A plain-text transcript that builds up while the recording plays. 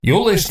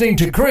You're listening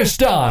to Chris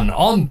Dunn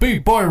on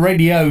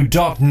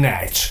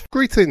bootboyradio.net.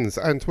 Greetings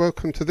and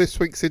welcome to this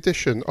week's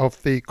edition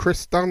of the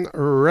Chris Dunn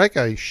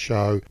Reggae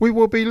Show. We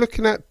will be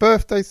looking at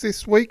birthdays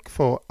this week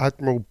for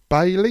Admiral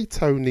Bailey,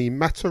 Tony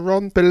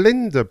Matteron,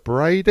 Belinda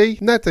Brady,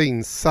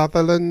 Nadine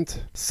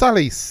Sutherland,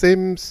 Sally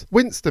Sims,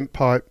 Winston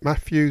Pipe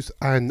Matthews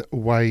and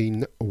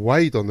Wayne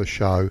Wade on the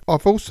show.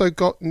 I've also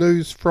got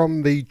news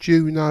from the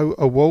Juno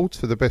Awards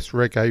for the best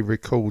reggae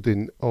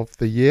recording of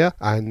the year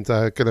and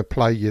going to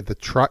play you the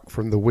track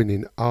from the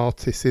winning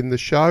artists in the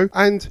show,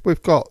 and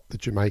we've got the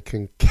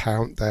Jamaican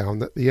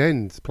countdown at the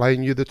end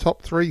playing you the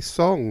top 3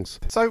 songs.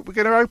 So we're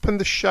going to open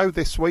the show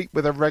this week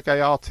with a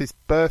reggae artist's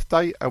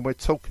birthday, and we're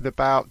talking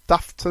about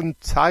Dufton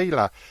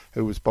Taylor,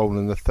 who was born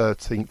on the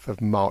 13th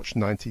of March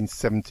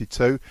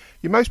 1972.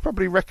 You most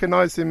probably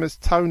recognise him as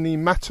Tony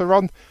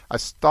Matteron, a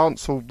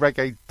dancehall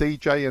reggae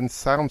DJ and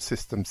sound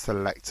system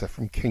selector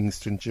from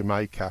Kingston,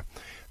 Jamaica.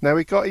 Now,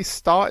 he got his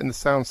start in the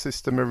sound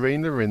system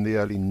arena in the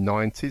early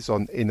 90s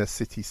on Inner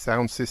City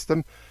Sound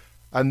System,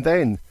 and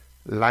then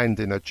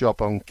landing a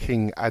job on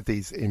King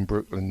Addies in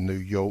Brooklyn, New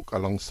York,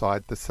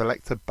 alongside the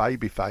selector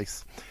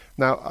Babyface.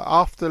 Now,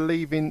 after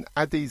leaving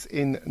Addies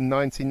in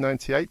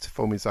 1998 to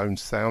form his own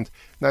sound,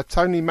 now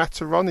Tony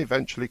Matteron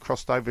eventually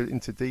crossed over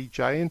into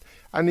DJing,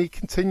 and he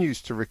continues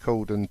to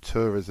record and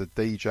tour as a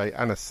DJ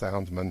and a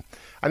soundman.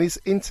 And his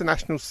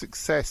international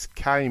success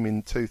came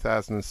in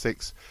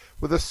 2006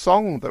 with a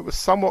song that was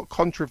somewhat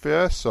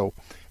controversial.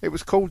 It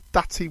was called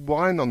Datty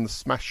Wine on the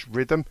Smash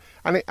Rhythm,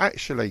 and it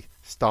actually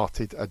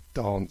started a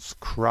dance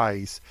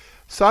craze.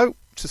 So,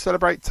 to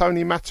celebrate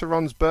Tony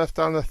Matteron's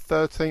birthday on the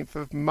 13th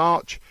of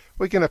March,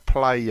 we're going to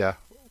play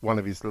one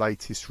of his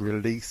latest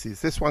releases.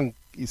 This one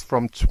is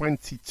from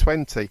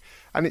 2020,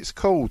 and it's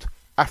called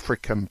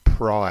African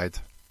Pride.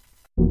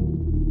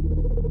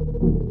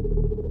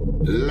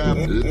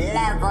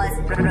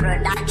 Levels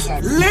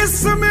Production.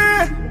 Listen me.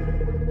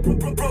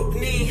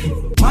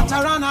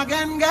 Matteron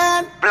again.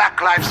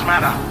 Black Lives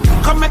Matter.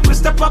 Come make me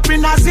step up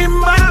in a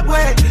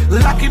Zimbabwe,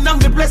 locking down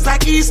the place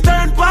like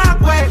Eastern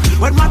Parkway.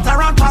 When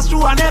Matteron pass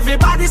through and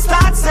everybody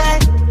starts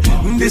saying,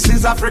 this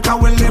is Africa,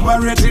 we're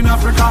liberating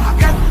Africa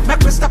again.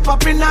 Make me step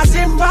up in a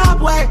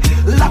Zimbabwe,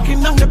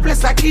 locking down the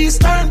place like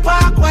Eastern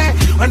Parkway.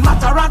 When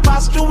Matteron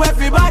pass through,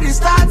 everybody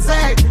starts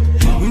saying,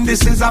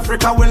 this is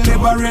Africa, we're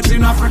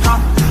liberating Africa.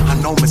 I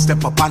know me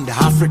step up on the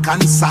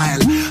African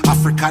soil,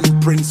 African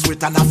prince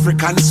with an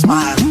African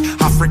smile,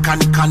 African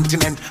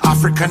continent,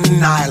 African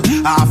Nile,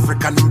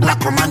 African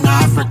black woman,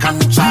 African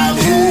child.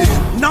 Hey.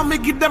 Now me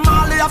give them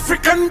all the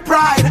African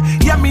pride.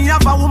 Yeah, me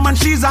have a woman,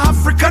 she's an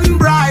African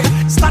bride.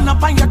 Stand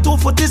up on your 2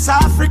 foot, this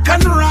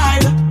African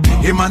ride.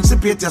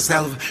 Emancipate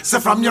yourself, say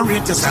from you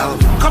rate yourself.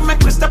 Come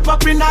make me step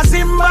up in a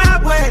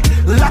Zimbabwe,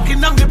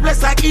 locking down the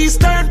place like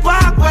Eastern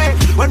Parkway.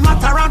 When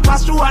Matteron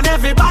pass through and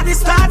everybody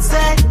starts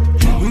saying,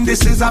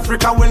 this is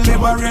Africa, we're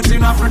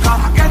liberating Africa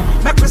again.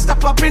 Make me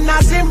step up in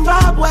a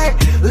Zimbabwe,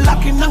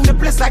 locking down the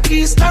place like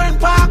Eastern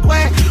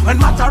Parkway. When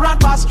Matteron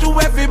pass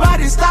through,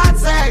 everybody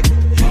starts saying,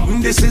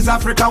 this is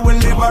Africa, we're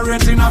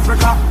liberating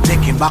Africa.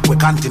 Taking back the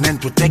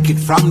continent, we take it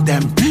from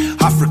them.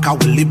 Africa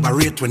will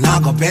liberate, we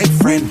not go beg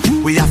friend.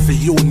 We have to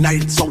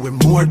unite, so we're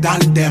more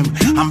than them.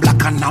 I'm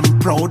black and I'm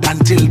proud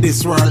until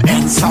this world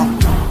ends. So,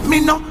 me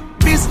no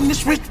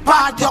business which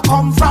part you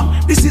come from.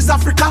 This is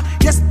Africa,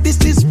 yes,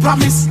 this is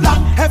promised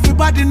land.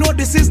 Everybody know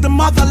this is the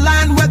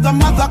motherland, where the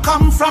mother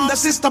come from. The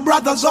sister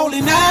brothers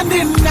holding hand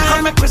in hand.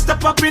 Come make we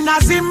step up in a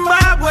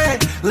Zimbabwe,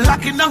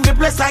 locking down the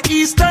place like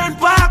Eastern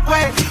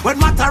Parkway. When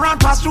Matteron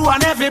pass through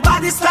and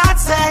everybody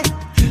starts saying,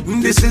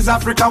 this is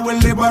Africa, we're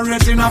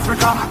liberating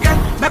Africa again.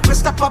 Make we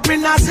step up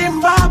in a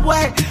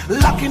Zimbabwe,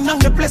 locking down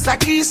the place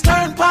like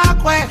Eastern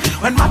Parkway.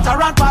 When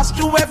Matteron pass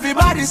through,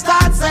 everybody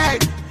starts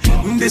saying,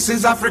 this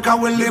is Africa,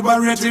 we're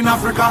liberating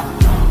Africa.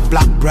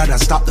 Black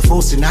brothers, stop the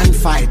fussing and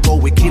fight. Oh,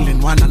 we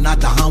killing one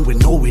another and we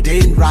know it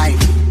ain't right.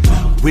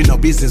 We no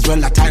business,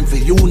 well, a time for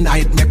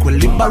unite. Make we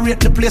liberate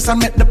the place and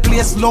make the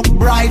place look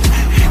bright.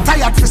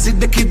 Tired to see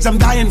the kids, I'm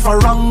dying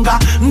for hunger.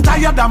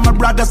 Tired of my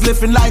brothers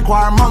living like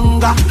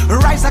warmonger.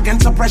 Rise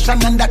against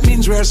oppression and that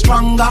means we're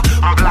stronger.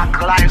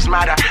 Black lives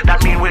matter,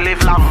 that means we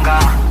live longer.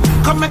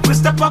 Come make we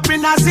step up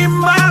in a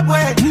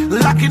Zimbabwe,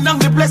 locking down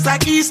the place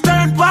like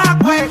Eastern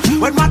Parkway.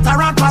 When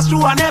Matteron pass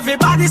through and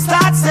everybody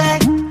starts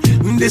saying,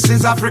 this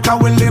is Africa,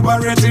 we're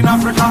liberating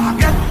Africa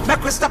again.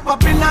 Make we step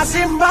up in a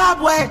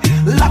Zimbabwe,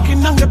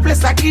 locking down the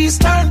place like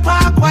Eastern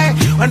Parkway.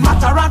 When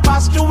Matteron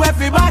pass through,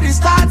 everybody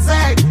starts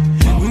saying,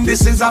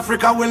 this is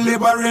Africa, we're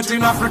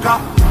liberating Africa.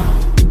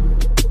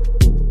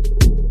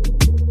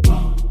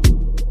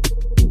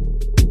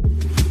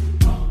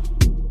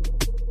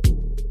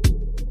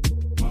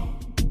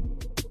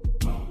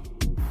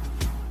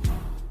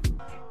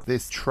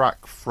 This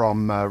track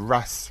from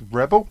Ras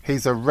Rebel.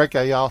 He's a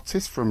reggae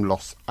artist from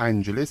Los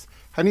Angeles,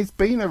 and he's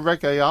been a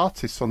reggae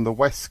artist on the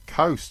West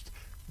Coast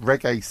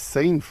reggae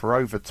scene for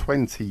over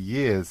 20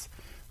 years.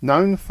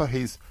 Known for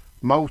his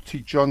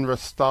multi-genre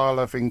style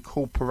of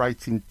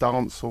incorporating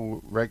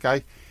dancehall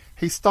reggae,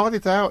 He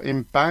started out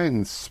in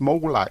bands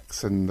Small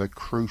Axe and the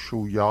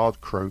Crucial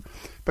Yard Crew,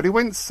 but he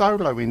went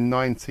solo in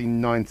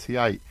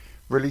 1998,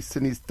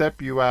 releasing his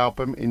debut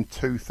album in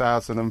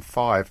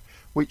 2005,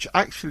 which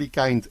actually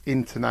gained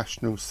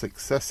international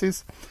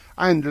successes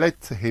and led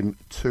to him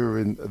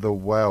touring the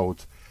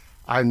world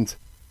and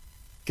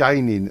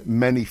gaining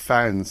many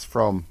fans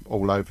from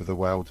all over the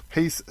world.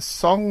 His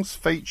songs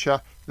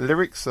feature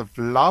lyrics of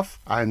love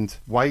and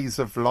ways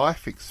of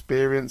life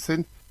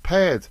experiencing,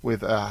 paired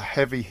with a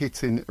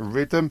heavy-hitting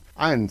rhythm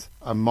and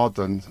a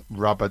modern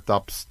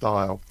rubber-dub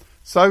style.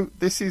 So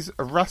this is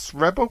Russ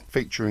Rebel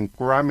featuring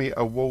Grammy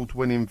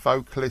Award-winning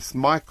vocalist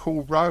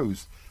Michael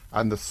Rose,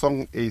 and the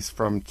song is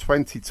from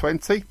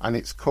 2020 and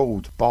it's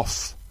called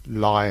Boss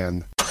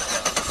Lion.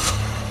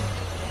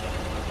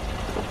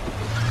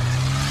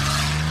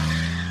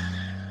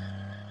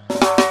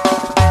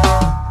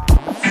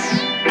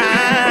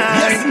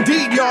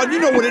 Indeed, y'all, you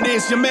know what it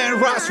is, your man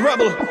Ross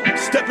Rebel,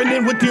 stepping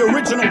in with the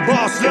original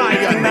Boss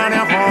Lion.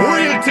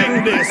 Real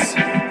thing this,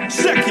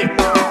 check it.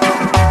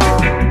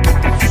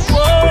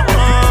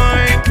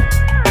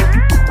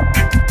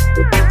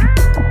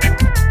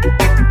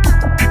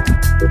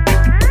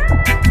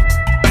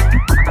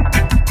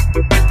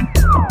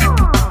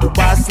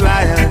 Boss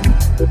Lion,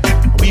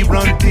 we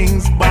run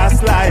things,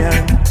 Boss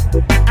Lion.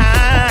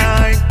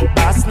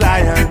 Boss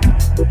Lion,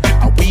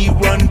 we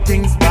run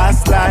things,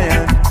 Boss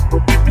Lion.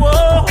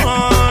 Whoa,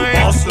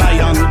 Boss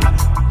Lion,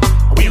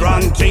 we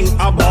run thing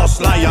a Boss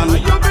Lion.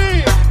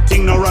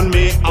 Thing no run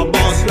me a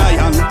Boss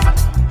Lion.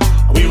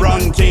 We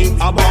run thing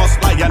a Boss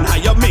Lion. How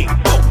you mean?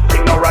 Oh,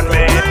 thing no run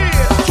me.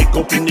 Kick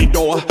open the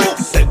door,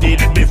 said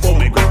it before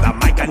me. Grab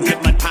the mic and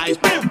hypnotize,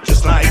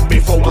 just like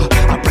before.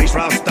 I praise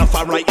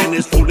Rastafari in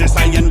his fullness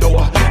I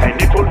endure,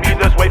 and it will be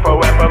this way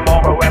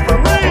forevermore,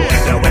 forevermore.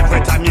 So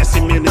every time you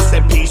see me, they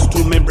say peace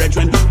to me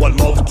brethren, one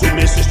love to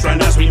me sister,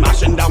 and as we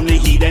mashing down the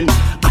heathen.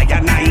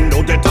 And I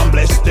know that I'm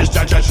blessed as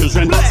Jaja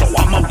children, so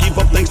I'ma give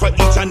up thanks for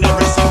each and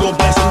every single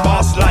blessing.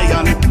 Boss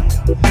Lion,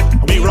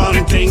 we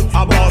run thing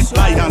a Boss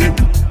Lion.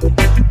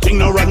 King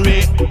no run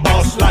me,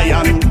 Boss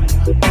Lion.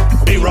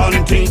 We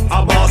run thing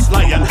a Boss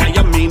Lion. How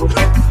you mean?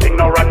 King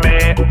no run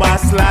me,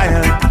 Boss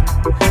Lion.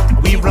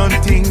 We run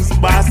things,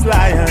 Boss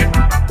Lion.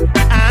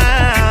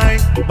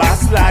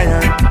 Boss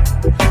Lion.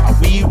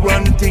 We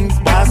run things,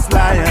 Boss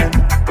Lion.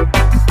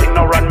 King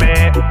no run me.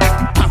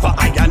 Half a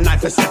iron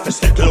knife, a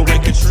settle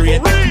record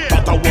straight.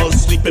 Thought I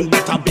was sleeping,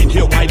 but I've been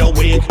here wide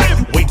awake.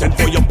 Waiting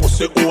for your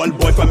pussy old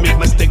boy for make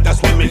mistake.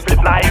 That's when me slip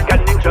like a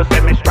ninja,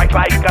 say me strike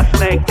like a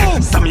snake.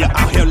 Some of you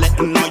out here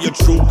letting all your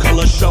true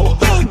colors show.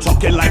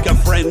 Talking like a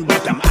friend,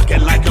 but I'm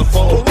acting like a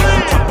foe.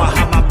 Top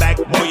behind my back,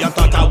 boy, I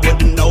thought I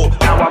wouldn't know.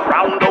 Now I'm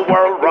round the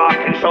world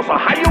rocking show, so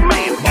how you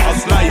mean?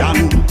 Boss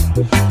Lion,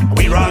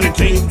 we run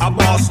thing a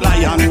Boss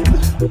Lion.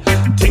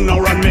 Thing no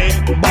run me,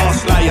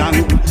 Boss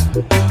Lion.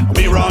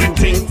 We run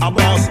thing a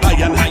Boss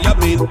Lion. How you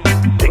mean?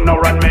 Thing no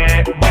run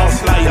me,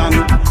 Boss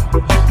Lion.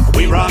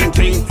 We run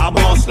thing a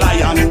Boss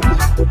Lion.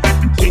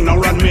 Thing no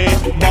run me,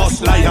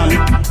 Boss Lion.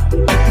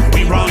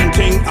 We run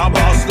thing a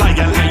Boss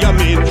Lion. How you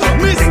mean?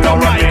 Mr.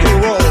 Michael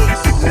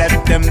Rose.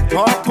 Let them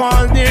talk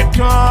all their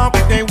talk.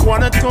 They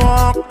wanna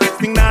talk,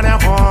 thing not a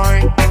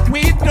horn.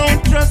 We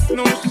don't trust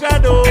no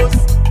shadows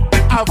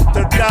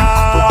after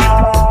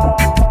dark.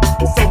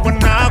 So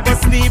when I go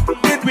sleep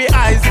with we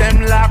eyes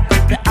them locked,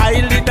 the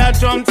eyelid that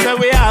jump so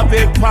we have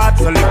a part.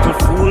 So little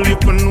fool, you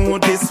can know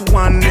this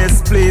one,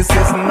 this place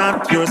is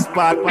not your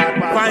spot.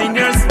 Find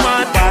your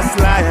spot, Boss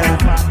Lion.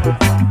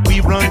 We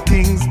run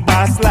things,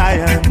 Boss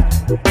Lion.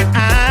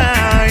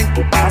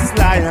 Boss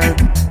Lion.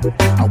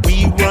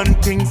 We run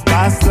things,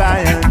 Boss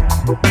Lion.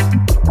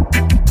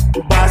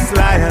 Boss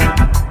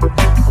Lion.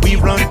 We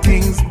run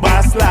things,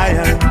 Boss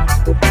Lion.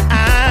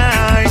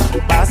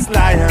 Boss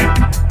Lion.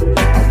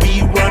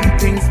 We run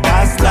things,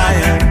 Boss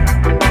Lion.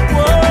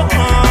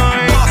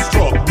 Boss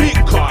truck, big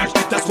cars,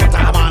 that's what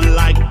I'm on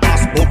like.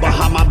 Boss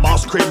Bahama,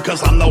 Boss crib,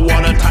 cause I'm the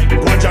water type.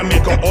 Go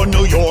Jamaica or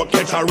New York,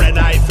 catch a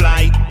red-eye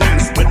flight.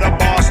 Dance with the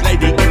boss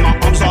lady in my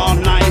arms all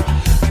night.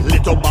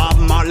 Little Bob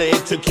Marley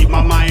to keep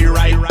my mind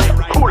right.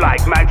 Cool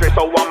like magic,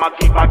 so I'ma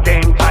keep my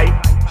game tight.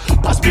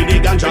 Pass me the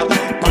ganja,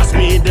 pass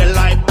me the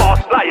light. Boss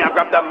Lion,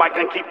 grab the mic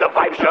and keep the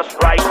vibes just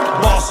right.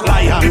 Boss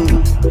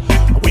Lion,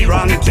 we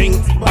run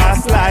things,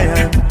 Boss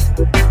Lion.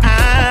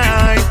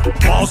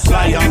 Boss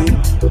Lion,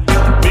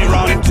 we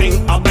run things,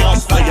 a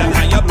Boss Lion.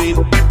 How you mean?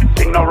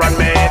 Thing no run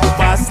me,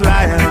 Boss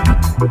Lion.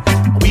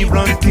 We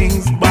run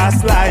things,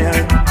 Boss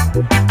Lion.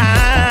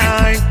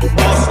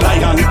 Boss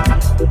Lion,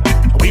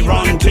 we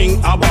run things,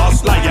 a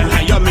Boss Lion.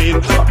 How you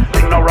mean?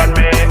 Thing no run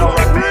me, no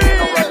run me,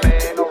 no run me,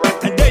 no run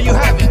me. And there you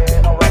have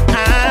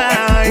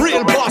it.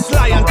 Real Boss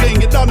Lion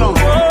thing, you don't know.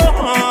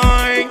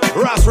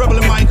 Ross Rebel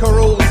and Michael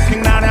Rose.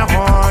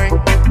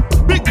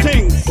 Big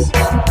things.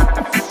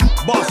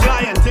 Boss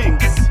Lion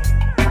things.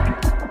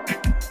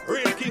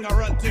 Real king of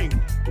run thing.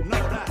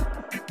 Know that.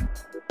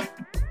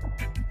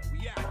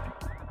 Yeah.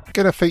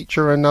 Gonna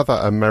feature another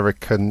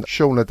American,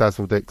 Shauna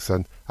Dazzle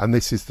Dixon, and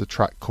this is the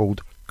track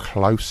called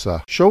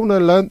Closer.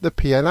 Shauna learnt the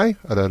piano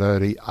at an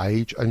early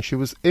age and she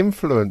was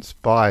influenced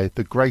by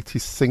the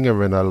greatest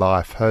singer in her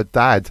life, her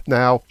dad.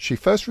 Now, she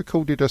first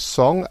recorded a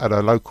song at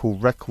a local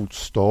record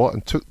store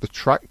and took the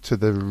track to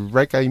the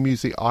reggae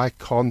music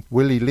icon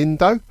Willie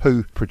Lindo,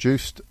 who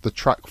produced the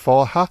track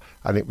for her,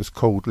 and it was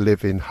called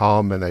Live in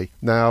Harmony.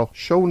 Now,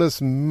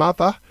 Shauna's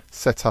mother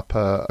set up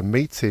a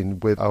meeting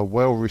with a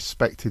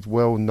well-respected,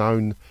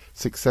 well-known,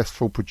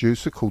 successful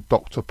producer called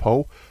Dr.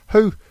 Paul,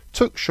 who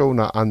took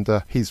Shauna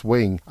under his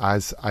wing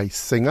as a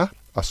singer,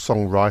 a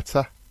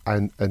songwriter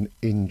and an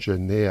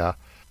engineer.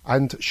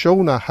 And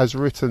Shauna has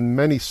written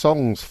many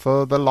songs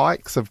for the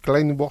likes of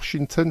Glenn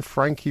Washington,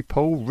 Frankie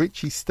Paul,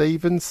 Richie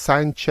Stephens,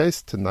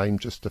 Sanchez, to name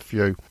just a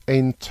few.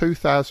 In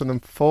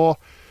 2004,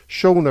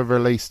 Shauna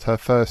released her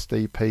first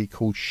EP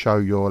called Show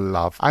Your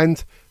Love,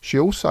 and she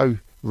also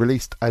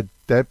released a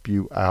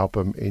debut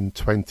album in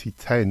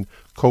 2010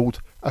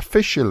 called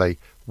Officially,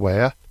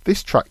 where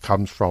this track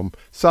comes from.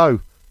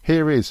 So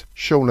here is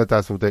Shauna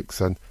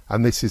Dazzle-Dixon,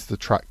 and this is the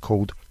track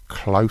called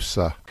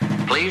Closer.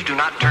 Please do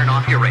not turn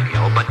off your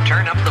radio, but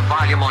turn up the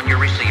volume on your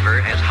receiver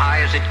as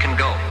high as it can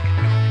go.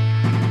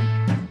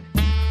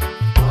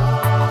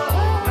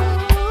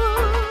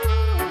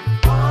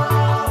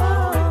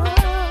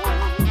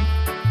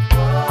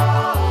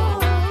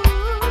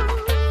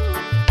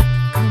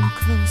 Come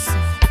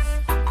closer.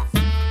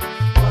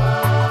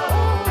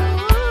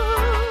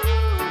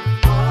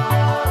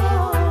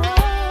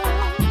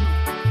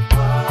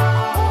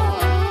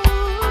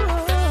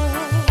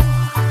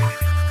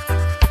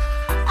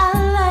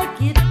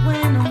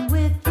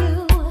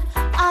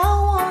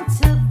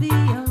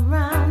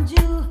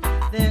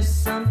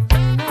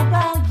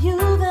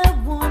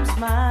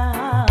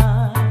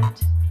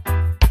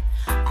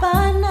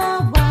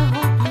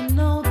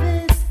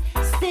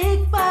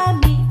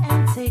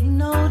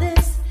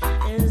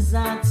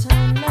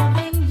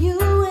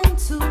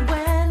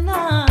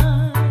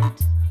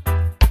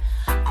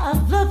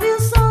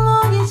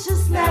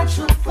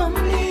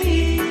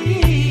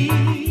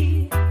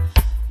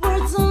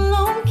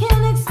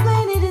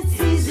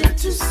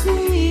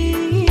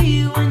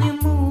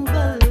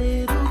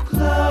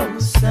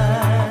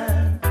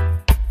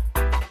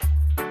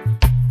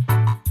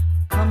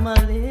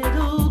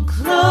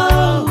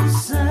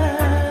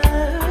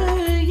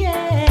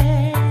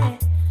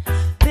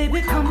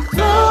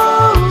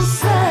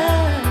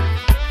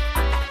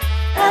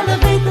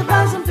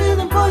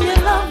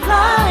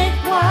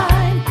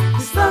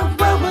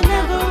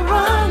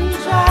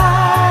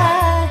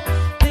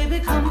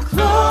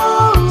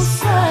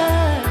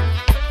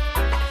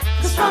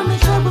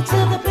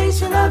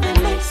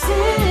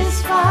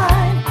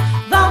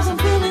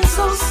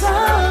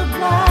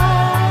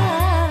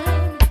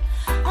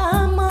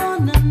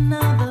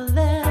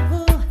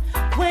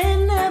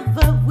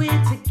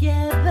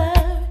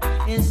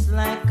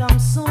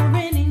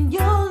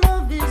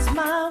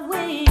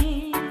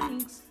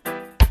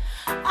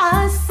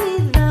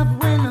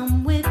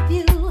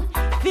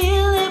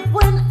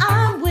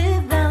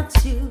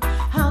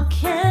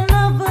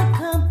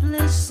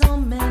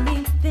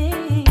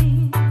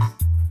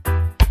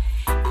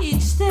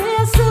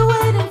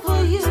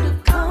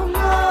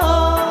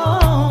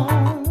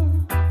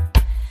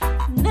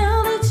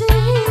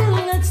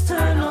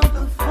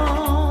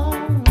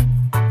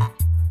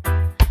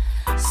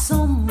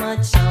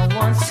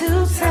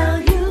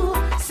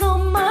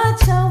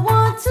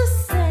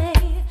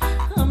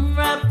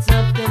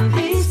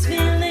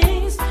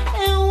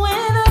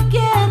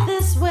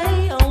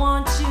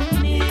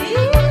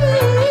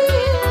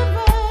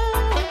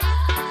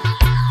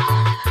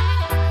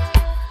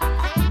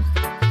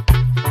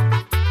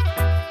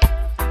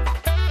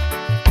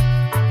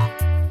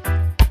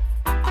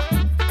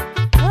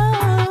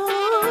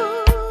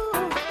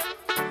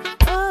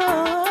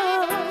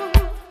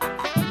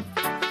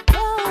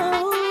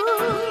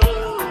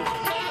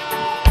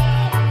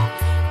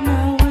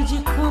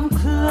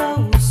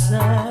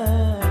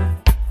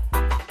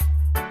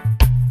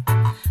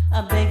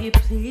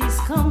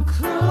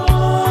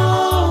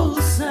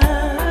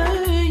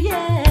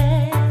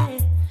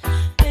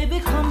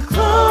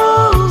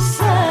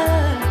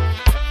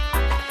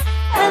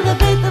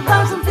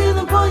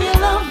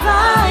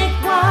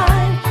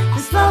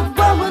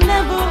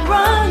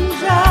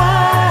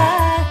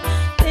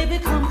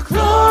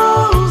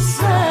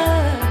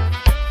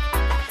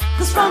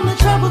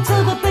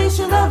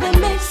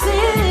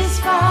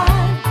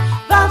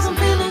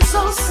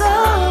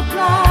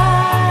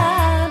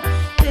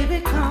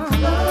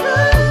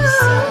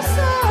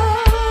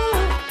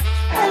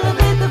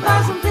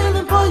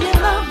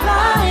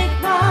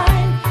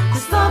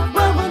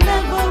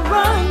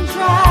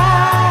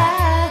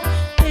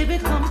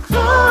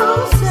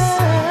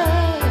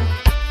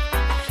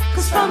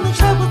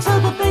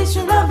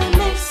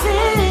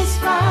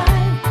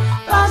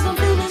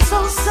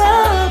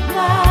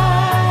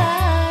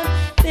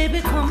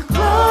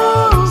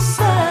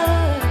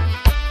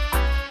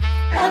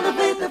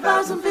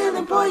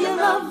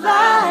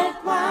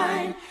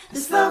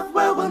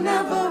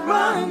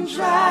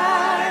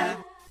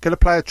 Going to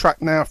play a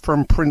track now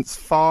from Prince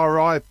Far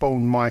I,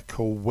 born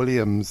Michael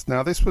Williams.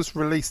 Now this was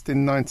released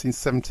in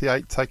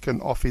 1978,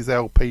 taken off his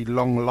LP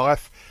Long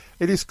Life.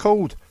 It is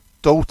called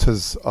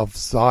Daughters of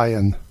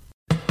Zion.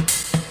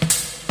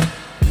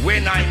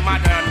 When I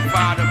mother and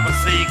father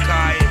forsake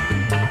I,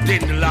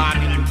 then the Lord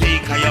will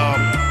take I up.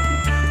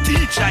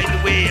 Teach I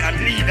the way and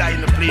lead I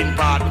in the plain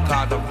path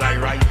because of thy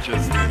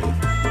righteousness.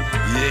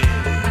 Yeah.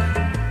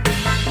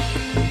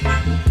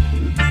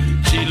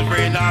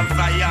 Children of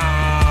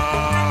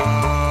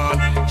Zion,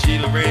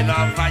 children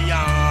of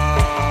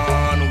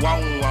Zion.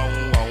 Wow, wow,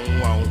 wow,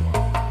 wow.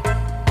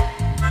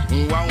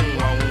 Wow,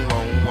 wow,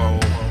 wow, wow.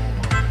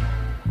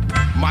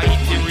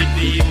 Mighty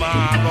Redeemer,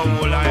 go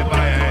all I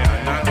buy.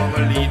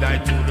 Lead I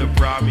to the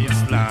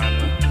promised land.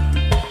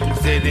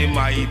 Say the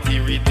mighty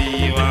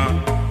Redeemer.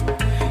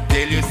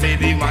 Tell you say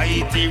the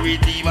mighty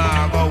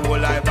Redeemer. Go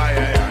all I buy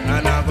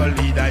and I go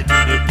lead I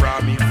to the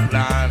promised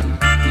land.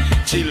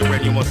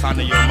 Children, you must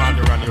honor your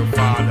mother and your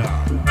father,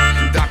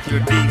 that your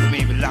days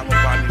may be long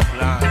upon this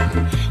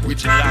land,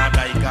 which Lord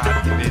thy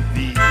God giveth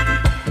thee.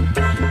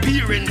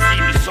 Parents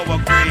seed is sour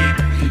grape,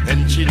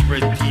 and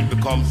children teeth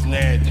becomes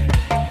ned.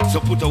 So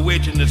put a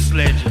wedge in the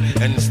sledge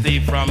and stay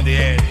from the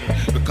edge,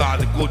 because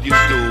the good you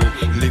do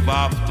live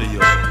after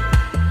you.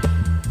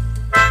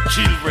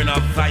 Children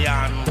of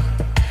Zion,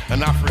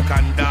 an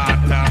African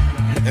daughter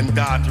and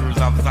daughters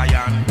of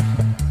Zion.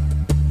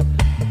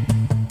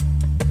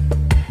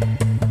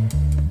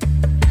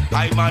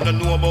 I man don't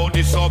know about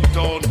this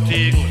uptown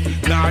thing,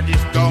 nor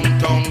this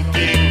downtown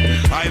thing.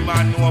 I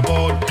man know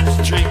about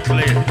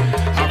strictly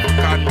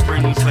African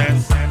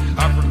princess,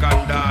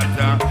 African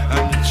daughter,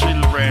 and the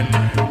children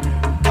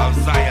of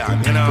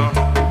Zion, you know,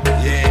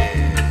 yeah.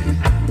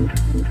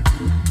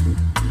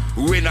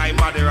 When I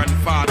mother and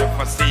father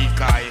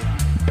forsake I,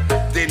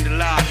 then the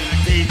Lord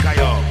will take I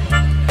up.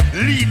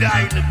 Lead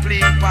I in the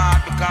plain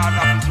path because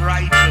of his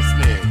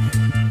righteousness.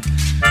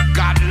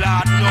 God,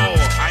 Lord, know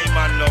I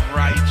man love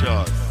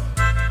righteous,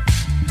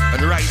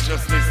 and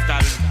righteousness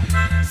that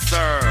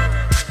serve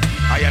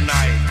I and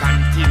I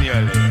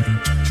continually.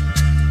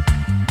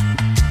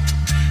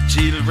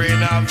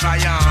 Children of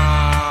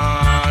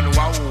Zion,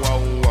 wow,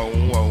 wow, wow,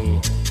 wow.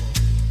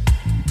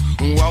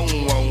 Wow,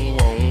 wow,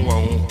 wow,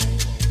 wow.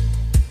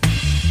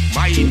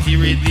 Mighty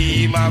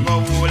Redeemer, go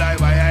all I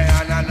buy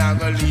and I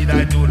go lead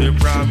I to the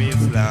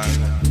promised land.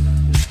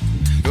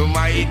 The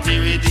mighty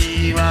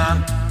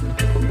Redeemer,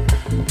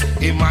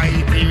 the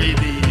mighty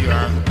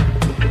Redeemer,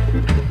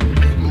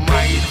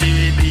 mighty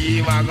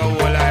Redeemer, go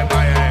all I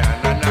buy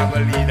and I go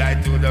lead I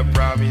to the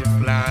promised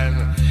land.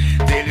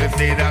 Tell you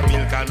say that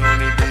milk and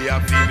honey they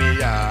are for me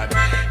yard.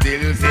 Tell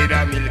you say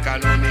that milk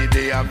and honey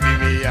they are for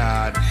me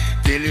yard.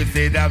 Tell you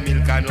say that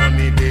milk and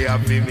honey they are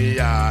for me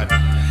yard.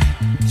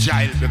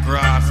 Child the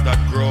grass that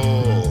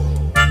grow,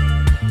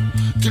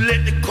 to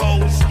let the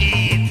cows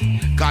eat,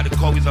 cause the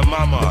cow is a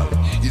mammal,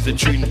 is a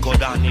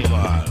drink-cod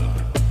animal.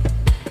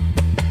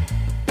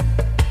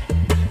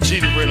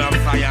 Children of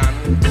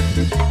Zion,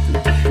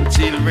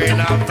 children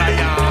of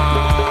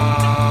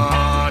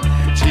Zion,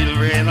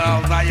 children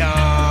of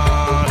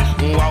Zion.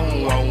 Wow,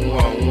 wow, wow,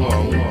 wow, wow.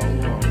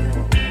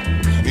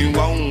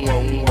 Wow,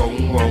 wow, wow,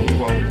 wow,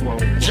 wow, wow.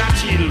 Ja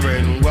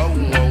children, wow,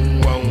 wow,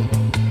 wow.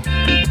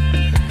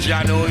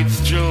 Ja know it's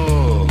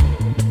true.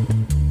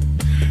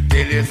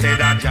 Tell you say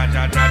that ja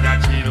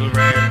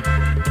children.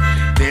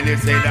 Tell you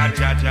say that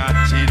ja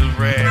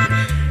children.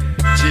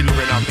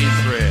 Children of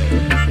Israel.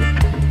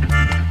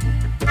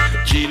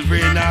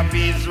 Children of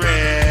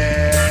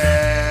Israel.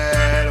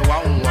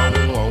 Wow, wow,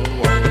 wow,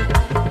 wow.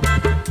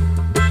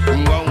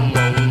 Wow,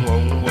 wow,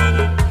 wow,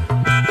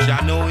 wow. Ja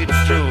know it's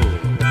true.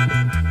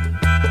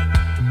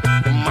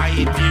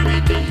 Mighty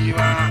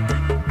Redeemer.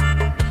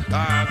 I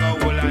go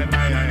all I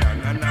buy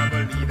and I go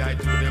lead I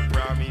to the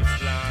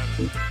promised land.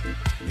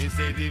 You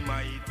say the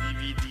mighty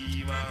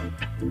Redeemer.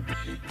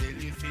 Tell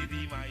you say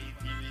the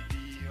mighty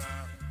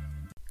Redeemer.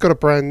 Got a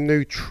brand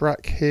new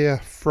track here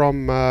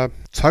from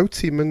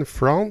Totiman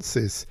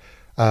Francis.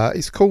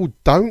 It's called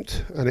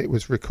Don't, and it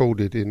was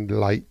recorded in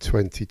late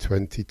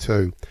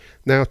 2022.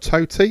 Now,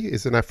 Toti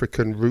is an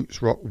African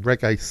roots rock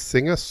reggae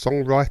singer,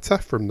 songwriter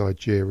from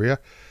Nigeria.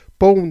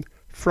 Born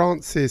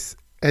Francis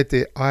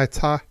Ede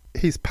Aita,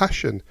 his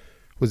passion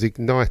was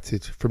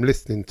ignited from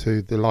listening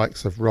to the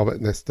likes of Robert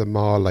Nesta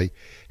Marley,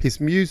 his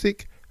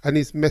music and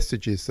his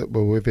messages that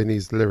were within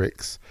his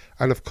lyrics.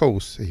 And of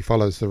course, he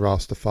follows the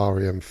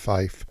Rastafarian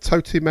faith.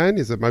 Totiman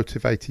is a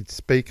motivated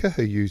speaker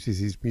who uses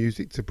his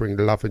music to bring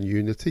love and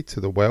unity to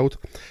the world.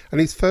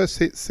 And his first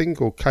hit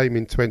single came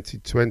in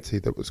 2020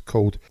 that was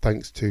called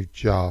Thanks to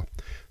Jah.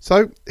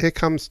 So here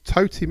comes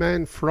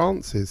Totiman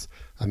Francis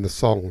and the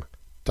song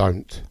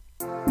Don't.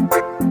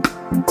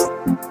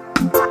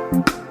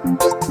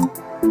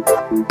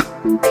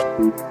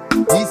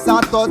 This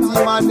a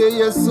Totiman de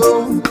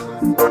yeso.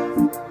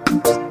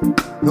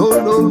 No,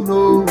 no,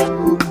 no,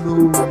 no,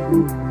 no.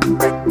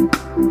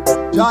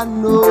 Jah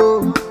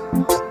know.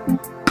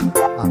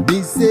 I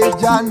be say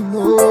Jah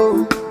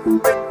know.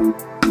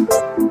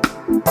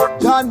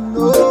 Jah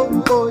know,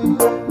 boy.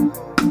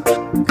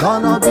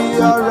 gonna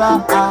be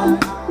alright.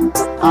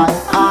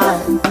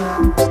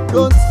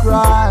 Don't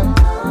cry,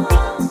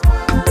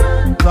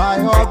 dry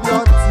up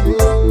your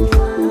tears.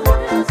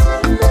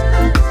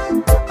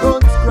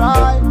 Don't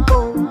cry,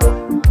 oh,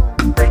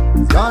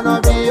 it's gonna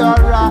be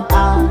alright.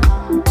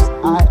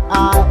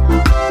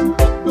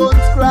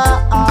 Don't cry,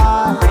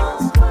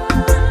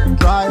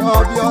 dry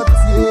up your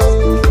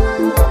tears.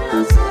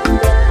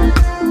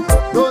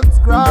 Don't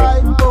cry,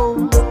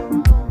 oh,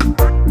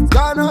 it's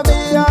gonna be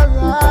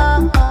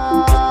alright.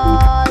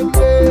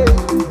 Yeah.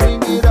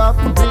 Bring it up,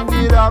 bring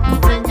it up,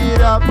 bring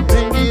it up,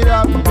 bring it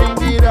up, bring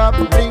it up,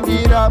 bring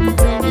it up,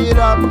 bring it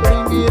up,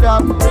 bring it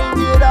up, bring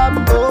it up,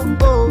 oh,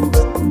 oh.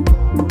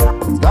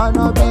 It's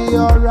gonna be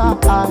alright.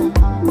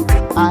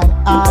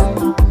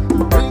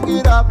 Bring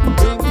it up,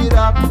 bring it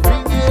up,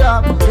 bring it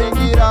up, bring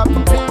it up,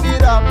 bring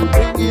it up,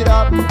 bring it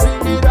up,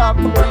 bring it up,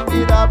 bring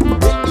it up,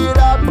 bring it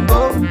up,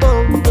 oh,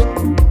 oh.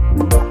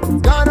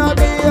 It's gonna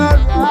be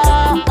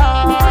alright,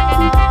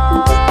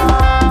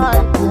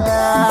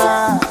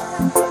 yeah.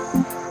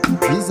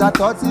 It's a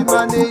 30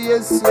 man day,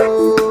 yes, so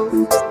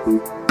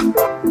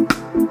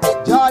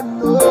Jah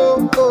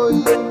know, oh,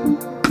 yeah.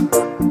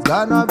 It's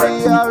gonna be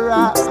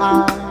alright,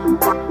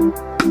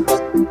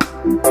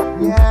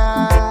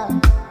 yeah.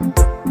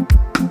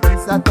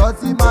 It's a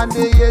 30 man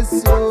day, yes,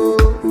 so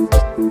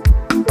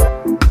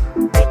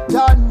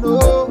Jah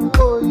know,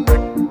 oh, yeah.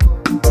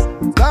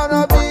 It's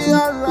gonna be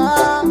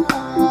alright.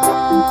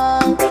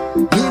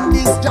 In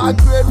this dark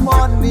great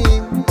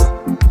morning,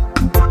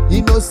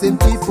 innocent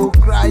people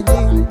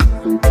crying.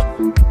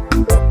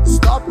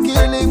 Stop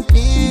killing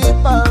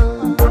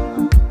people.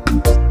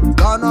 It's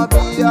gonna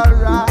be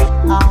alright.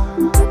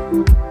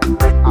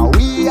 Are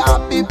we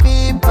happy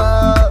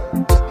people?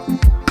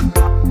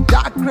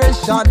 Dark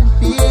Christian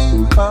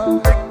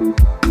people.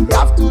 You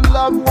have to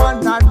love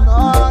one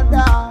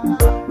another.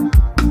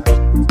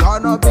 It's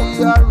gonna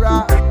be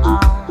alright.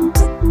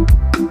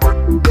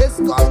 Let's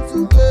come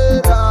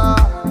together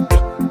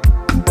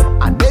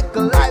and make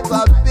life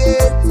a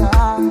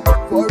better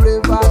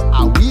forever.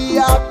 Are we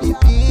happy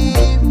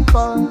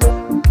people?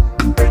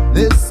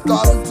 Let's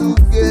come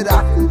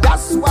together.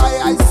 That's why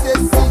I say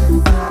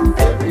sing.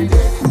 Every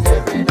day,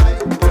 every night,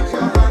 put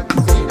your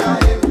hands in the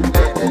air.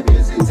 Let the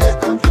music take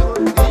control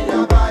in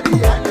your body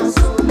and your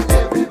soul.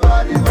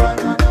 Everybody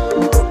wanna know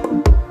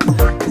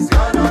it's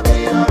gonna be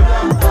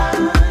alright.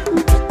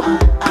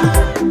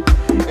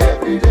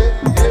 Every day,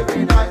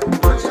 every night,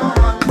 put your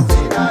hands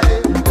in the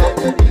air. Let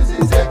the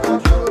music take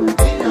control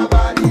in your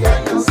body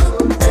and your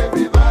soul.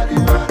 Everybody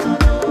wanna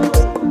know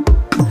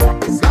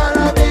it's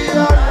gonna be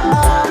alright.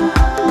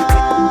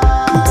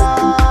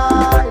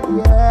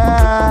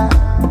 Yeah,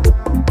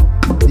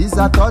 it's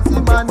a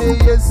 30 man day,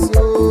 yes,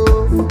 so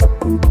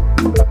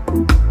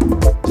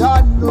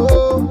Jah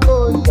know,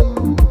 oh, yeah.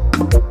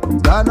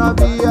 It's gonna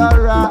be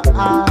alright.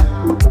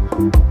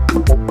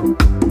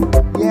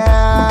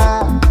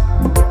 Yeah,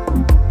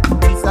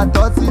 it's a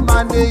 30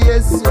 man day,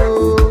 yes, so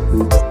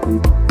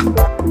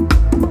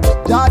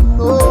Jah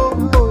know,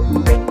 oh,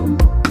 yeah.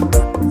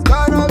 It's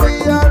gonna be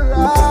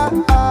alright.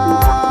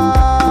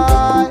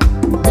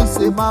 Me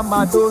say, mama,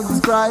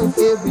 don't cry,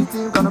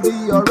 everything gonna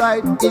be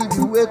alright. If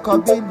you wake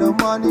up in the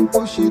morning,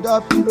 push it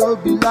up, you know,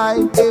 be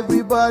like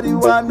everybody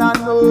wanna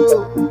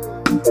know.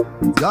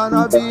 It's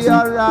gonna be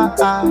alright.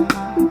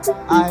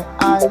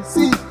 I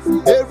see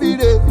every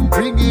day.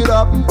 Bring it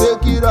up,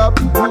 take it up,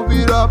 move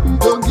it up,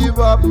 don't give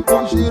up,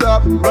 push it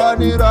up,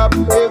 run it up.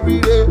 Every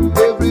day,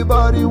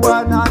 everybody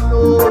wanna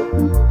know.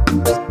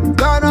 It's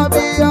gonna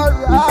be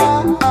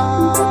alright.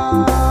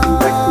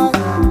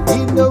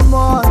 In the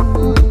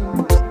morning,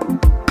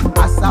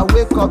 as I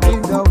wake up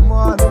in the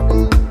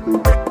morning,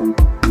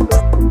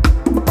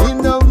 in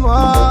the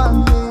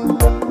morning,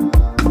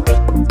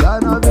 it's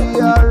gonna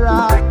be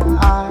alright.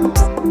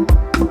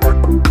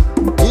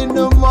 In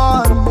the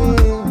morning,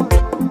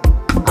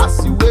 as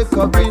you wake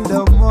up in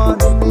the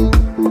morning,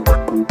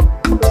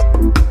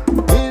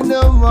 in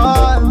the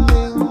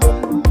morning,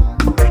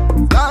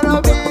 it's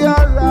gonna be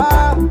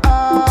alright.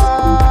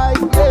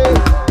 Yeah.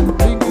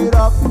 Bring it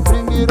up,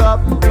 bring it up,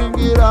 bring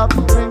it up,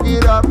 bring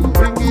it up,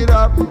 bring it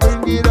up,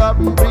 bring it up,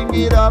 bring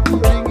it up,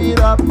 bring it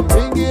up,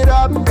 bring it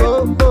up,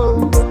 oh,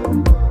 oh.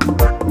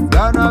 It's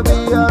gonna be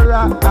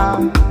alright.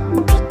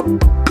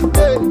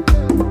 Hey.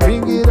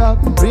 Bring it up,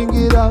 bring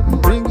it up,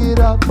 bring it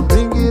up,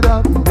 bring it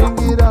up, bring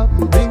it up,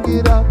 bring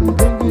it up, bring it up,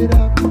 bring it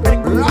up.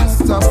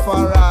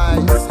 Rastafari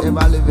is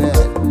ever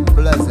living,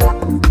 blessed. I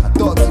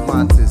thought he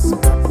mantis,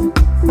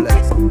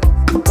 blessed.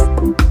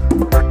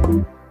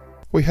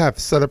 We have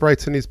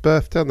celebrating his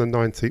birthday on the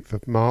 19th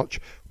of March.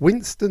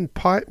 Winston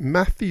Pipe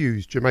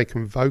Matthews,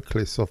 Jamaican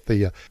vocalist of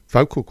the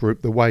vocal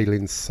group The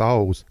Wailing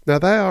Souls. Now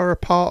they are a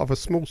part of a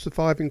small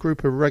surviving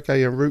group of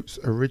reggae and roots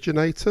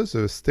originators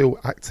who are still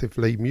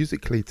actively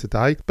musically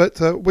today, but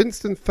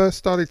Winston first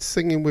started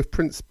singing with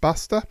Prince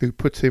Buster, who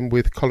put him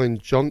with Colin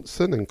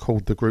Johnson and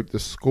called the group the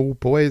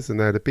Schoolboys,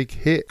 and they had a big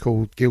hit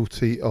called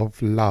Guilty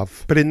of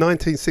Love. But in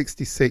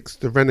 1966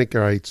 the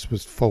Renegades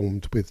was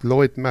formed with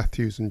Lloyd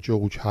Matthews and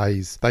George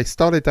Hayes. They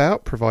started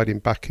out providing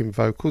backing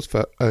vocals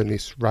for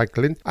Ernest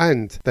Raglan,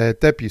 and their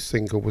debut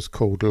single was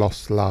called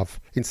Lost Love.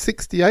 In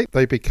 1968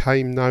 they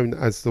became known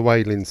as the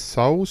Wailing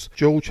Souls.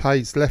 George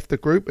Hayes left the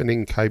group and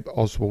in came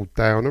Oswald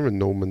Downer and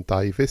Norman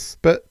Davis.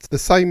 But the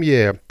same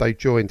year they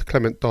joined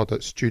Clement Dodd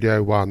at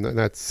Studio One and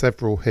had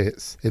several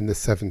hits in the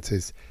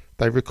 70s.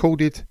 They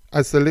recorded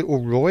as the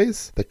Little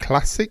Roys, the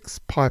Classics,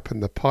 Pipe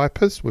and the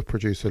Pipers with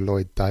producer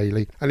Lloyd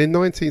Daly, and in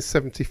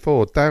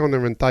 1974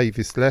 Downer and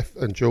Davis left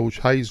and George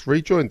Hayes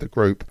rejoined the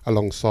group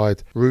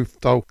alongside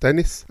Rudolph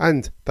Dennis,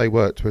 and they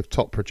worked with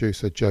top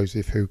producer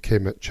Joseph Hu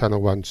Kim at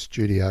Channel 1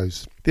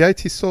 Studios. The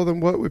 80s saw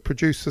them work with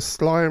producer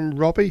Sly and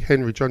Robbie,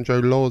 Henry John Joe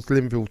Laws,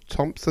 Linville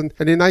Thompson,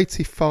 and in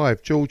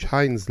 85 George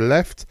Haynes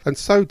left and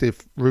so did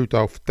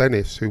Rudolph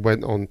Dennis, who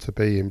went on to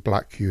be in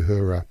Black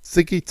Uhura.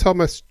 Ziggy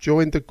Thomas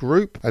joined the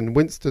group and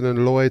Winston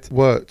and Lloyd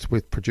worked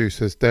with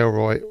producers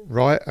Delroy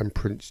Wright and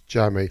Prince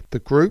Jammy. The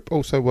group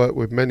also worked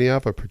with many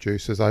other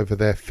producers over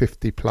their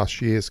 50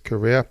 plus years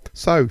career.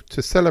 So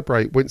to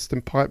celebrate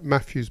Winston Pipe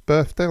Matthews'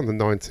 birthday on the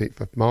 19th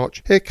of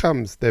March, here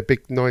comes their big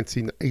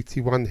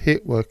 1981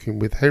 hit working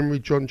with Henry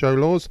John Joe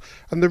Laws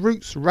and the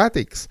Roots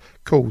Radics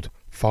called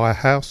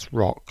Firehouse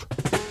Rock.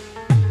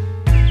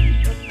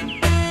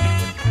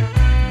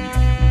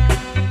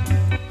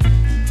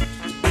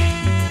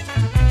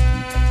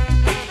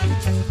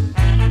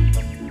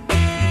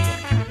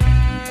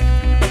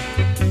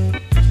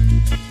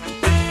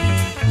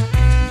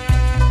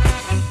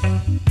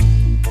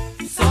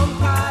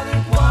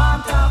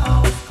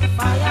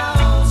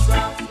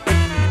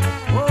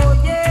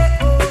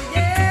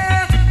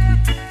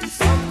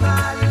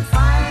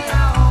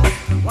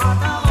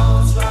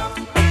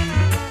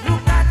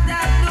 Look at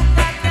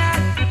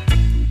that.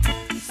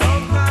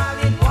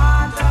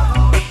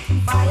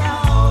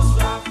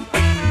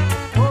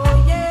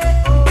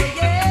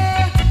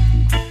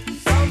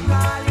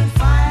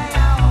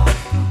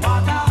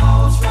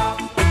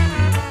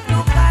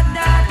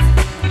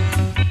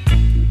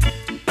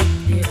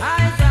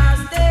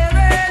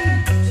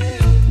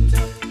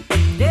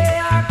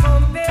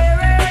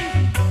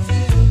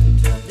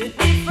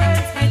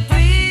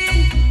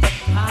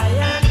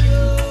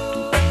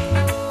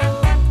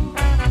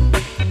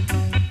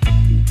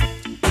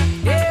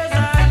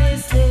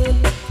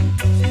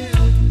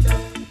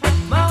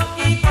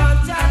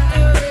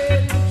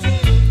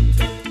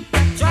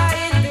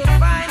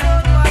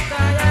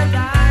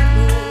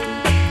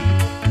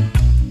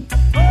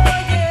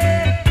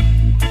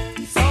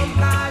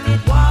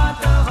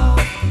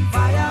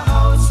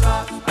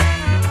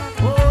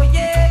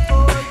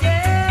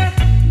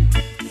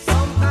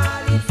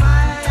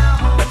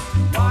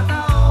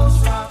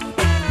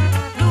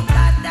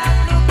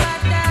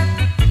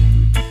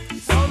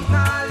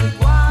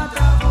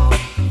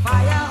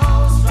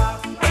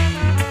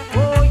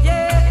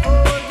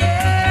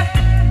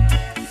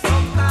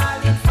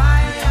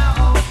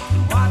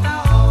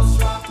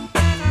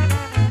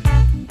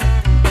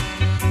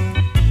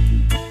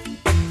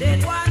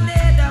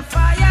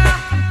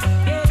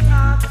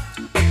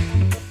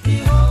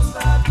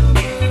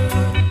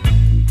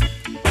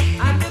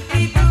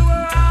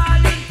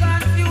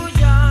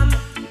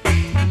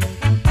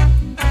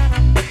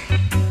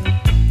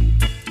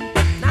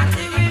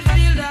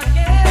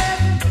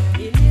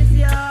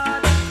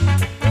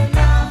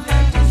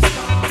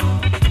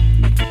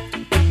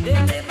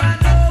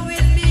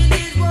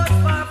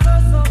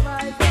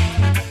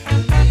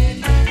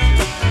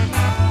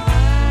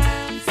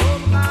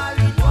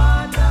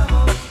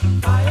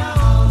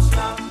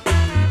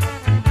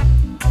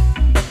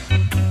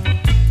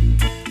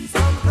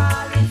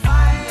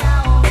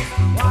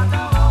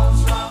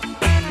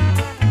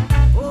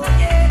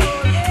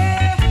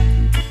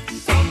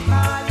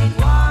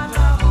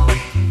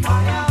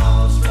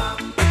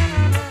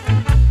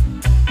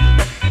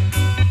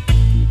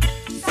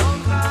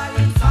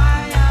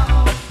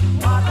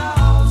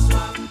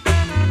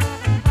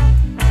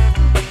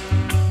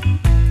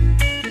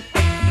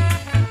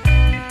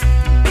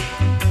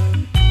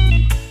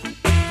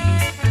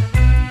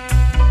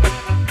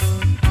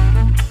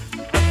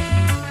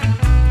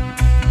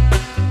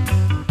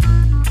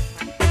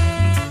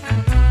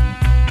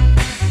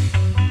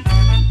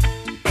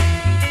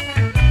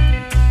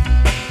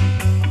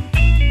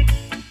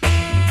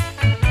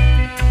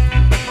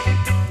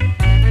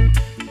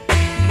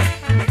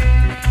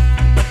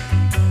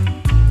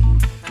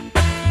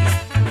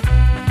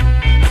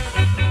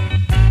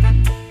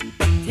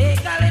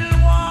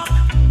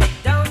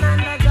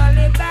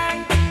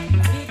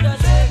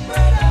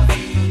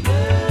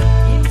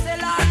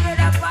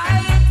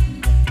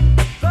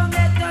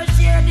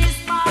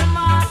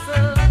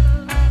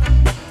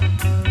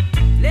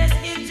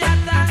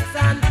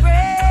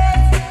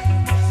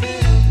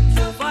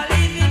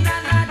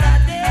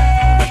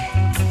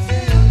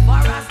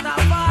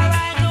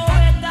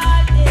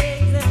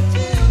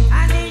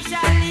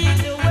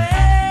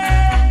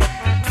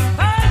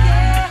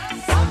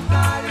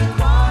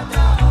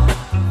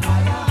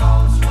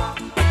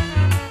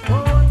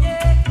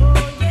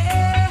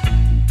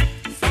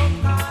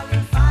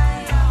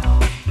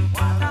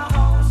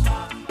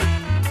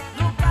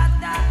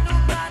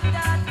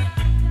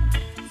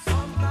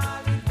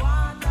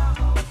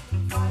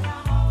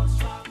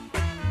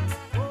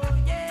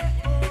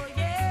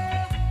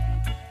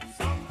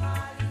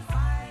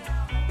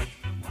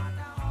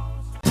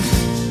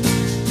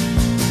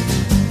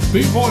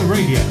 Bootboy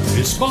Radio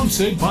is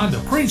sponsored by the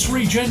Prince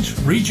Regent,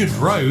 Regent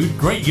Road,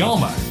 Great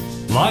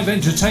Yarmouth. Live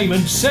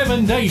entertainment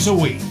 7 days a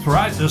week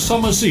throughout the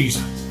summer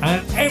season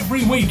and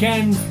every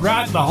weekend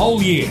throughout the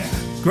whole year.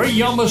 Great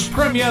Yarmouth's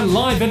premier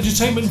live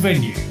entertainment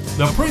venue,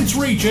 the Prince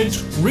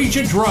Regent,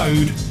 Regent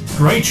Road,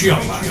 Great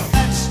Yarmouth.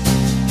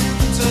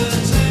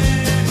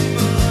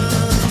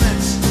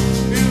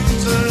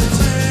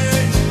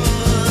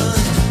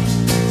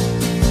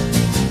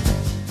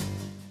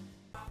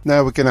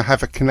 Now we're going to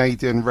have a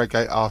Canadian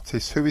reggae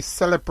artist who is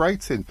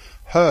celebrating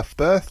her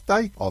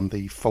birthday on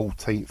the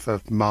 14th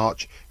of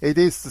March. It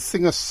is the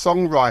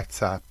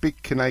singer-songwriter,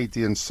 big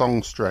Canadian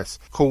songstress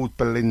called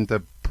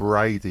Belinda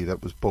Brady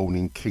that was born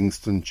in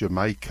Kingston,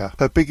 Jamaica.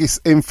 Her biggest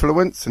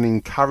influence and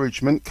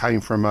encouragement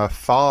came from her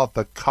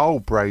father, Carl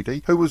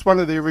Brady, who was one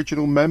of the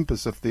original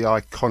members of the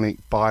iconic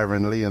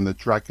Byron Lee and the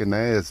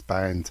Dragonaires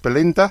band.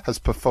 Belinda has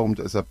performed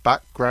as a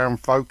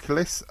background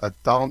vocalist, a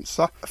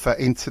dancer for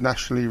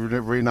internationally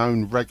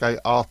renowned reggae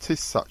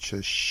artists such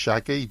as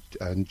Shaggy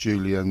and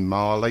Julian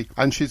Marley,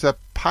 and she's a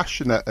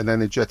passionate and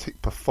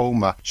energetic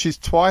performer. She's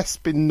twice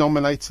been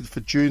nominated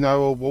for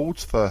Juno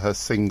Awards for her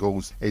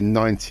singles, in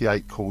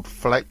 '98 called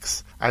Flex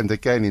and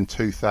again in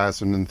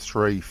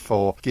 2003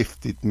 for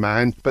Gifted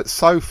Man, but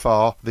so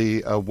far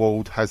the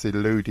award has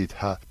eluded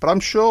her, but I'm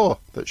sure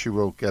that she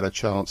will get a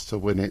chance to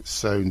win it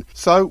soon.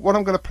 So what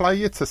I'm going to play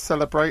you to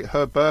celebrate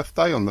her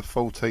birthday on the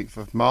 14th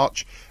of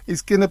March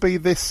is going to be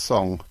this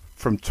song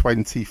from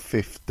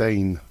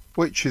 2015,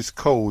 which is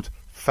called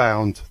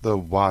Found the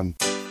One.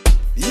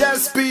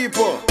 Yes,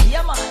 people.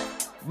 Yeah, man.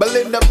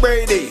 Belinda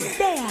Brady.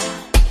 Yeah.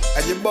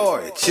 And your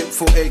boy, Chip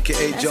Fu,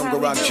 a.k.a. Jungle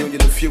Rock Junior,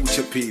 the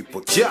future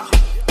people. Ja,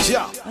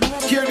 ja.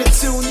 Hear the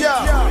tune,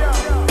 yeah.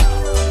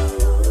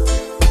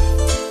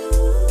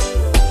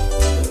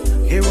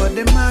 Hear what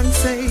the man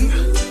say.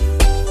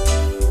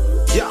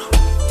 Yeah,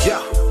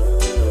 yeah.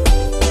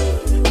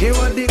 Hear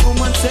what the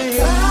woman say.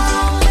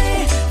 Found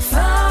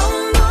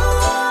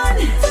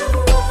the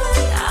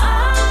one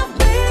I've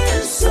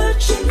been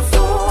searching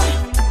for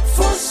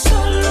so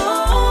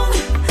long.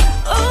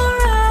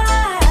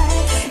 Alright,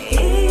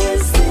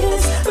 is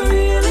this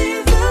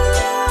really the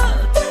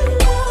love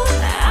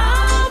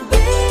I've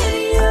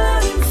been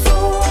yearning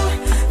for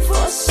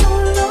so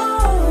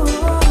long?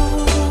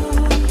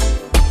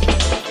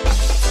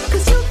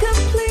 'Cause you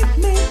complete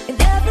me in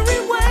every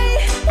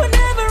way.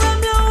 Whenever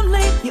I'm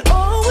lonely, you're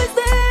always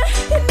there.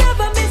 You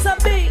never miss a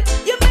beat.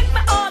 You make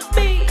my heart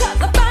beat.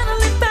 'Cause I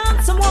finally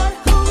found someone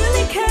who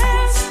really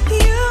cares.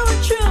 You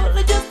are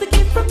truly just a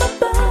gift from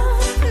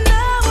above.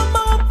 Now I'm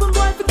open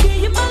wide for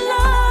giving my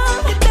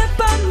love. You're there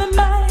on my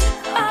mind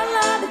all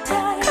of the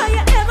time. 'Cause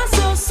you're ever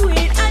so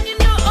sweet and you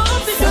know all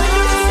the time.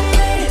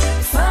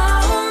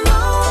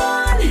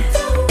 Found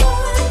the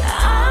one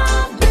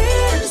I've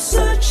been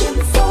searching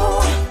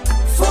for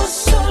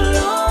so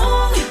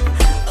long.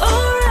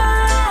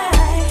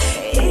 Alright,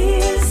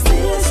 is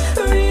this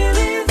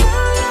really the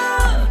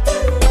love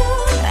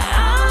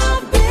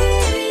I've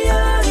been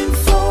yearning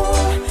for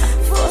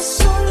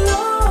so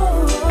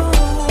long?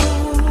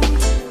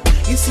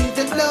 You see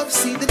the love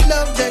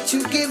that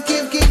you give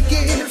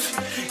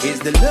is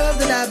the love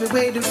that I've been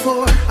waiting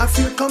for. I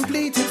feel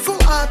completed,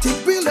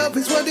 full-hearted. Real love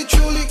is what it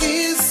truly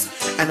is,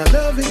 and I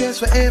love it yes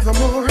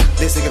forevermore.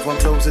 Listen, if I'm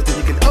closer, then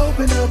you can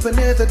open up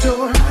another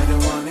door. I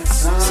don't want it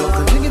so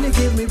continue to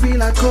give me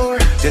real hardcore.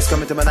 Just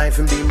come into my life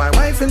and be my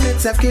wife, and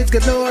let's have kids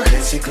galore.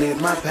 Yes, she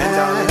cleared my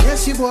path.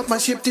 Yes, she brought my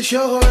ship to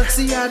shore.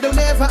 See, I don't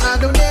ever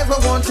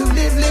want to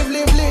live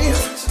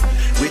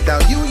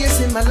without you, yes,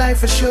 in my life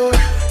for sure.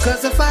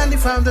 'Cause I finally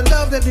found the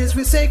love that is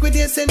real sacred,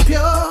 yes, and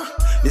pure.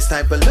 This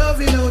type of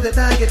love, you know, that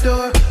I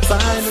adore.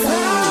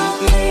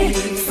 Finally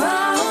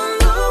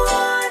Found the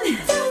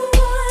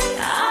one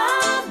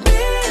I've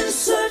been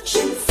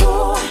searching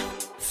for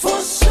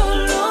so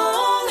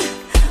long.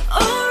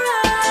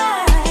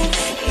 Alright,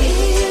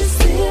 is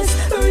this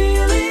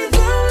really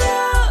the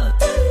love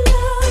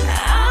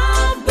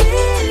I've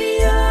been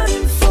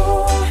yearning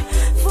for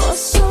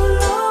so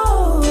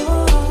long?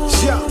 It's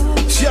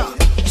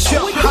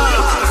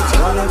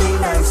gonna be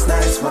nice,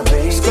 my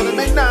baby. It's gonna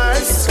be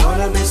nice. It's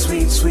gonna be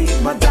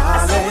sweet, my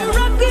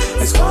darling.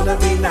 It's gonna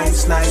be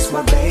nice,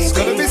 my baby. It's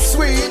gonna be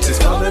sweet. It's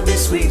gonna be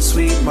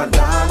sweet, my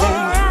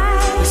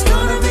darling. It's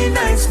gonna be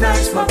nice,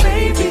 my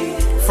baby.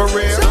 For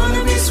real. It's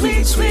gonna be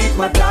sweet,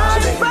 my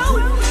darling.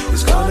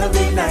 It's gonna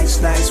be nice,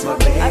 my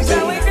baby.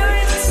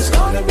 It's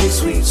gonna be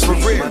sweet,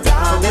 my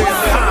darling.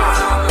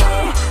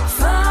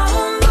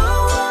 Found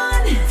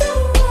the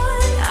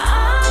one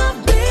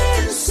I've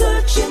been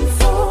searching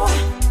for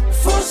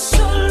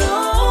so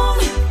long.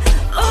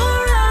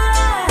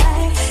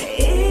 Alright,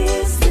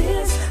 is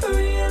this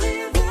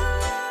really the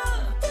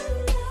love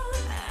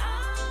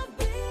I've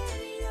been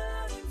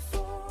yearning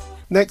for?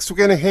 Next we're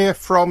going to hear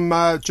from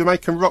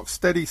Jamaican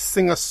rocksteady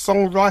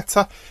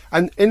singer-songwriter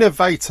and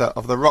innovator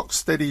of the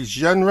rocksteady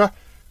genre,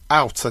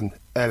 Alton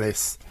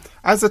Ellis.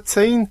 As a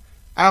teen,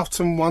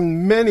 Alton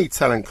won many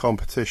talent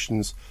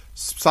competitions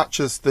such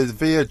as the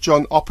Via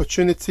John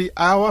Opportunity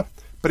Hour,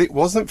 But it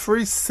wasn't for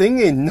his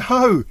singing,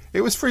 no,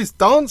 it was for his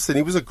dancing.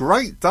 He was a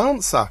great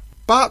dancer.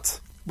 But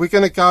we're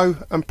going to go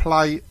and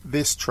play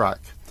this track.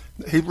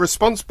 He's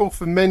responsible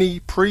for many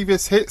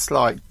previous hits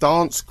like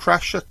Dance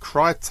Crasher,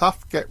 Cry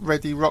Tough, Get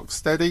Ready, Rock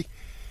Steady.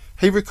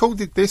 He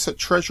recorded this at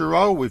Treasure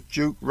Isle with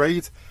Duke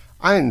Reid,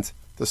 and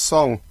the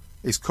song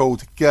is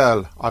called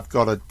Girl, I've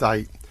Got a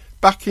Date.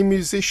 Backing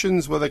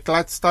musicians were the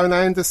Gladstone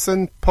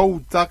Anderson, Paul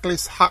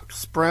Douglas,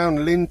 Hux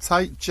Brown, Lynn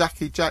Tate,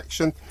 Jackie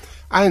Jackson,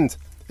 and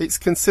it's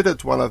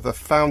considered one of the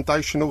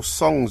foundational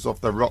songs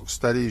of the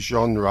rocksteady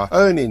genre,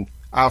 earning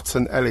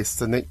Alton Ellis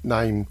the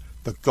nickname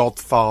the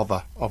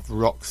Godfather of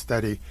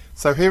rocksteady.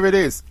 So here it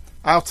is,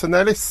 Alton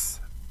Ellis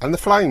and the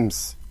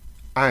Flames,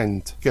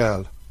 and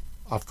Girl,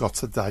 I've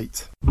Got a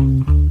Date.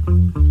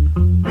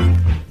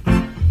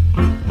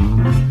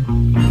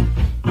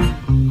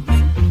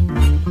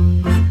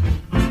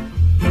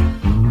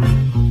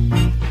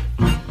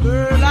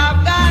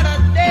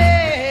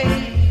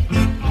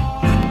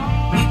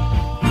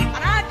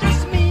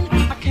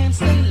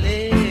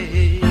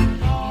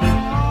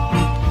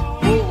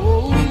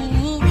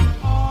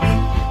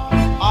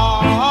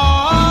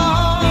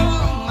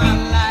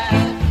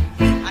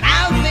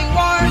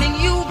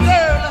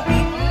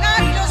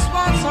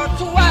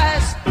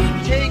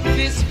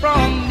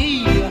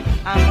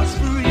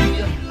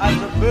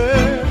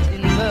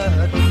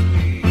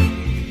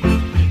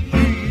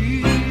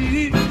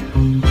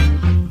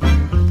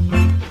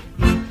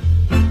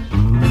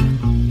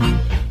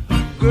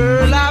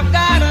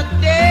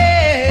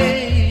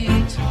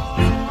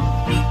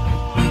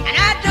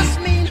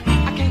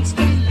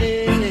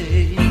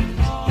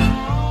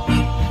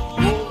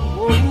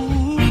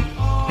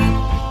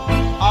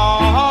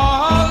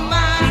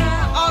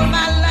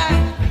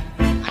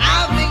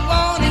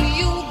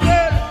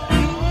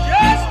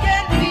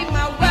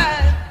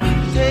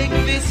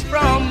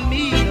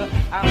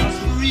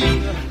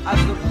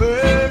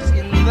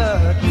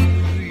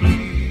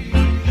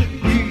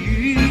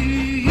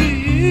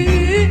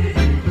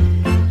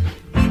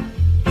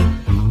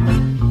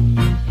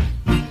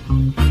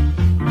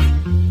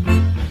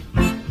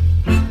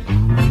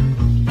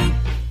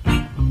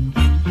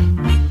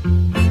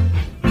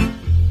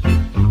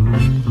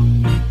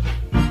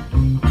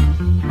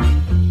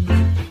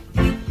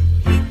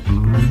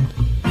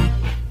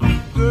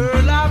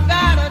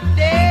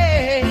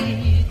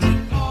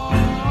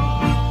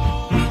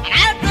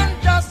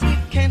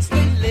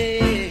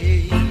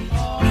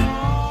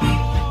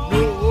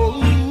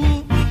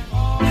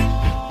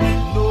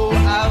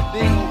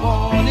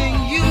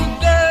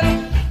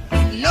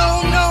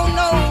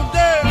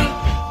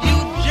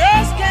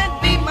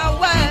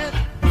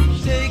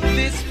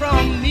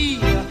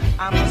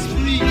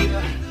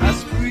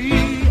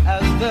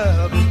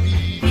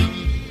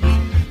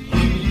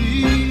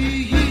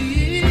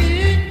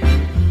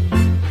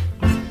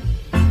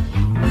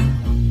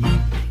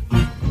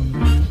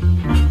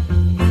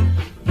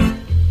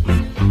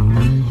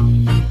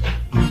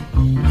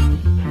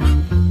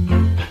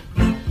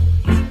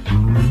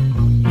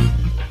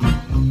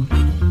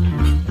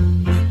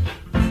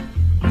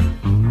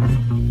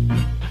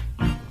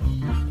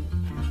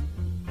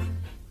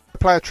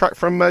 Play a track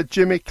from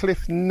Jimmy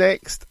Cliff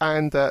next,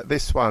 and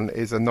this one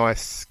is a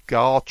nice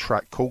ska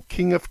track called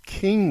King of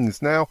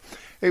Kings. Now,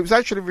 it was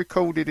actually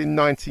recorded in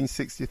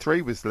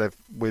 1963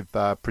 with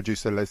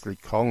producer Leslie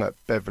Kong at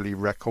Beverly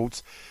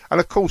Records,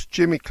 and of course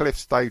Jimmy Cliff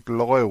stayed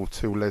loyal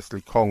to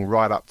Leslie Kong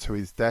right up to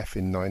his death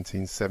in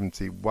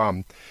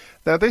 1971.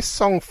 Now, this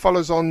song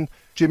follows on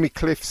Jimmy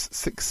Cliff's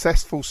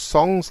successful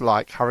songs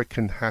like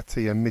Hurricane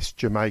Hattie and Miss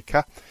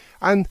Jamaica,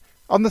 and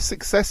on the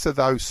success of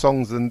those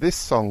songs and this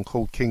song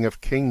called King of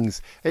Kings,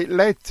 it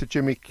led to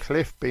Jimmy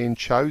Cliff being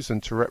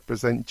chosen to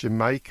represent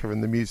Jamaica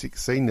in the music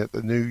scene at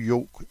the New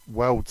York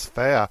World's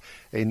Fair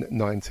in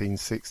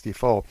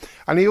 1964.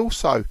 And he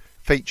also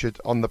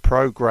featured on the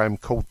programme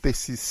called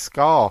This Is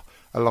Ska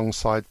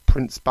alongside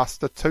Prince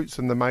Buster Toots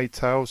and the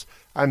Maytals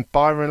and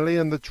Byron Lee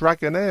and the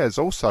Dragonaires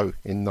also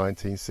in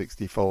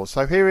 1964.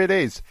 So here it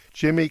is,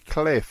 Jimmy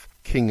Cliff,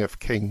 King of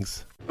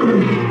Kings.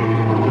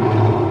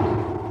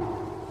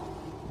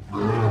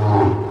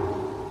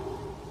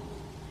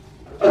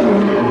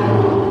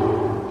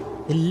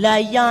 The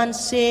lion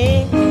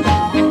say,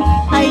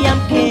 I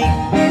am king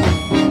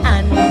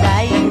and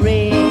I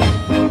reign.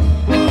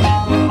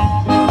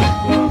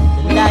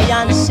 The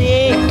lion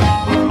say,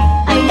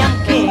 I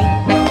am king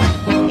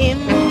in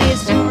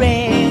this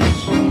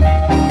range.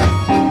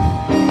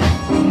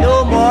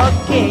 No more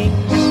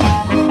kings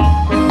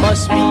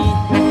must be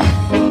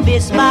in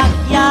this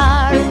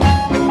backyard.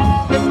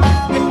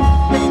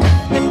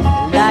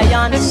 The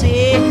lion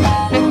say,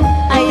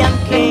 I am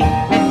king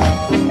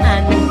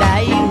and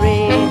I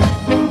reign.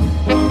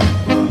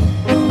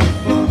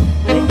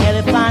 The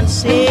elephant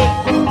say,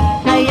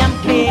 I am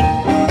king,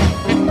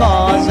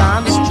 'cause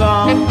I'm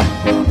strong.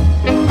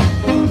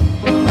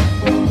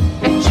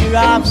 The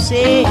giraffe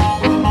say,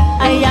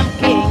 I am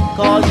king,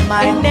 'cause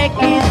my neck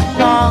is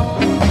long.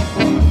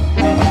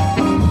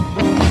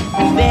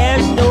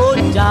 There's no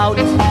doubt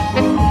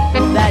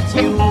that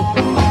you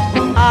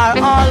are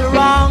all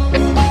wrong.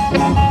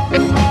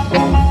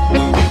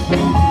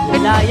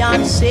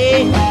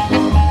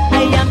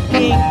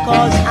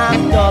 'cause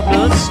I'm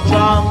double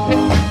strong.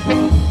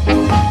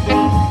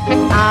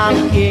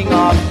 I'm King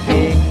of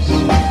Kings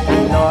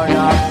and Lord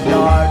of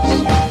Lords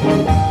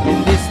in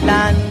this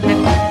land.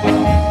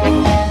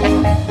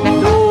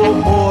 No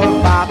more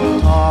back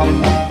talk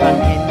from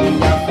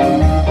India,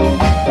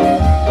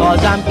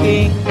 'cause I'm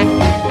king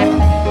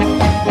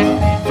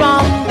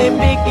from the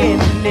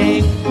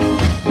beginning.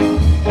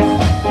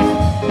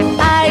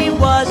 I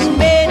was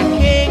made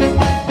king.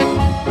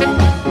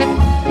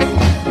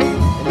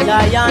 The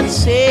lion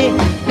say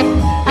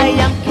I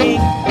am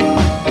king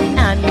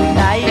and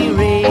I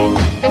reign.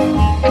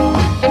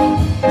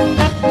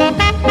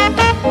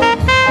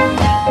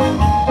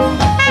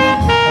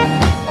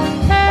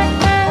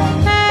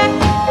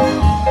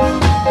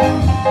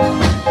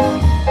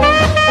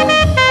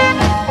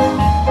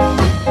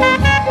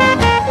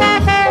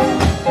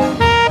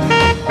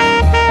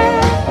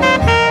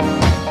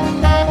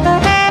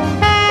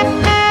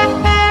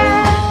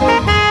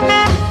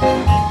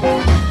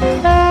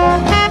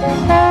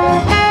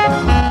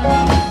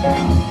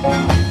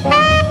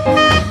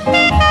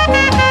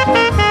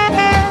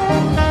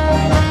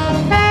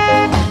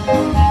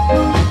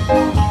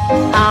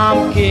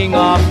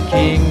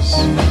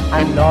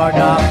 And Lord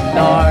of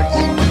Lords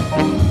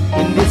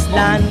in this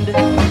land.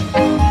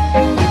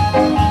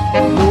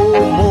 No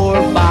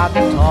more back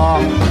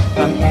talk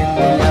from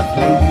India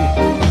through,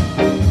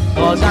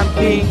 'cause I'm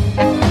king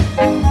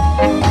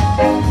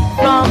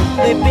from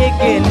the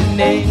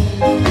beginning.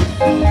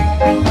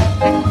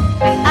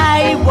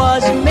 I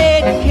was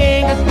made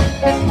king.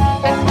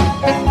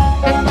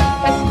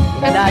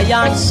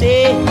 Lion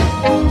say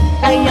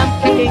I am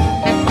king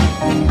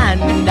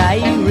and I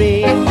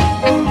reign.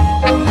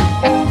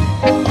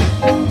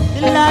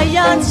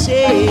 Lion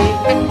say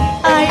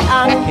I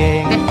am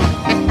king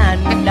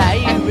and I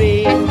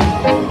reign.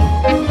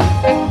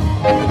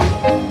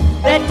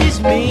 That is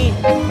me.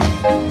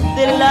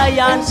 The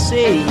lion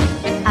say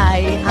I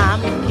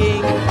am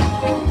king.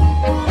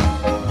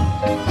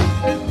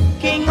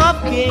 King of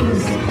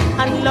kings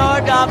and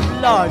Lord of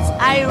lords,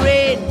 I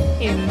reign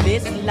in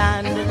this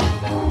land.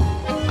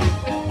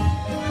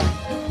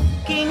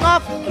 King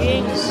of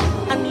kings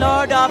and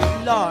Lord of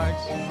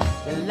lords,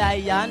 the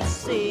lion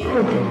say.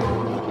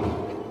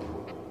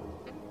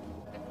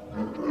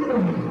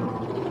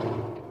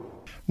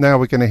 Now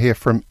we're going to hear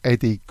from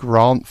Eddie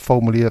Grant,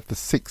 formerly of the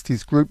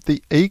 60s group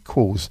The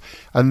Equals,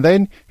 and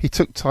then he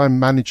took time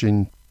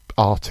managing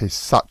artists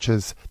such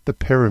as the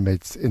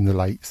Pyramids in the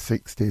late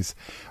 60s.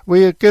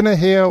 We're going to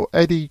hear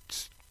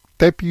Eddie's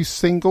debut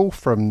single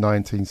from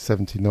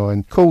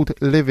 1979 called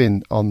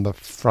Living on the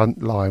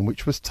Front Line,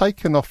 which was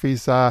taken off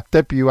his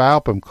debut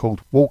album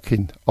called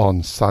Walking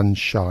on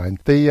Sunshine.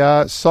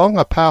 The song,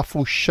 a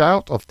powerful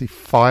shout of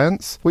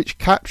defiance, which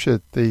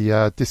captured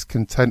the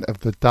discontent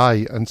of the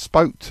day and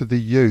spoke to the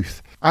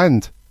youth,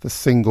 and the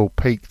single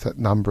peaked at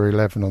number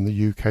 11 on the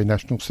UK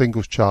National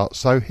Singles Chart.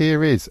 So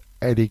here is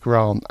Eddie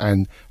Grant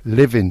and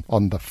Living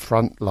on the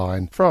Front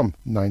Line from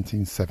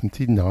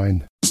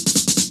 1979.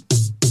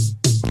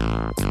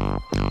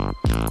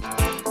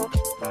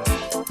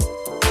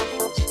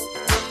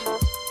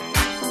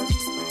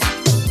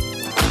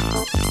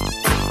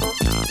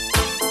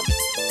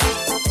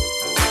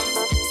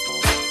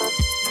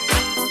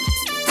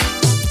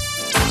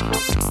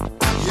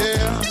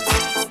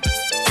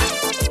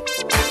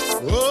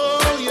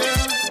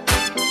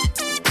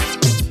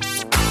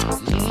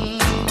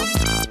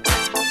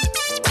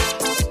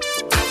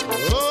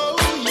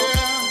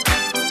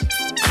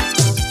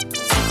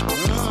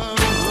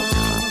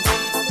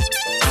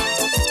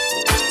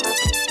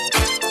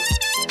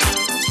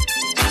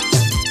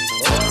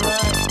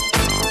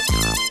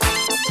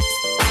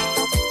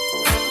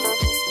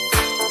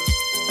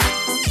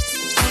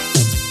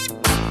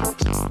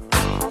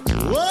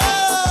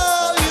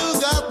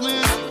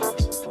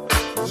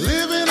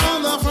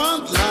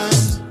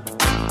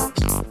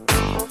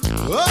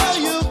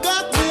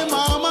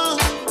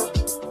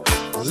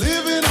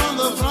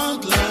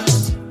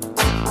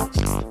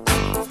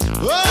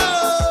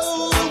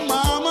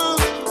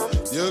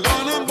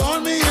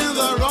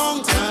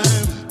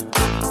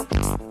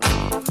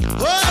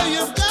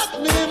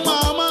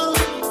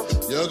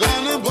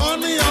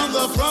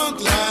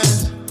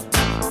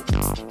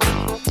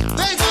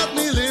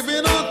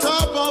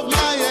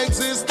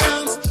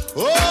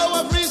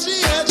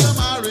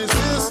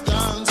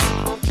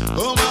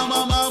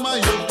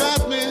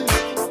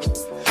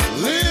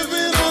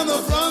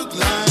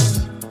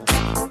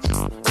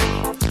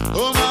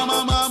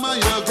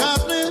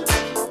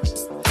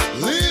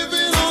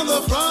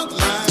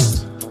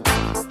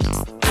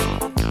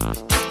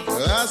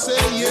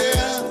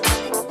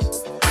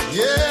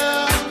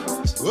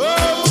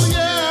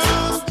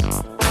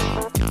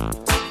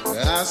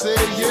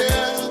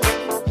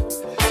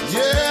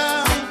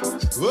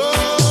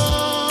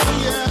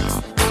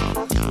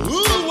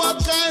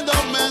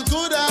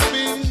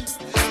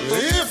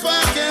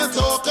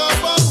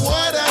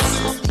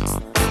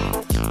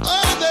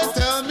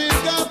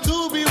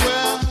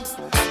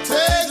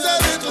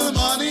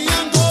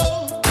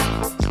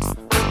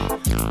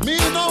 Me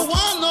no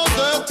want no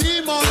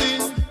dirty money.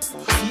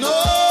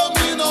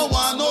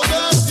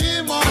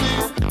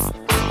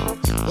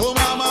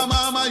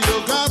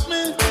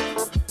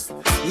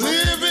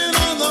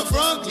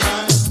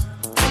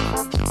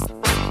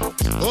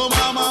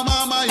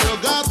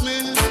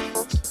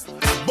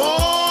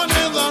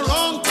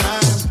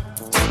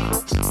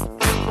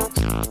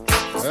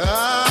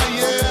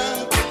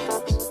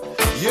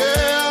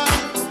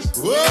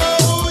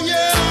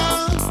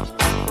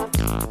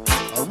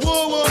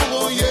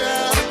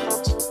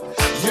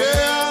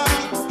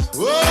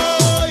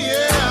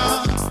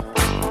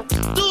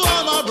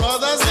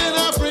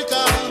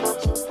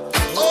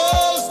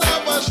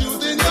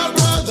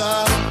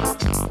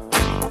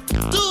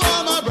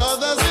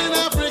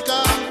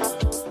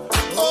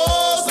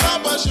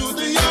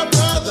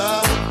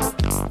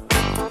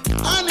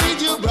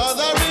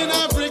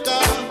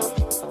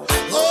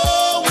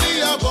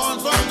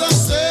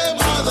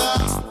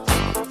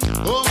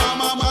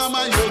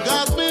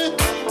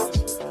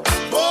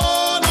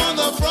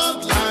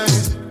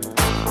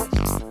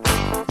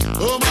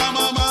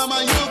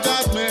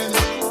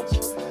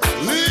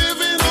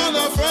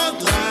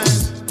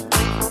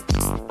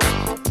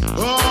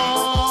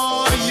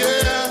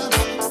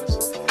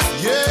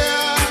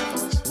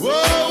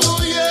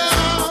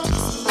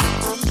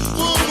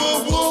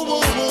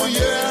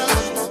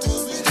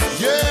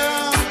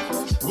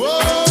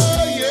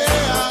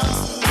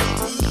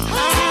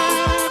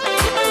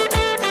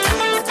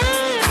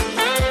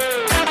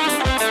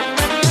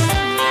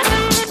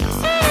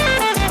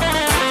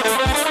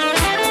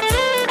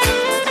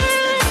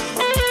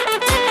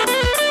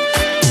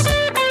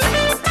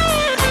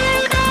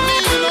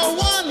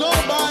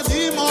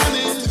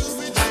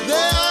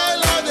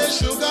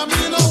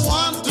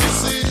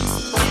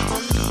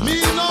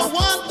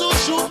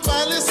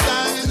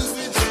 Palestine.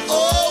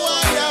 Oh,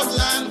 I have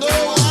land,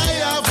 oh, I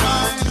have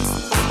mine.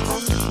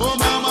 Oh,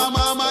 mama,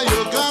 mama,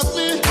 you got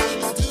me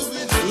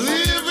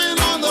living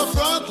on the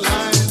front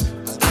line.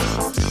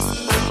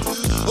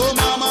 Oh,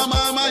 mama,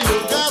 mama, you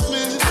got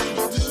me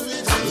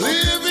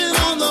living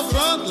on the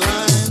front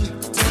line.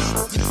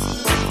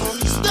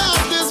 Stop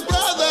this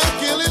brother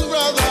killing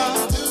brother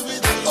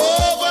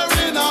over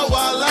in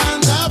our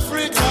land,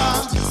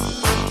 Africa.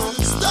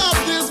 Stop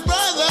this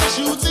brother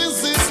shooting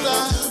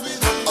sister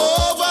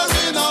over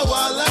in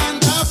our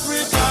land,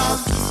 Africa.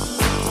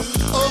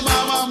 Oh,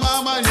 mama,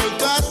 mama, you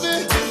got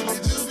me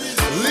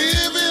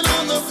living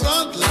on the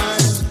front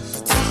line.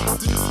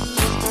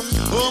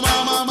 Oh,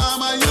 mama,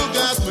 mama, you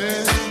got me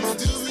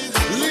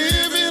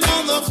living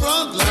on the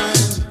front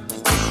line.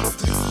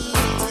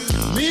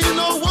 Me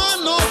no want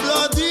no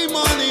bloody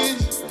money.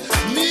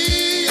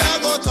 Me, I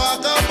go talk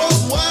about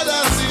what I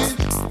see.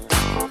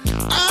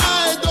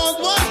 I don't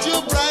want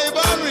your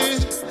bribery.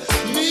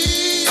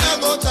 Me, I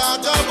go talk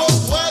about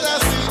what I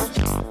see.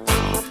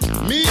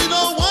 Me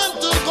no want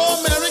to go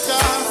America.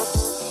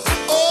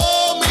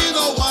 Oh, me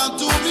no want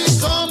to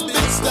become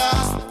big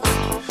star.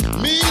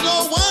 Me no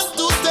want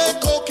to take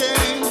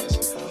cocaine.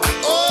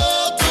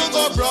 Oh, to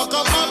go broke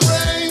up my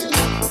brain.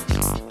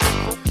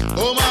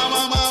 Oh,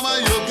 mama, mama,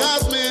 you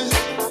got me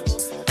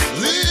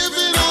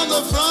living on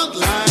the front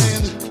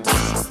line.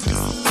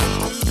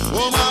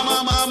 Oh, mama,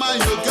 mama,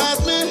 you got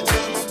me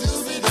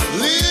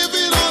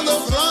living on the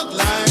front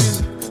line.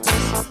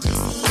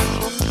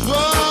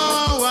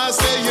 Oh, I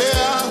say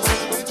yeah,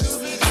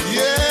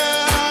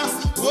 yeah,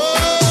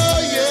 oh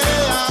yeah.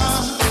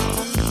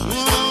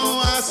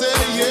 Oh, I say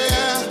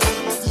yeah,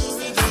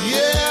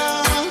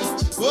 yeah,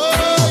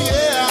 oh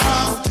yeah.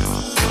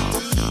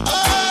 Oh,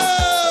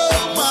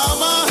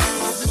 mama,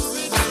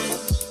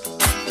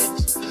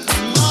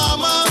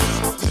 mama,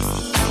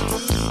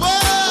 oh,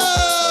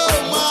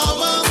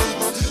 mama,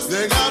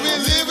 they got me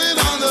living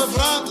on the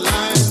front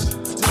line,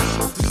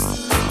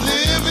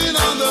 living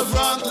on the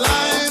front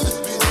line.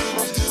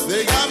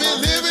 They got me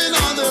living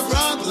on the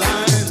front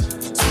line.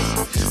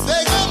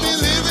 They got me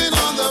living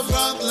on the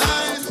front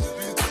line.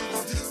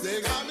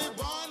 They got me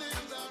born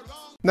in the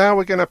wrong. Now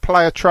we're going to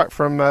play a track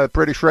from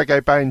British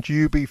reggae band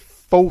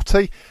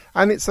UB40,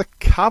 and it's a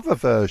cover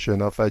version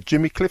of a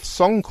Jimmy Cliff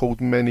song called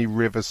Many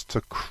Rivers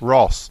to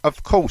Cross.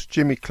 Of course,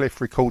 Jimmy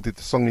Cliff recorded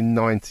the song in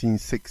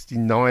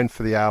 1969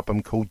 for the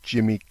album called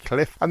Jimmy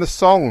Cliff, and the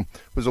song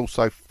was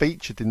also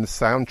featured in the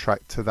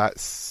soundtrack to that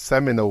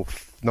seminal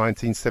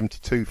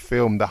 1972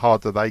 film The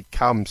Harder They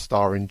Come,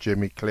 starring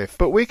Jimmy Cliff.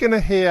 But we're going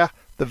to hear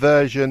the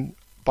version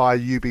by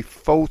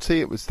UB40.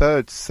 It was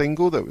third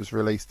single that was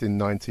released in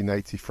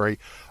 1983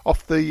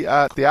 off the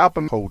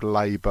album called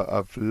Labour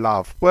of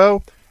Love.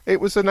 Well,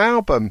 it was an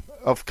album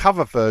of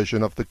cover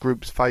version of the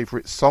group's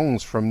favourite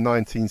songs from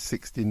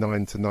 1969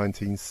 to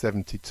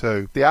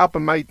 1972. The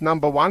album made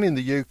 #1 in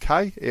the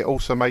UK. It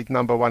also made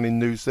 #1 in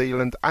New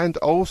Zealand and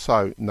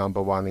also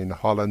 #1 in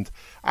Holland.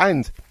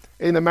 And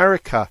in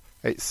America,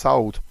 it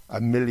sold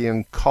 1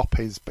 million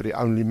copies, but it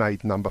only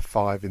made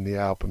 #5 in the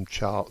album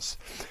charts.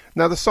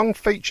 Now, the song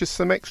features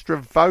some extra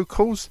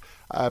vocals.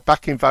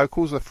 Backing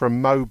vocals are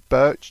from Mo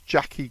Birch,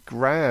 Jackie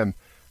Graham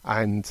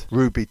and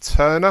Ruby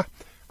Turner.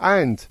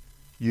 And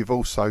you've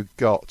also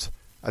got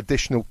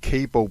additional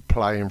keyboard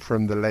playing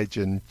from the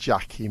legend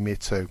Jackie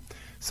Mittoo.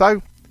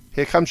 So,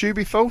 here comes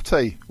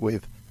UB40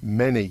 with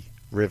Many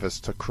Rivers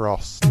to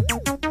Cross. Many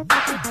rivers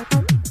to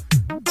cross.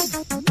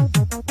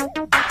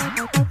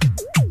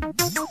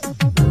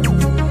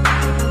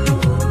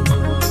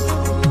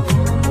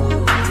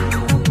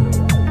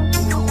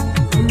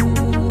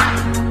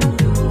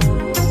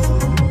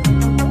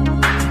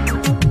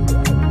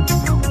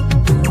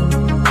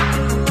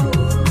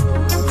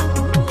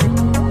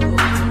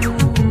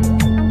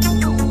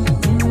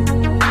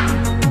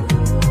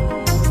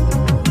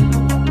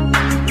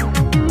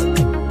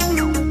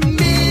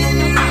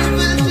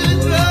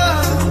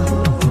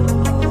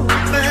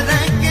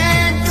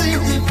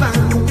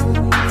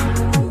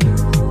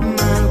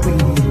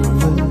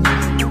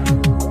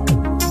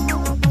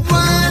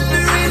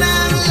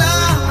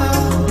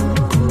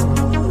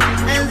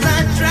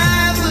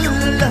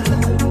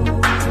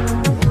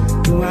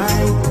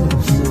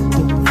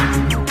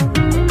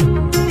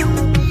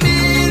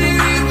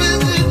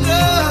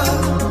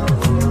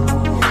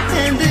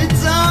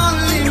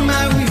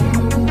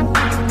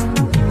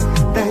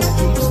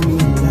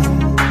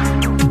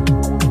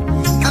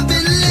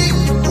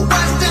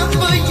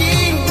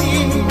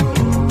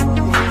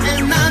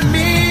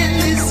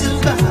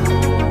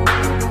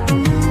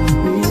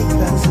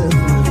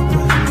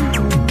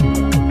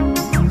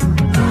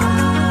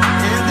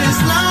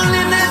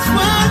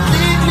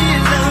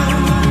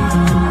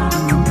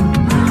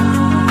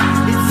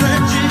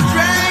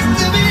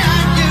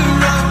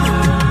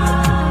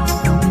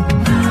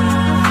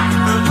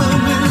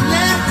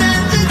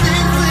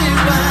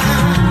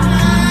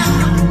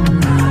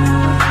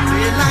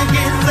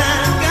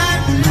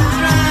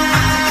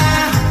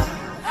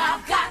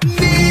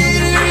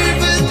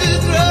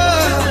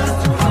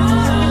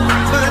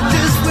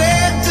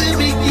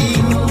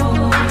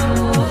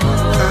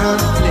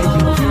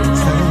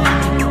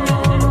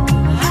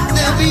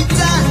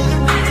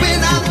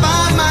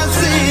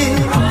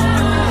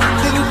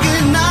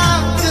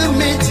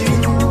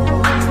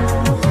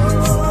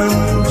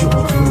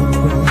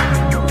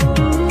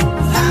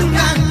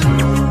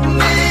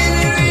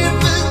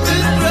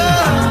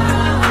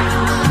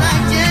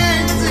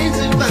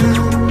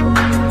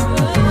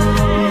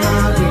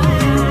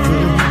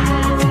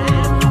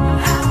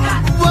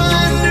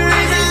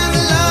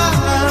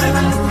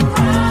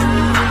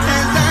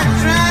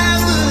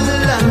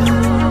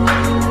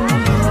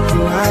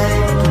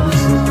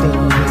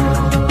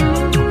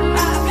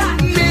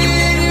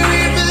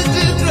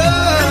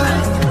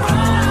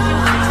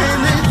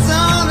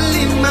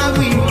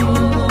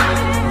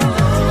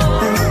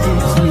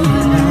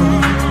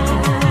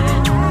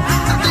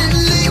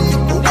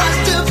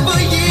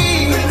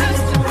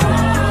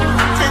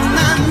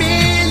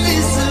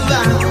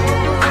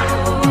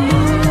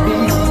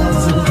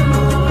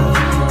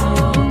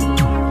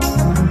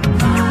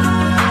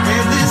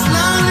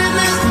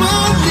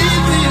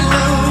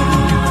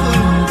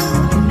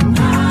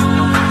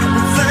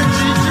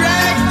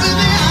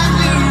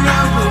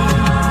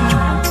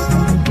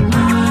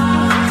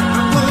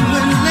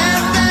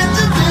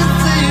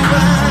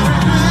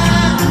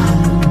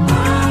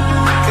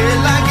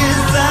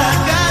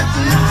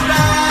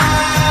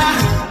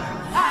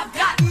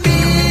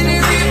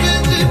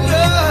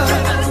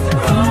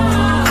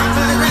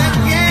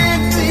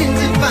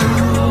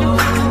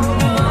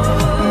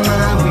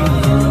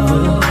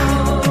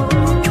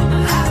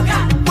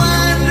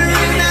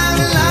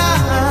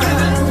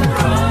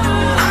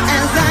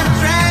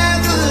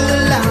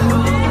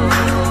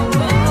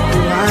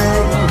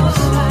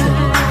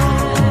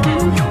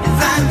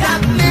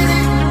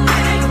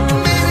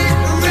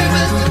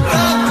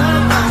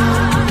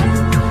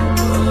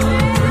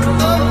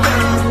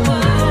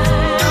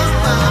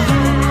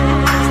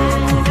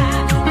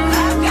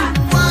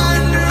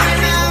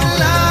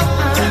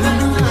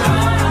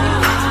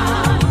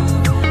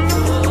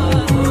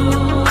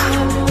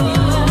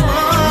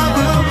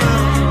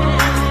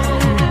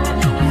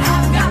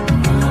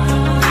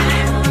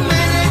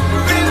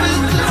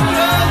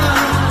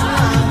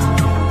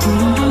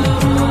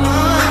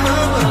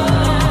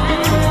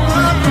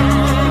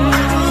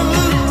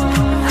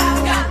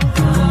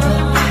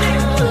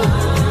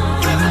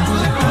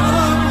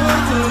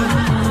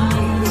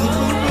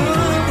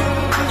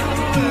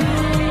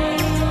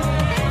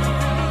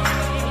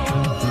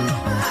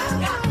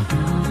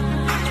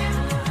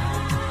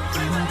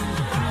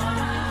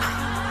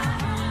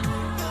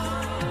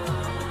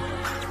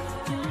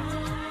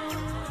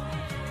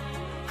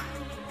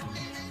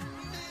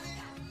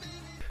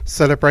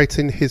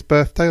 Celebrating his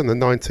birthday on the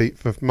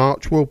 19th of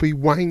March will be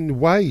Wayne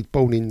Wade,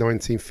 born in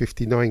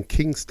 1959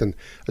 Kingston,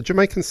 a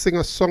Jamaican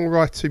singer,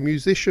 songwriter,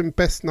 musician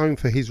best known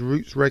for his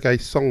roots reggae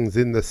songs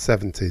in the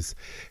 70s.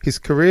 His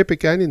career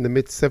began in the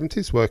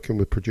mid-70s working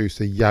with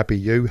producer Yabby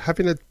U,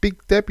 having a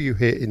big debut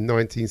hit in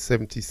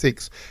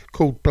 1976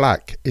 called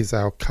Black Is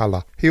Our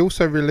Colour. He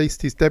also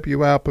released his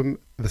debut album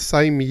the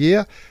same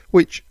year,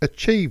 which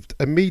achieved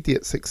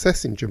immediate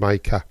success in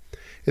Jamaica.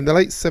 In the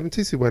late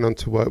 70s he went on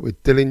to work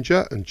with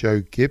Dillinger and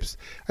Joe Gibbs,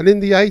 and in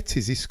the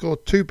 80s he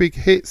scored two big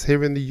hits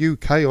here in the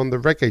UK on the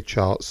reggae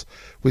charts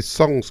with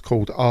songs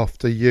called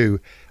After You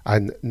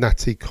and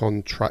Natty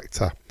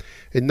Contractor.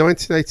 In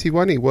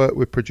 1981 he worked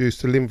with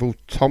producer Linville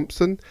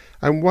Thompson,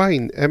 and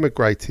Wayne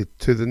emigrated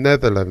to the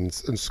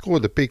Netherlands and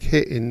scored a big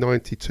hit in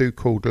 92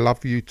 called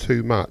Love You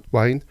Too Much.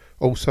 Wayne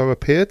also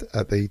appeared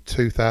at the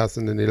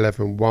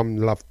 2011 One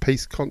Love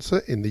Peace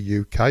concert in the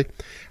UK,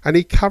 and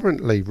he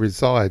currently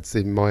resides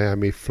in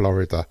Miami,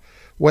 Florida,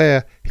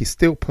 where he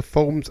still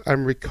performs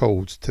and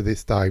records to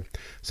this day.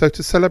 So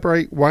to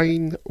celebrate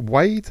Wayne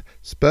Wade's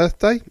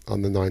birthday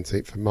on the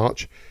 19th of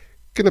March,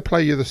 going to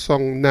play you the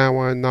song Now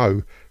I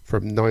Know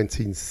from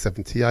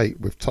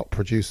 1978 with top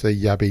producer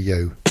Yabby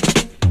U.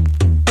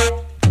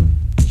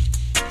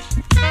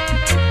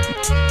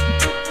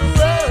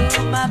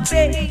 Oh, my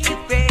baby,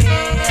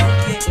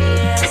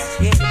 yes,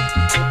 yeah.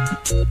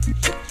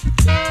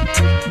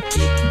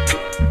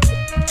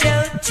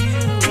 Don't do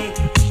it,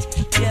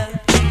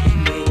 don't do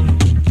it.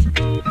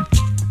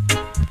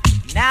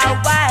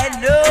 Now I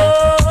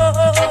know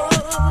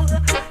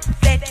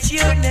that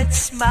you're not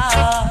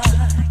smart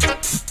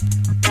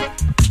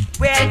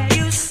when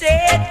you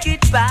said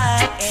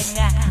goodbye and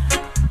now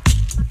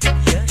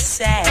you're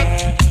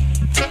sad.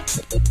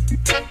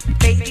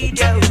 Baby,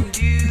 don't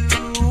do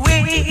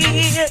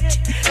it.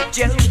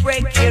 Don't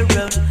break your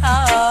own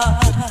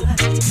heart.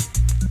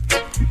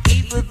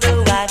 Even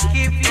though I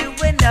give you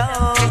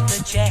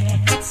another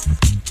chance.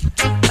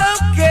 Oh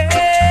girl,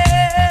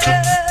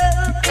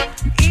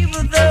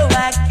 even though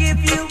I give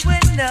you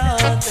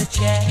another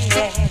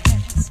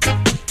chance.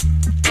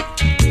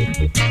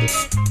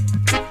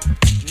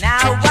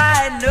 Now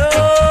I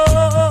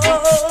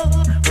know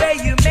where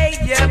you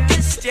made your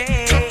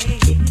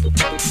mistake.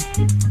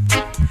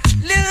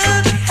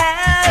 Look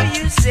how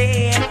you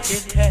said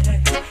it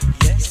hurt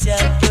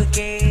yourself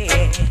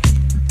again.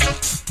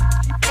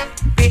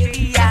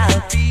 Baby,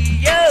 I'll be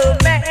your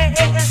man,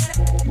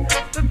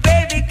 but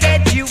baby,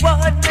 can't you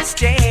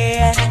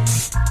understand?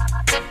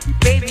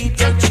 Baby,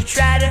 don't you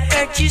try to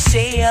hurt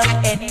yourself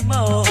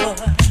anymore.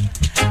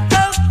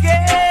 Oh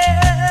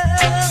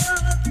girl,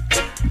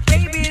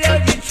 baby,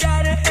 don't you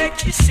try to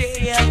hurt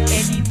yourself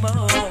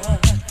anymore.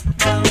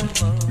 No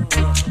more.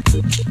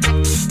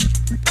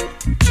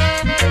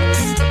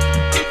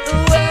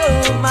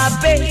 Oh, my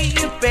baby,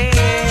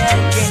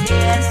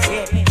 yes,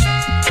 yeah.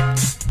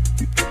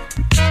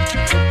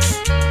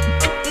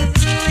 Ooh,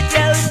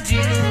 don't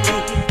do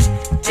it,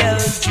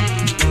 don't do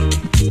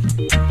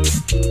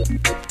it.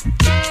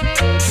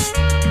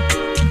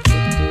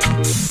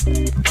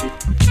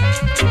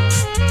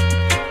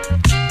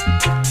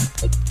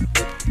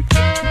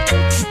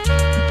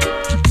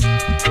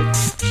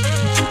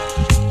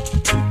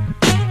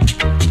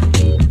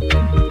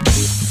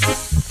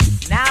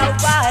 Now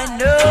I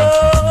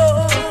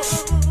know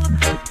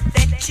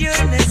that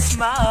you're not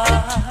smart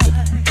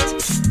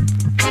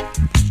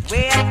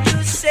when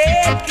you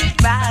said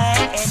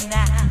goodbye and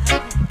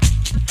now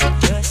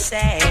you're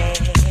sad.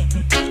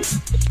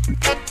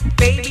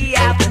 Baby,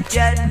 I've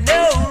done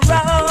no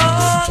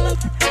wrong.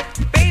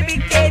 Baby,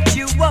 can't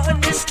you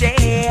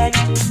understand?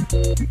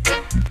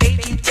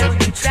 Baby,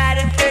 don't you try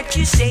to hurt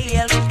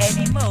yourself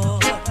anymore.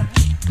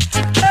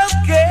 Oh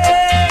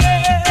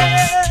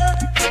girl,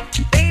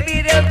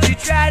 baby, don't you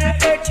try to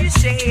hurt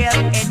yourself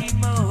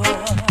anymore.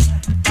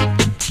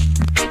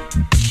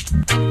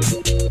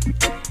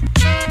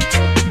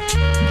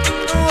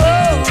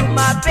 Oh,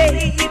 my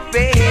baby,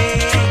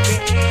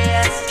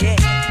 yes, yeah.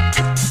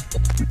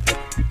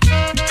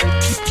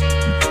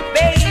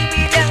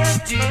 Baby,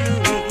 don't do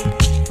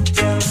it,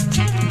 don't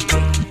do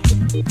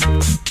it.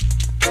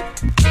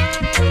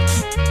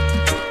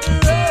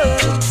 Oh,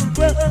 oh,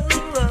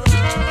 oh, oh.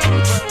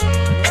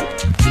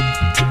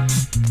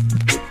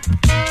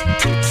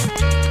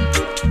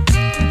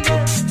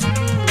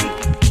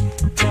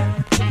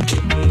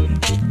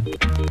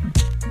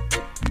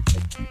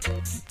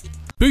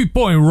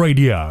 Bootboy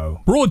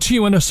Radio, brought to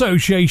you in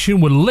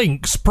association with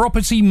Links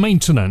Property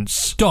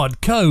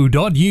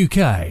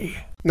Maintenance.co.uk.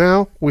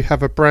 Now we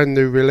have a brand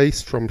new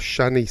release from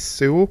Shani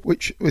Sewell,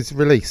 which was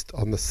released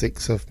on the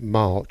 6th of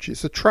March.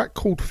 It's a track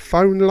called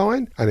Phone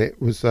Line, and it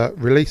was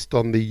released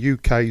on the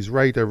UK's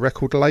Radar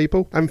record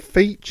label and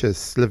features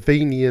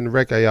Slovenian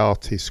reggae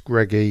artist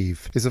Greg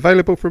Eve. It's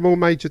available from all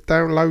major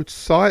download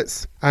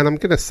sites, and I'm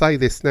going to say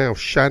this now,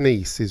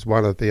 Shanice is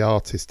one of the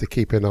artists to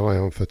keep an eye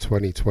on for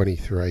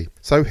 2023.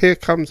 So here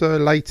comes her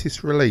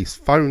latest release,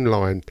 Phone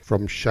Line,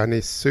 from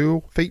Shanice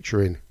Sewell,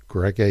 featuring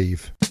Greg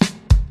Eve.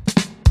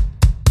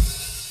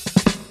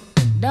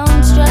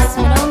 Don't stress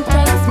me, don't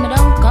text me,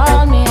 don't call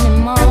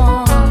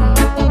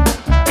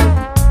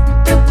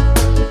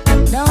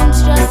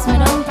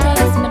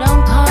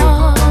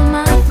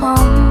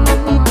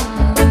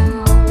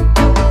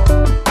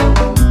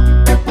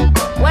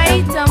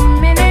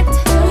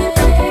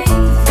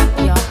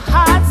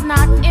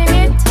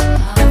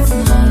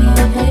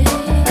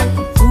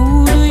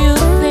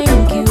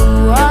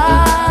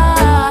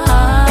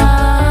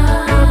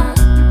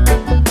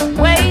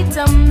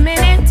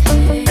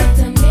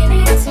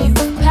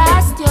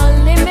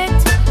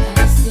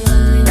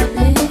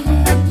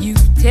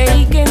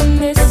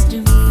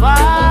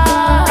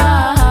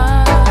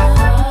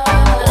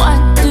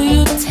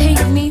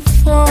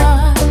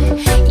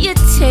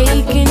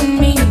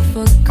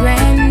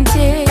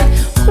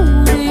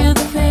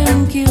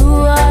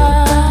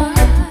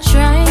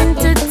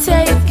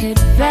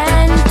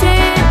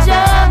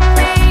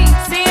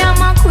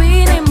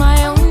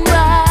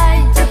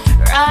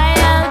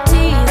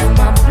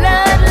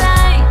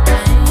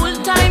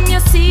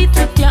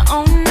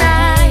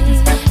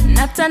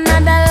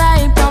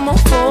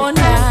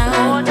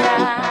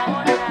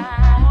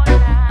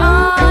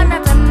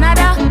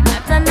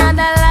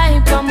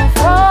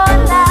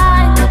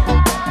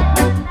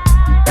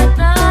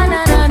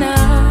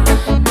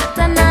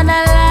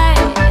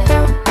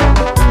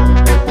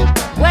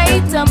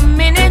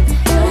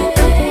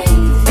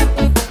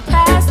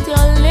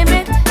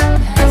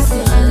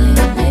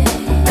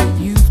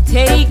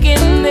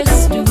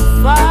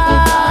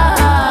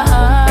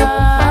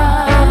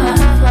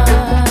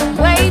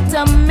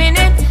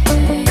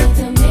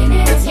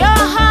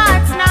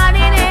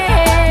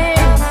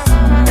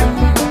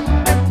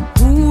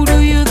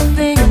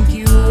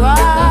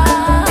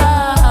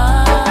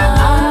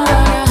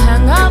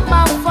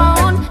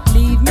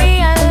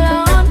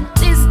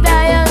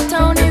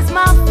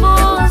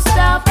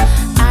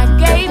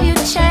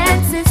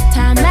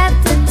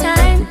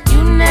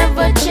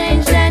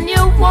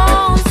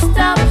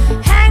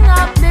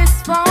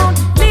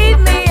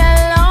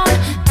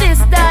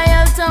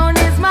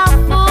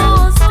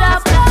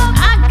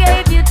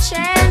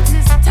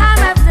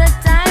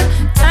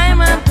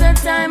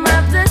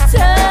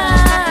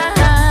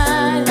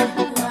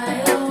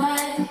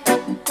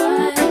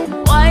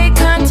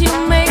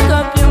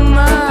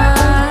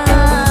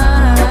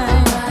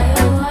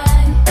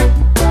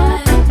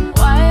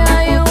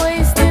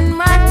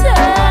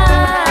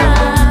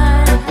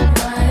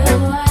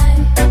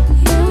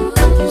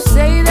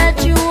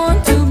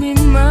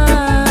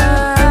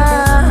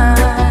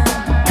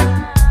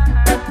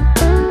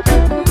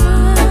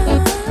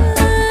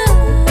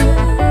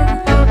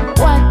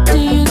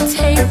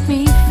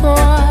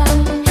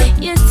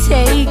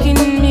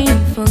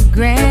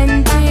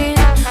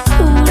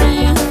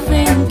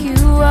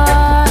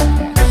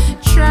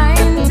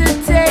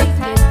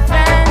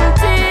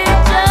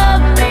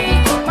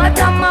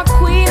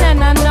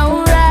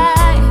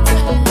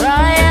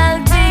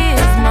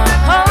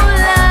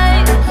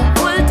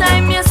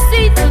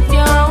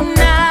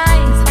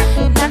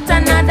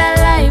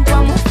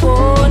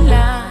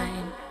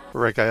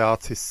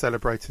artists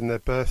celebrating their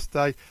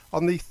birthday.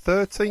 On the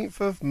 13th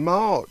of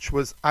March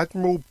was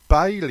Admiral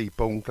Bailey,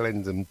 born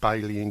Glendon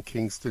Bailey in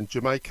Kingston,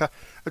 Jamaica,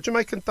 a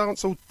Jamaican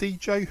dancehall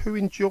DJ who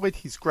enjoyed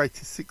his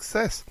greatest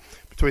success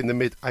between the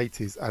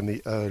mid-80s and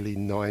the early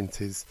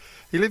 90s.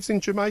 He lives in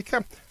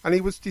Jamaica and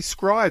he was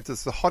described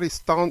as the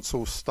hottest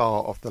dancehall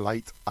star of the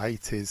late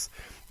 80s.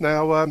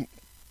 Now,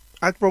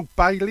 Admiral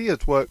Bailey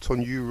had worked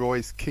on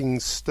U-Roy's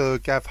King's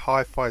Sturgav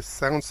hi-fi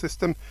sound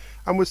system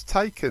and was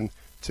taken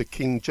to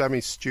King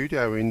Jammy's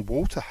studio in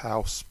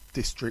Waterhouse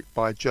District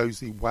by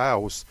Josie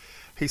Wowes.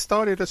 He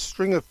started a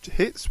string of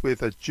hits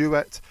with a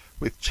duet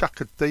with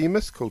Chaka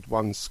Demus called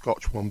One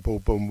Scotch, One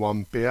Bourbon,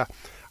 One Beer,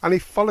 and he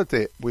followed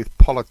it with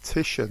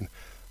Politician.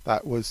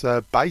 That was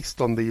based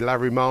on the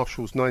Larry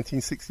Marshall's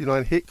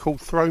 1969 hit called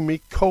Throw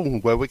Me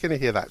Corn, where we're going to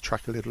hear that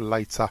track a little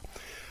later.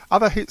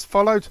 Other hits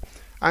followed,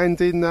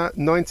 and in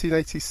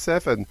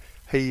 1987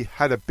 he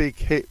had a big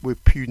hit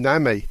with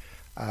Punami.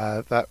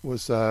 That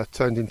was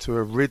turned into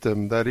a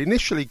rhythm that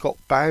initially got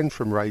banned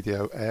from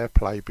radio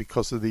airplay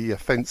because of the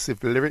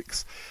offensive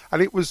lyrics,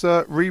 and it was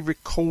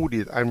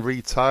re-recorded and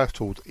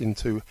retitled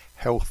into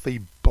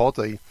Healthy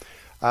Body.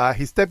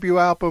 His debut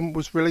album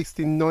was released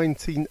in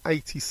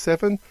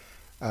 1987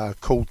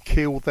 called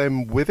Kill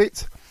Them With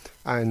It,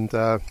 and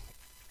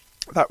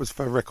that was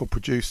for record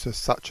producers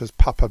such as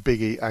Papa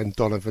Biggie and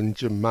Donovan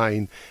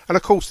Jermaine. And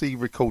of course he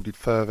recorded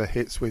further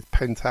hits with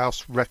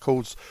Penthouse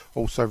Records,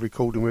 also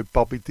recording with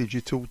Bobby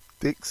Digital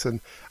Dixon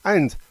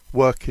and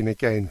working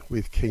again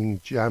with King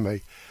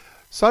Jammy.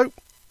 So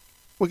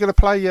we're going to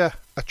play a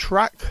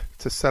track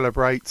to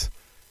celebrate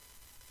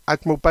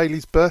Admiral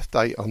Bailey's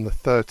birthday on the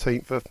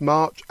 13th of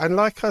March. And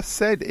like I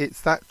said, it's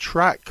that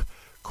track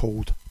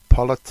called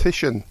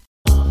Politician.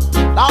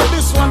 Now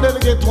this one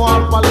delegate to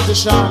all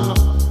politicians,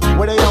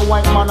 whether you're a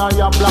white man or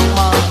you're a black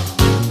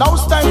man. Now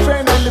it's time for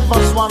you to live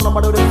as one,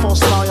 nobody do the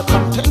first now, your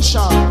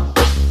contention.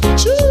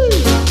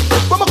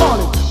 Jeez, what am I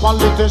calling?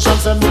 Politician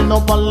send me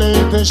no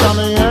politician,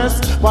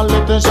 yes.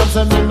 Politician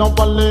send me no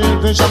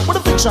politician. What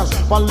the fiction?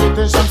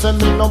 Politician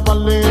send me no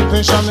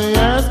politician,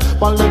 yes.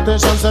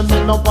 Politician send me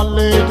no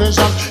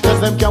politician.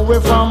 Yes, them can we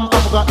from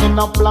Africa in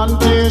a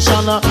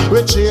plantation.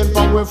 We chain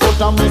from we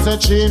foot and we say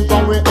chain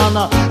from we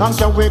honor. And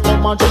can we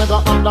come and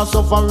Jamaica under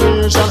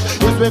sufferation?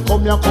 Yes, we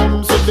come here,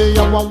 come see the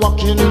young one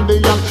walking in the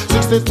young.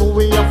 62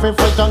 we have to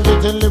fight and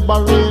get in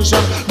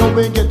liberation. Now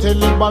we get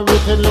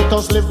liberated, let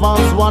us live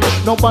as one.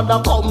 Nobody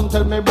come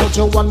tell me about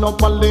you one no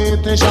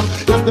politician.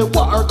 Yes, the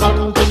war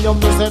continue,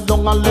 me say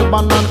down a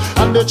Lebanon.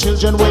 And the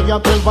children where you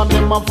 12 and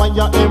them a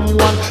fire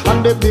M1.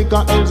 And the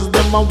bigger elves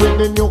them a with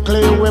the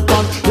nuclear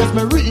weapon. Yes,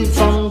 me read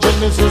from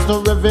Genesis to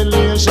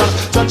Revelation.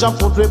 Judge a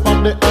put rip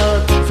on the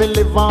earth, feel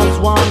live as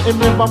one. He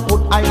never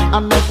put eye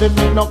and nothing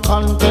in no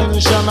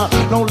contention.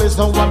 Now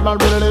listen what I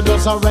really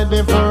does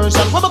already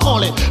version. What I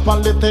call it?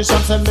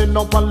 Politicians send me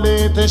no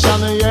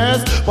politician,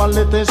 yes.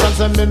 Politicians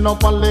send me no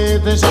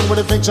politician with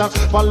the fiction.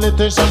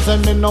 Politicians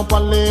send me no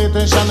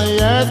politician,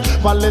 yes.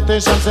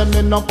 Politicians send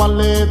me no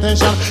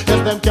politician. Yes,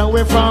 them can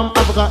we from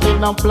Africa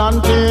in a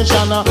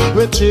plantation.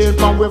 We cheer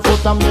from we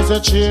foot and we say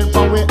cheer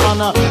from we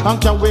honor.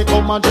 And can we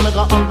come and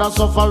Jamaica under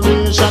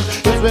sufferation?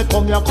 If we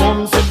come here,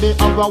 come see the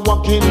hour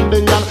walking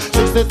the land.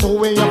 62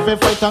 we have to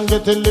fight and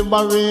get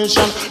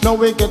liberation. Now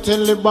we get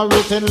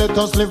liberated, let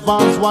us live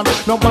as one.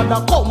 Nobody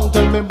come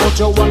tell me about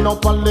you want no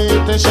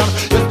politician.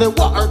 Yes, the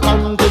war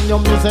continue,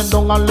 me say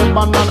down a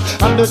Lebanon.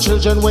 And the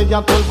children we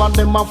are 12 and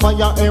them a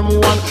fire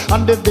M1.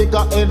 And the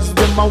bigger heads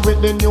them a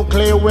with the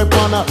nuclear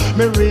weapon.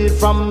 Me read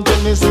from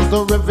Genesis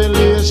to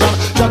Revelation.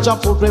 Judge a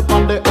put rip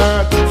on the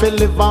earth, feel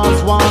live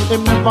as one. He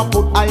never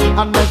put eye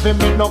and never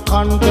make no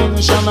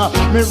contention.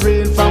 Me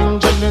read from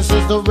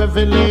Genesis to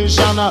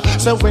Revelation.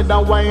 Say with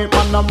a white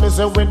man, me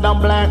say with a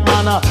black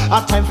man.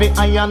 A time for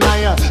eye and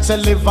eye, say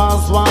live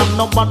as one.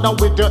 No matter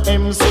with your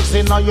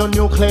M16 or your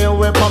nuclear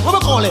weapon. What we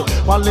call it?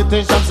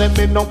 Politicians say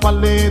me no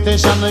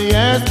politician,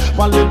 yes.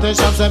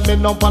 Politicians say me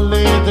no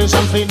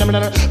politician.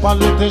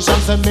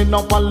 Politicians say me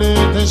no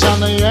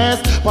politician,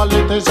 yes.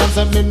 Politicians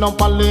say me no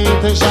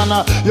politician.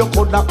 You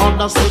could have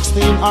under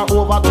 16 or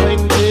over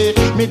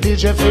 20. Me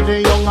DJ for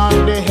the young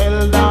and the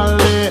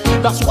elderly.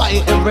 That's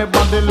why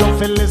everybody love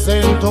to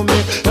listen to me.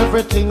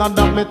 Everything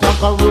under me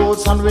talk of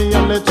roots and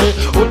reality.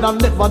 Would I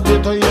never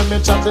do to hear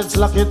me chat, it's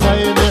like it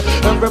tiny.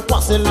 Every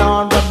pussy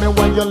land at me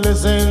when you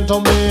listen to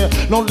me.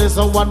 No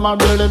listen what my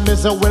really me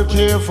say well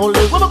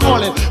carefully. What I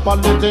call it?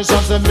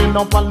 Politicians say me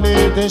no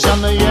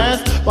politician,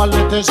 yes.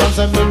 Politicians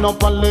say me no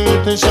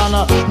politician.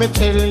 Me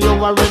tell you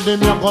already,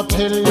 me go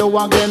tell you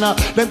again.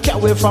 Them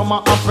carry from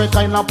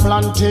Africa in a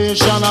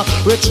plantation.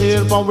 We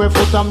chill from we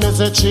foot and me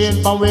say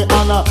chain from we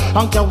honor.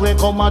 And can we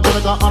come and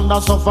Jamaica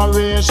under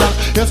sufferation?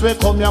 Yes, we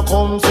come here,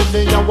 come see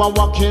the hour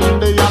walking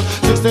the young.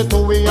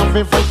 62 we have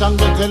to fight and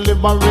get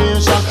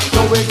liberation.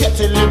 Now we get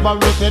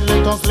liberated,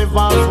 let us live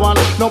as one.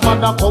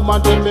 Nobody come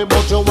and tell me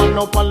about you want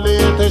no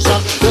politician.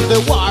 Yes, the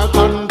war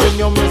continue. When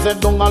you miss it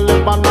down a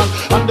Lebanon.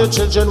 And the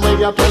children where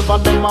you 12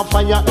 of them a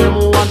fire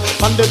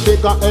M1. And the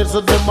bigger heads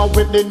of them are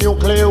with the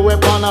nuclear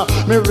weapon.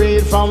 Me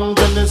read from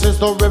Genesis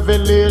to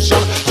Revelation.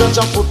 Judge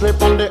a put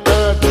whip on the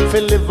earth,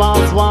 feel live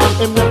as one.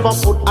 Him never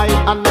put eye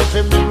and knife,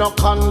 him in no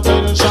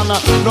contention.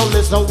 No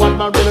listen what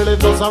my really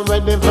does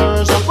already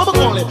version. What we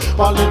call it?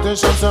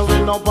 Politicians, say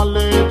we no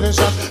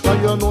politicians. Now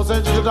you know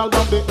say digital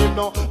don't be in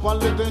no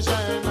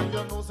politician. Now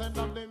you know say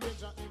don't be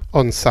major.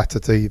 On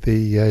Saturday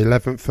the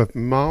 11th of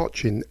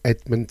March in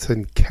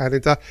Edmonton,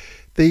 Canada,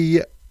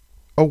 the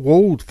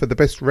award for the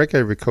best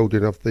reggae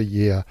recording of the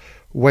year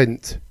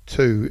went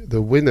to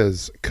the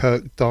winners,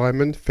 Kirk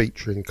Diamond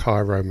featuring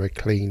Cairo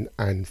McLean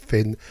and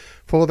Finn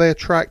for their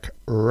track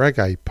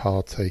Reggae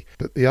Party.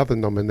 But the other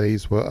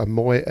nominees were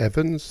Amoy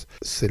Evans,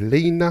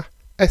 Selena,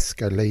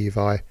 Eska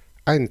Levi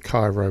and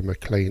Cairo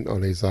McLean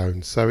on his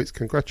own. So it's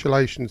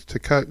congratulations to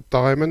Kirk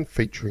Diamond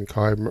featuring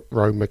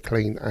Cairo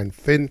McLean and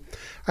Finn,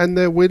 and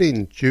they're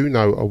winning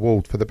Juno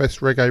Award for the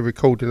best reggae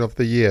recording of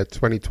the year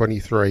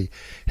 2023.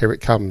 Here it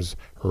comes,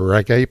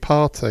 Reggae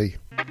Party.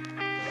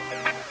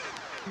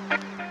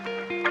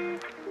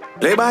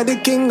 Play by the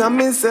king, I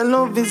miss a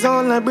love is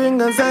all I bring,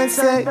 as I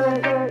say.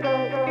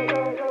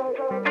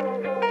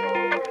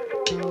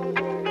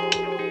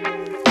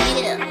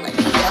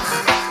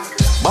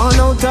 Born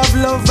out of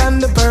love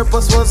and the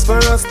purpose was for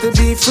us to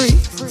be free.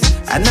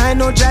 And I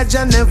know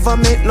Jaja never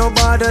make no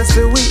borders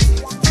to we.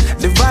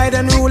 Divide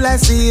and rule I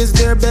see is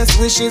their best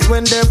wishes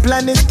when their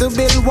plan is to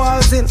build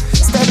walls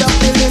instead of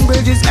building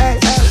bridges, ay.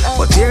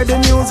 But hear the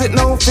music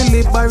now, feel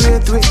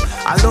liberate with.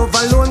 A love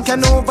alone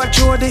can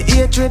overthrow the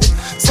hatred.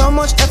 So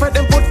much effort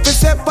them put to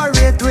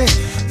separate with.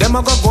 Them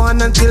a go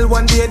on until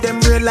one day them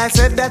realize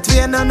that we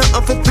ain't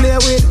nothing to play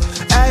with,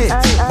 ay.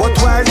 But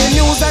while the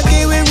news a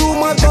give we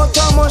rumors about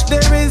how much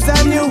there is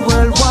a new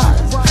world war,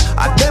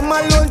 and them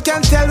alone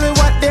can tell me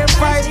what they're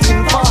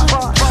fighting for.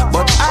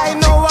 But I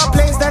know a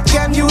place that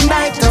can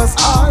unite us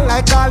all.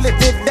 I call it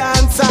the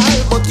dance hall,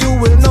 but you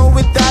will know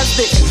it as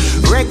the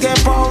reggae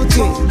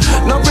party.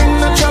 No bring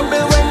no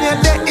trouble when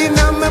you're there in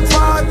a me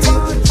party.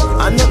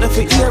 I'm not if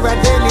you hear a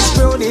Dennis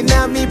Brown in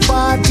a me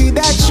party.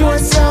 That sure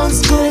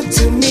sounds good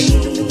to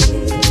me.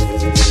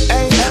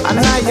 Hey, and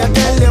now you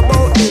tell you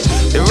about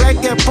the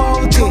reggae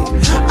party.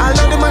 I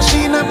love the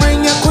machine and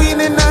bring your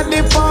queen in at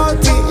the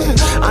party.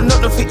 I'm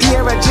not if you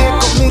hear a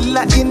Jacob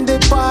Miller in the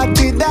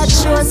party. That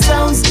sure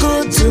sounds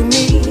good to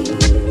me.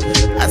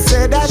 I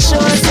said that sure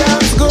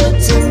sounds good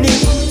to me.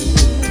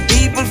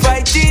 People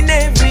fighting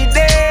every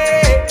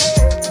day.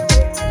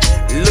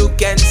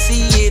 Look and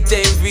see it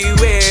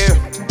everywhere.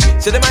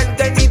 So the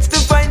mankind needs to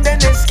find an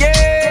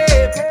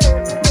escape,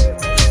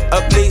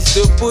 a place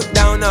to put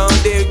down all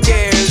their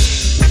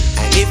cares.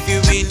 And if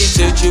you really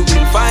search, you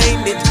will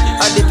find it.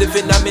 A little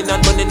phenomenon,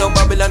 money no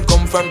Babylon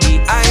come from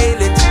the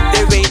island.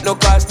 There ain't no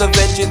cost of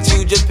vengeance,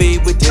 you just pay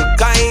with your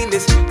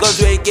kindness. Cause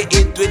reggae,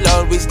 it will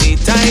always stay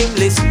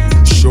timeless.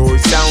 Sure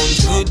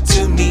sounds good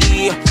to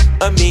me.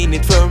 I mean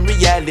it from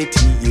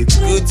reality. It's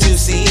good to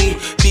see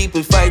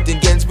people fight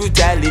against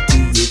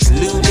brutality. It's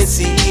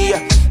lunacy,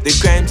 the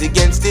crimes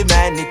against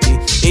humanity.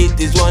 It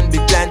is one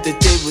big plan to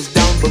tear us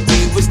down, but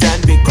we will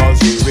stand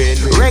because we're ready.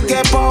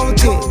 Reggae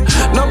party,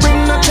 no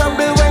bring no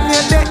trouble when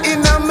you're there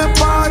in a me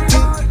party.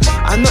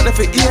 I'm not if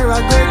you hear a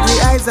Gregory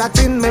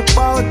Isaac in me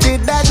party.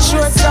 That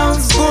sure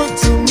sounds good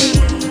to me.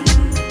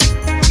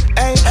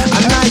 Hey, and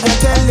now I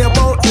tell you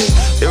about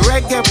the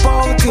reggae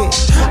party.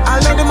 I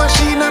love the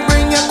machine and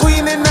bring your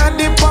queen in at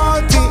the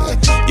party.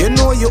 You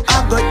know you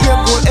have got your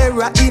good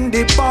era in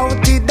the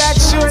party. That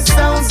sure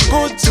sounds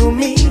good to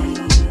me.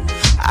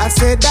 I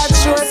said that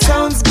sure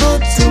sounds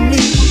good to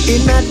me.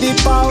 In at the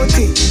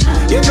party,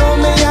 you know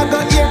me, I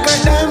got your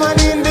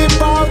diamond in the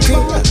party.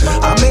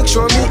 I make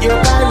sure me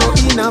your Cairo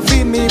in a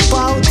feel me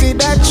party.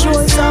 That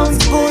sure sounds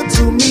good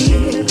to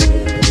me.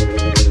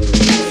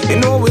 You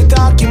know we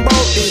talking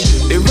about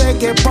the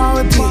reggae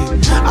party.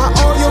 I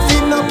owe you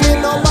feel no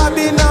play no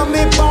Bobby now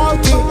me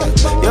party.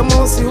 You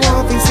must see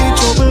want to see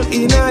trouble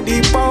in a the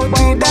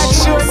party. That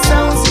sure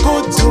sounds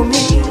good to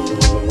me.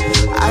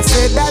 I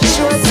said that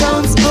sure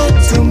sounds good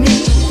to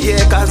me.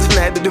 Yeah, cause when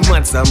I do the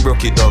maths and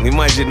broke it down,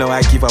 imagine now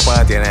I keep a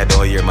party and I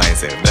don't hear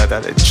myself.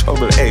 That's the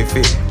trouble, hey,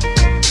 fit.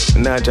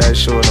 Not try to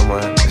show no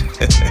man.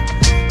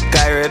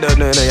 Kyrie don't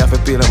know, you have to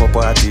play on my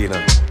party, you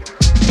know.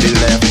 Still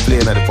I have to play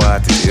on the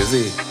party, you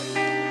see.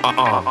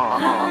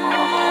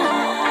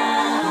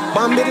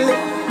 Bam diddly,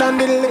 dun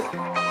diddly,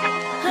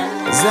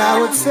 as I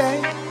would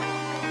say.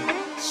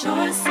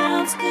 Sure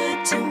sounds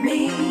good to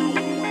me.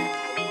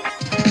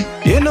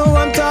 You know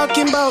I'm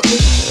talking about the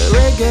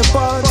reggae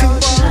party.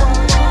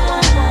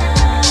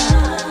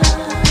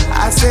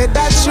 I said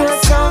that sure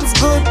sounds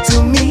good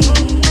to me.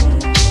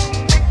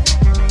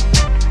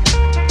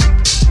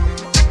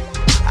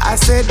 I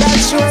said that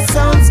sure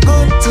sounds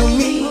good to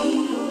me.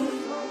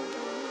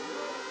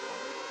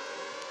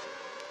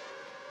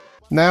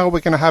 Now we're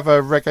going to have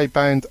a reggae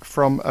band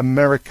from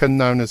America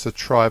known as the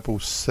Tribal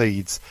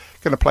Seeds.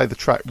 Going to play the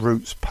track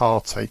Roots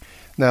Party.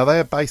 Now they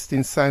are based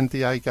in San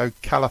Diego,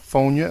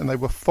 California, and they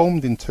were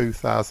formed in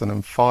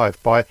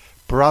 2005 by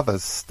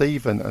brothers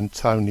Stephen and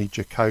Tony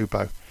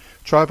Jacobo.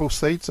 Tribal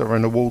Seeds are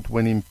an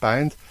award-winning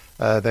band.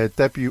 Their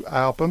debut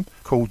album,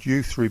 called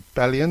Youth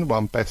Rebellion,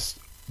 won Best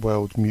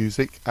World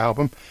Music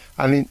Album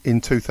and in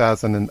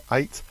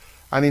 2008.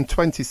 And in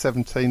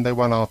 2017 they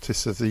won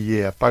Artist of the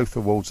Year, both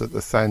awards at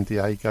the San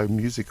Diego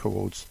Music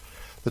Awards.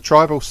 The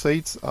Tribal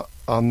Seeds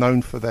are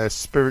known for their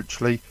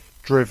spiritually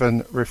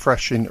driven,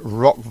 refreshing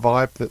rock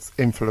vibe that's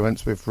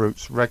influenced with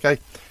roots reggae.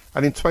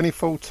 And in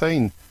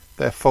 2014,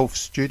 their fourth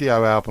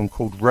studio album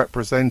called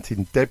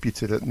Representing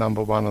debuted at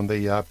number 1 on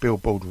the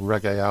Billboard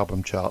Reggae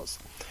album charts.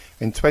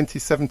 In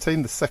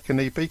 2017, the second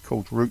EP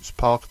called Roots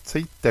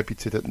Party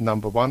debuted at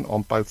number 1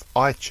 on both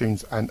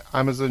iTunes and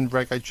Amazon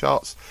Reggae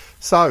charts.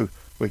 So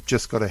we've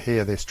just got to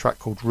hear this track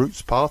called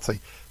Roots Party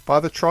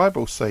by the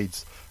Tribal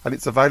Seeds, and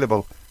it's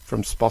available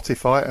from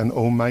Spotify and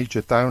all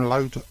major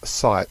download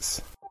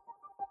sites.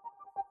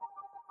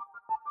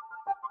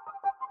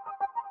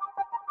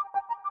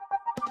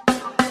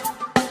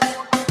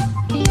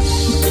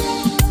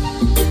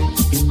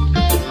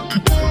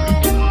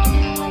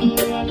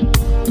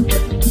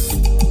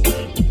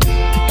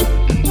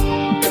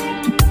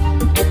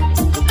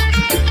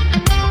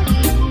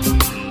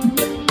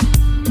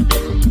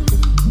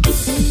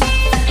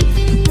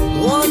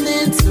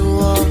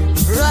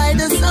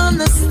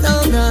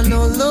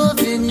 No love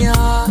in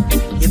ya.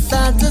 Your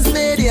battles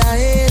made your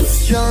head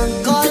strong.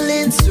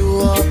 Calling to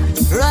war.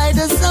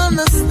 Riders on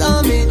the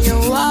storm in your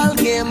wild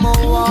game of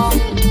war.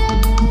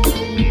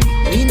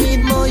 We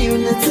need more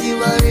unity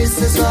while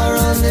races are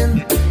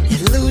running.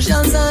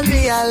 Illusions and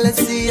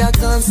reality are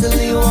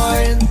constantly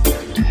warring.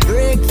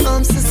 Break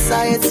from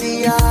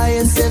society,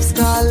 ISF's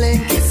calling.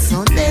 Get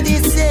some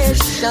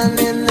meditation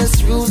in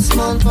this Roots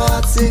Month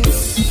party.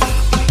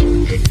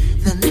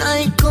 The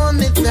night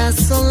comes, if that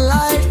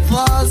sunlight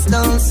falls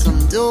down,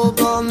 some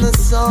dope on the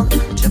sun,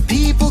 the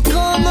people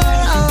come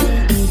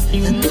around.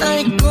 The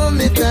night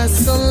comes, if that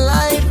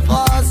sunlight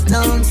falls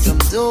down, some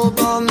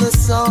dope on the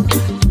sun,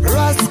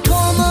 Rust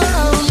come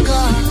around,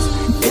 God.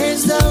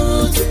 There's the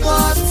Roots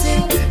party,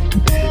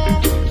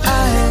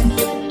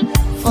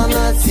 for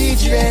the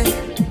teacher.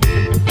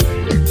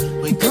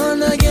 We're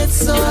gonna get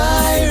so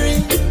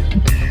irie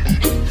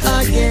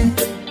again.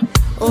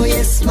 Oh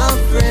yes, my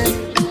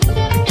friend.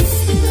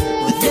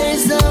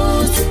 There's a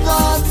Roots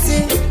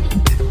party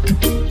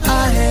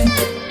ahead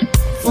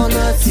for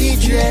naughty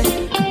dread.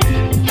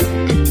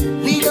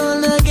 We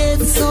gonna get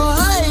so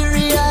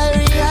irie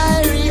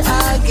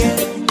again.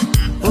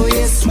 Oh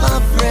yes,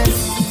 my friend.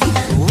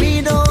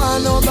 We don't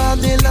want no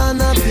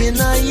Babylon up in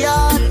a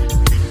yard.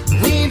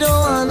 We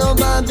don't want no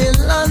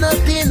Babylon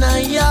up in a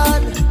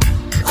yard.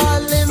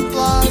 All them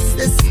past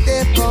the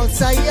step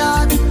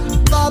outside.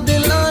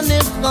 Babylon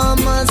if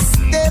mama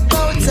step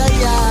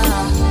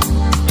outside.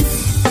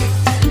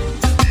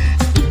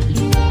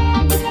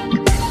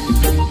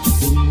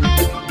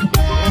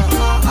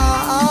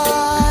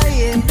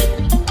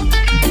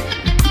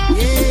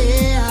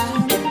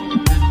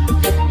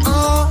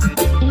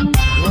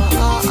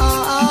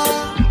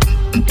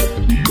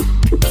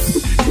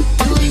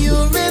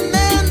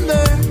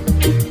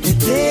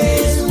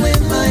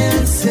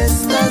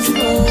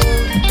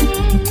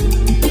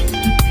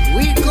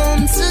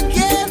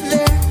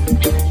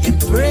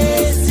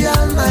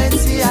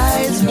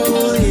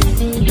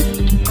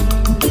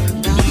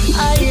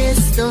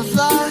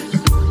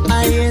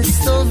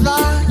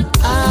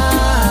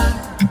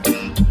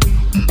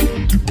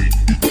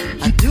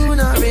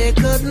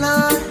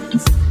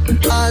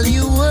 All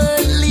you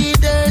world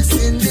leaders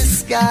in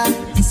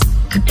disguise.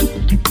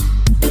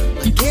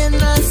 Again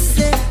I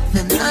say,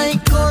 the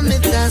night comes,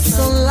 if that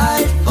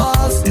sunlight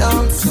falls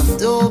down, some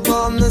dope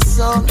on the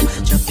sun,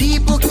 the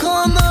people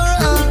come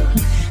around.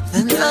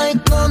 The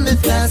night comes,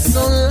 if that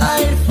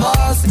sunlight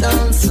falls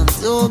down, some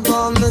dope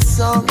on the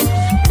sun,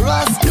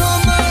 Rust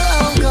come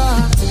around,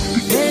 God.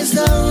 There's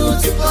the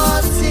Roots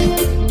party,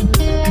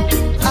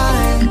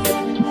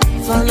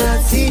 for the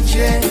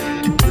teacher.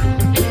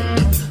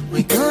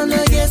 We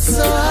gonna get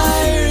so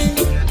irie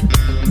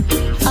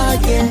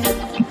again.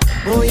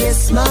 Oh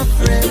yes, my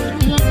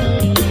friend.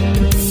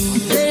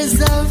 There's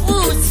a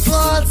Roots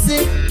party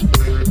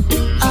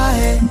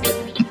ahead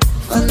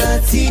for the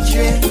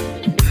teacher.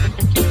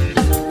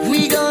 We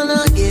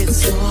gonna get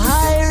so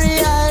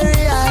irie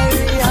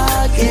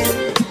again.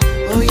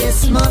 Oh yes,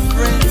 my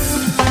friend.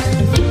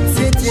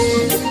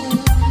 Today.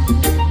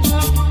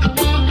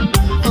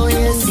 Oh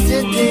yes,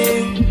 today.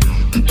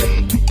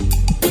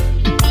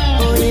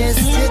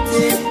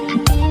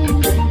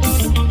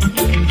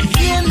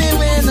 Hear me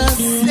when I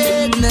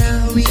said now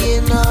we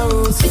in a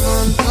Roots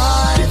Fun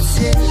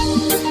party.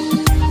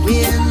 We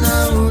in a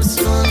Roots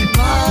Fun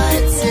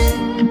party.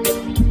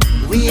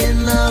 We in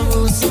a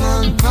Roots Fun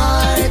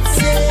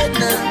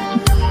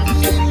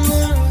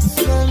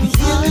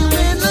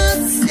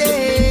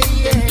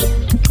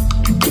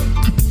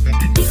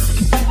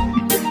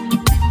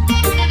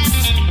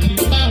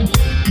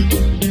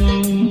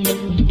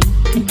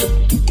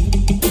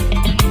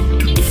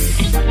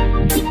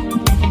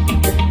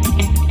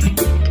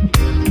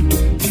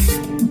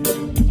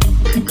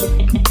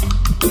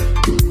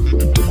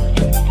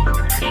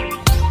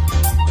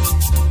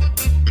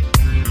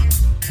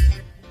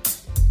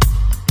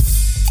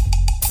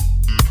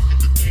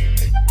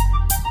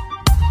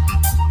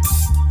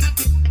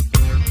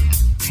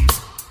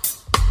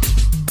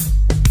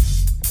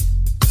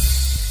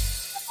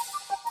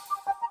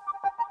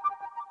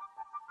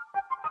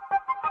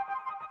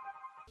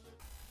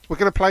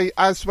going to play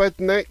Aswad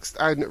next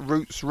and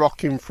Roots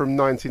Rockin' from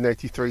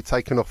 1983,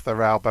 taken off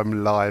their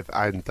album Live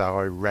and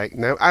Direct.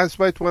 Now,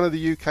 Aswad, one of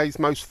the UK's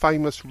most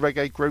famous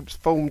reggae groups,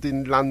 formed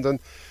in London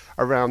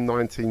around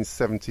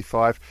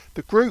 1975.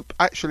 The group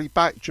actually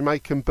backed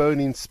Jamaican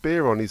Burning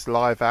Spear on his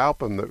live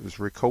album that was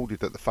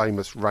recorded at the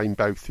famous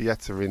Rainbow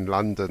Theatre in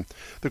London.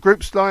 The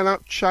group's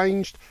lineup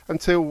changed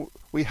until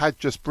we had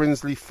just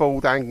Brinsley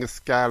Ford, Angus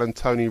Gall and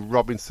Tony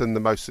Robinson, the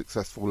most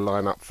successful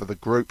lineup for the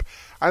group.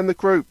 And the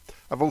group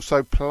have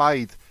also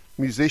played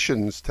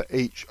musicians to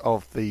each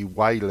of the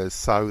Wailers,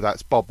 so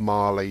that's Bob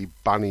Marley,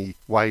 Bunny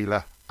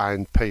Wailer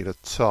and Peter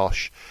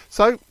Tosh.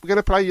 So we're going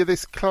to play you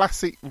this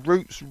classic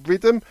Roots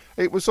rhythm.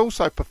 It was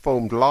also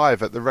performed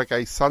live at the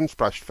Reggae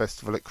Sunsplash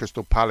Festival at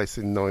Crystal Palace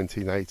in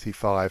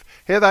 1985.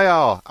 Here they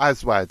are,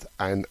 Aswad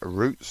and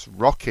Roots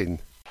Rockin'.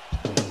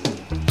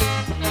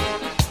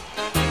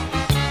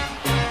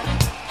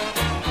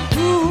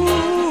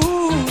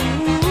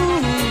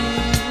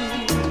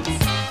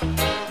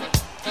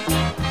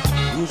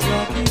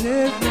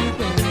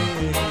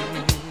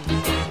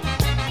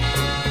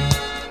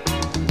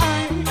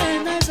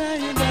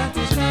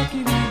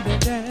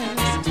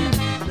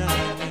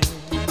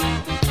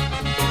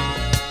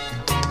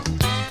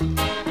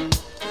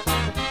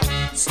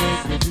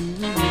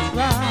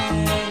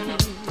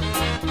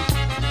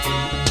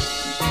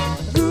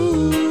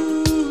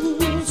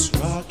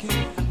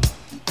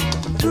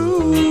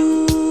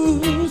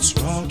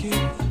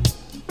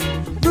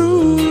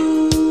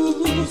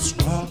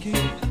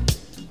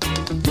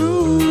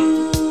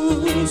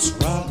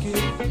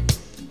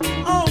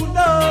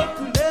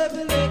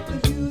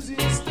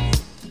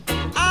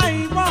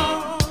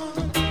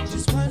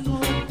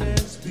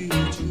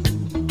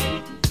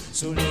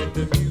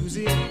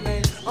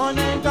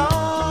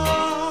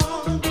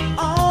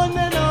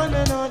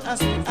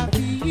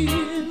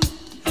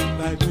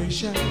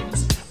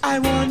 I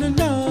wanna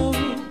know,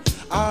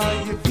 are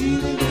you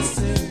feeling the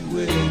same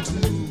way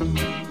too?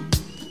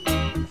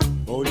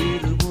 Oh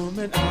little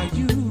woman, are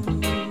you?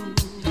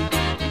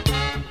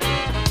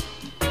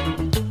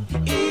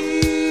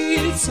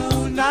 It's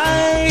so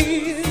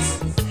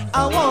nice,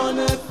 I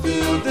wanna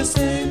feel the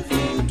same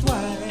thing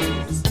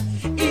twice.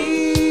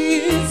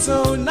 It's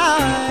so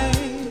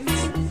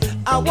nice,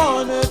 I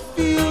wanna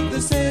feel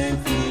the same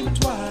thing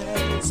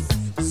twice.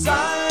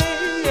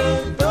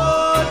 Zion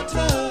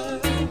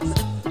daughters,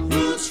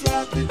 roots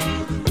rockin' to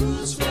the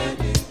roots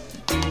reggae.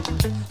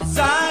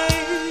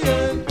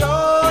 Zion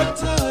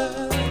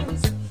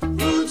daughters,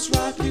 roots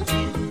rockin' to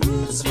the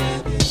roots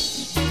reggae.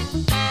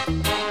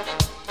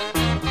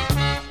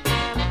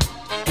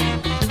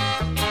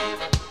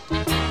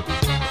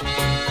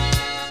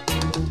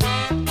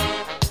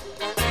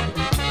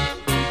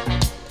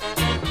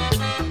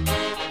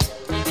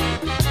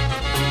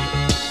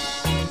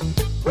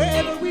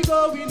 Wherever we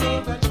go, we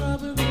know that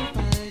trouble will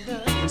find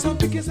us. So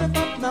pick yourself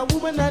up now,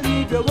 woman, and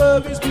leave your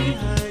worries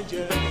behind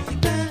you.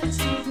 Dance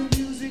to the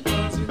music,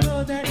 cause you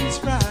know that it's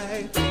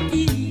right.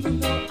 Even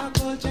though our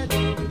culture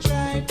they will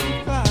try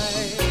to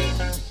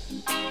fight.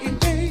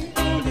 It ain't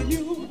only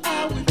you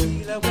how we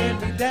feel when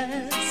we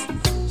dance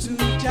to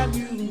your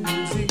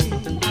music.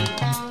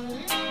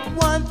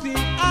 One thing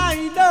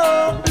I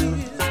know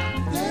is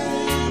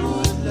they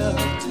would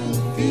love to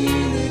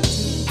feel it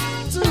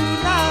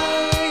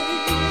tonight.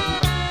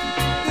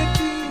 The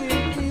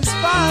feeling is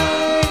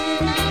fine.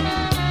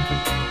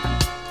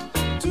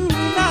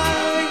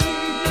 Tonight,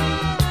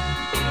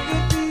 the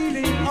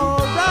feeling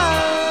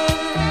alright.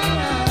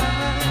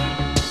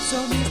 So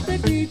Mr.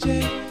 DJ,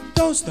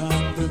 don't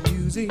stop the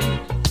music.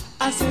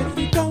 I said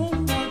we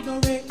don't want no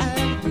rain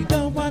and we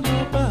don't want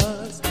no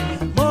buzz.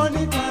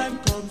 Morning time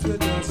comes, we'll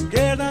just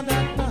get on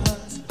that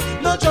bus.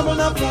 No trouble,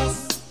 no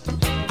fuss.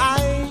 I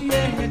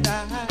and I,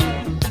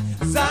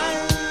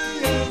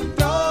 Zion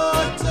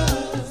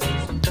daughters,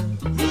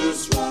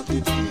 roots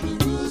rockin' to the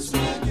roots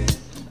reggae.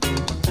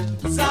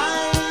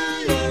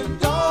 Zion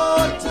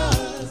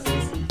daughters,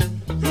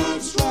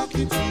 roots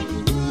rockin' to the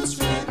roots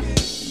reggae.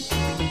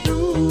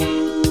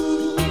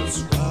 Roots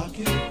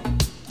rockin',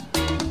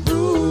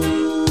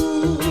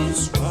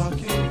 roots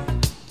rockin',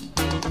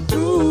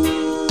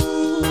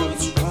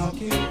 roots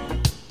rockin',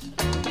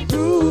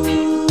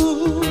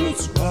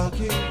 roots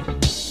rockin'.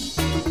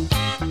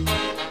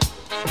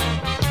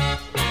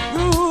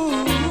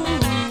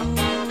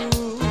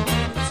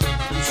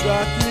 Roots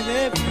rockin'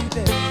 every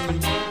day.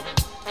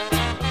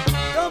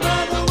 No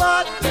matter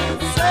what they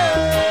say.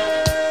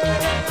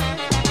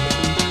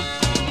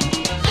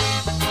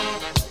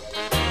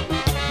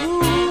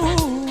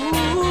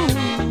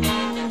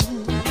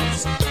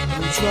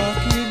 Roots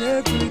rockin'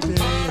 every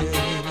day.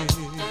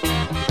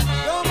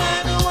 No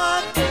matter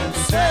what they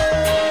say.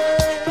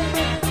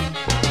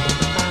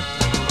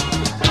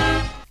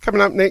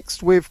 Coming up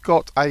next, we've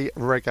got a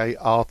reggae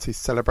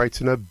artist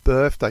celebrating her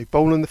birthday.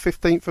 Born on the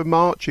 15th of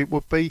March, it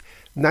would be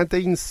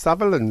Nadine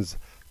Sutherland's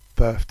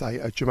birthday,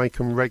 a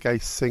Jamaican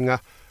reggae singer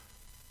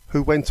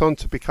who went on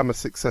to become a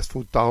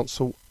successful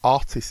dancehall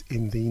artist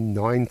in the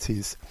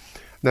 90s.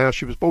 Now,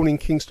 she was born in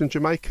Kingston,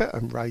 Jamaica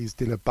and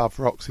raised in Above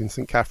Rocks in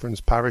St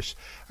Catherine's Parish,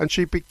 and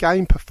she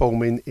began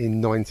performing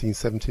in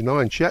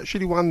 1979. She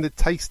actually won the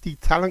Tasty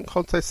Talent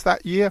Contest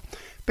that year,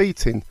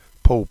 beating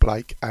Paul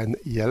Blake and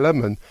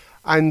Yellowman,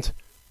 and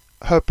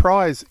her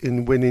prize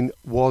in winning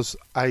was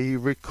a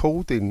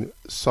recording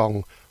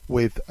song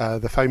with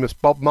the famous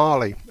Bob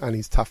Marley and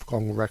his Tough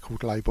Gong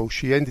record label.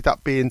 She ended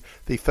up being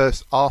the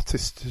first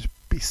artist to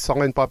be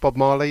signed by Bob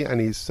Marley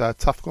and his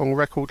Tough Gong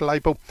record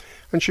label,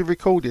 and she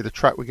recorded a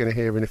track we're going to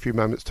hear in a few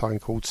moments' time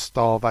called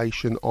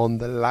Starvation on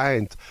the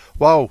Land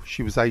while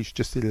she was aged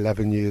just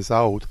 11 years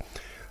old.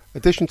 In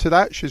addition to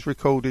that, she's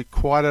recorded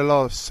quite a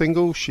lot of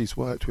singles. She's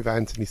worked with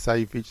Anthony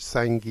Savage,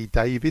 Sangy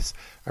Davis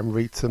and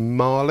Rita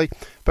Marley,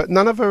 but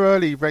none of her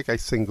early reggae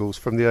singles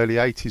from the early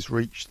 80s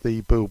reached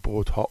the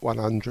Billboard Hot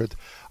 100.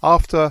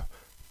 After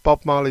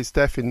Bob Marley's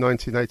death in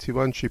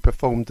 1981, she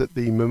performed at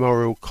the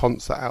memorial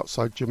concert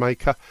outside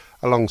Jamaica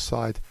along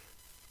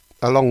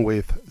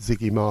with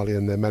Ziggy Marley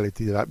and their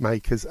Melody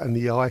Makers and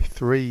the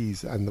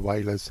I3s and the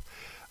Wailers.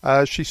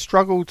 She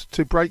struggled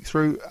to break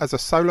through as a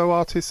solo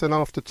artist, and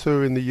after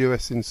touring the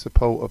US in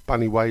support of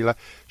Bunny Wailer,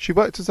 she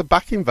worked as a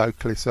backing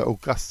vocalist at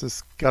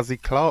Augustus Guzzy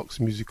Clarke's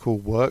Musical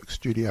Work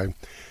studio.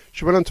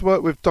 She went on to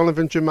work with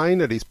Donovan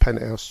Germain at his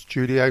Penthouse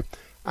studio,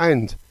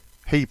 and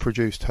he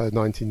produced her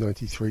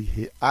 1993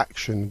 hit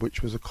Action,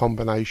 which was a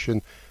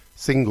combination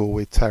single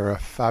with Terra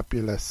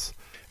Fabulous.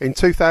 In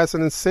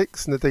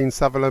 2006, Nadine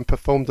Sutherland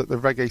performed at the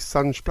Reggae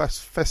Sunsplash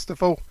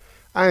Festival,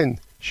 and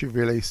she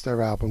released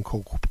her album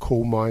called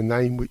Call My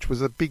Name, which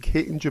was a big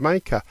hit in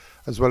Jamaica,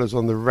 as well as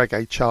on the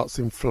reggae charts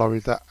in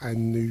Florida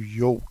and New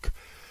York.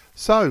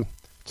 So,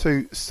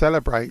 to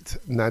celebrate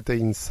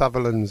Nadine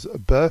Sutherland's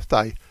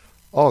birthday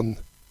on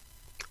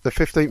the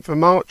 15th of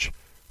March,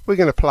 we're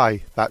going to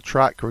play that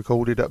track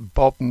recorded at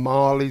Bob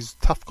Marley's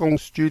Tough Gong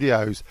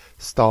Studios,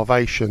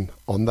 Starvation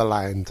on the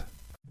Land.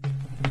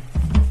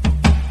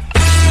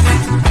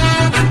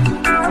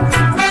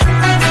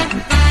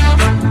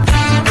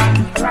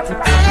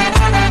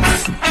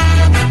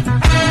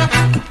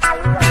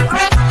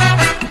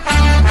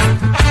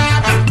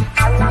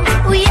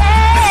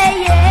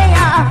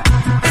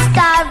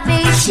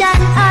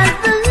 Starvation on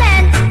the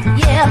land,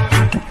 yeah.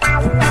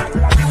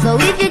 So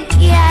if you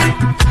can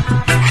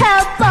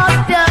help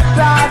up your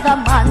brother,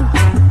 man.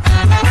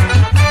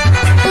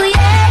 Oh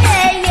yeah,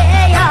 yeah,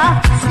 yeah, yeah.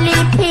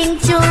 Sleeping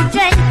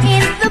children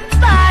in the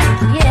park,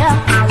 yeah.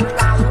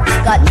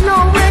 Got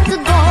nowhere to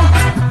go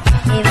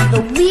in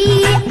the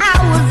wee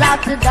hours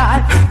after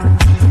dark.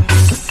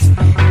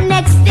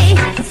 Next day,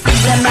 see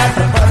them at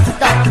the bus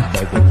stop,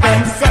 begging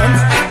 10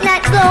 cents.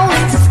 Not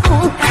going to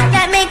school,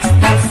 that makes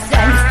no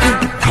sense.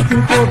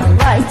 Fighting for the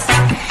rights,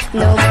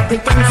 no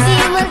pretense,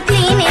 even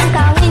cleaning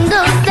car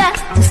windows that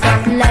to stop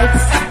the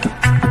lights.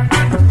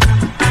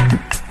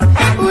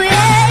 Oh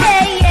yeah,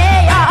 yeah, yeah,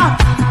 yeah.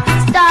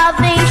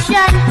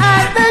 Starvation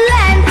on the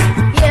land,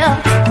 yeah.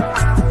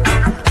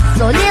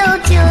 So little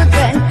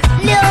children,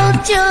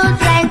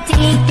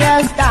 take your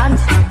stand,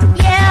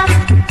 yeah.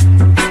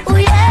 Oh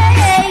yeah,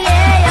 yeah,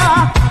 yeah,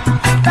 yeah.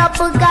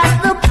 Papa got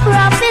the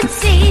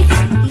prophecy,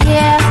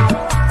 yeah.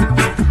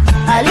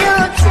 A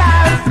little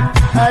child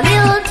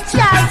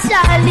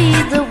shall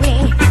lead the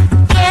way,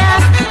 yeah.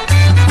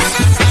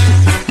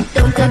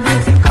 Don't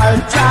abuse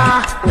culture,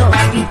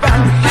 don't be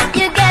dumb.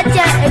 You get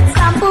your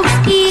example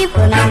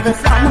even on the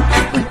thumb.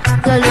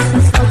 The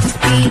listen so to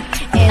speak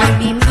and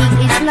be meek.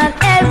 It's not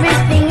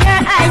everything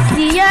your eyes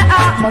see, your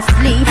heart must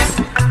sleep.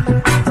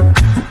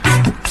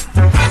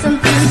 Some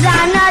things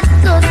are not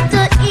good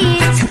to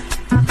eat,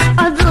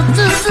 although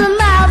to the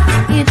mouth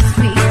it's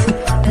sweet.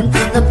 And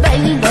to the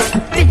belly, but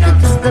bitter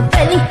to the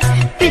belly,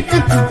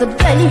 bitter to the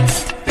belly,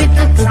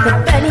 bitter to the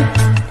belly.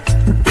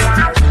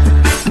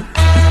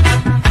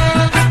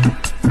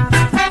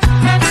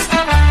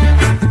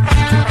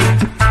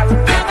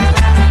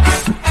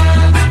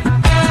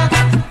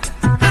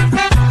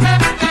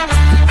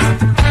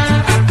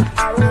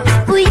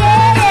 Oh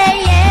yeah, yeah,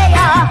 yeah,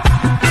 yeah.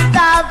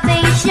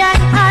 Starvation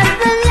on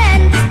the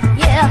land,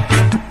 yeah.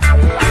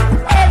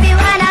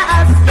 Everyone are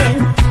hustling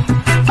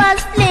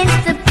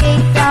to pay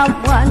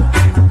someone,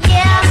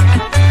 yeah.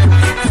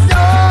 So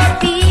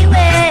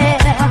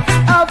beware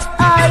of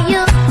all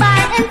you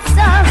buy and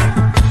sell.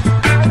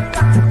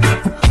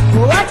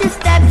 Watch your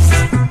steps,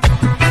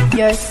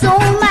 your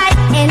soul might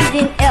end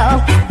in hell,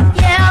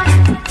 yeah.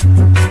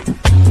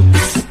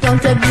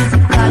 Don't abuse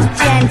your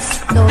conscience,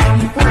 don't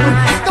be fool.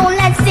 Don't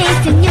let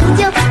Satan use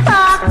your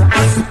power.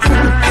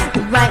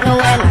 Right now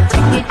when I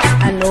check it,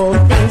 I know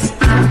things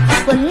do,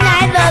 but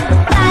neither the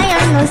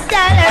buyer nor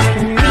seller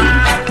can read.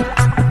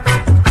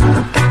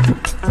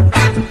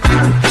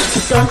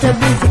 Don't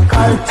abuse your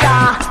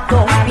culture,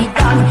 don't be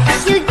dumb.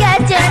 You get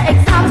your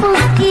example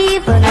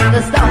even in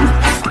the slum.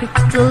 Quick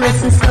to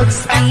listen, slow to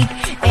speak,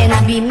 and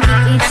be me.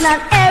 It's not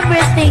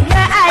everything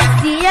your eyes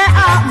see, your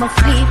heart must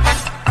sleep.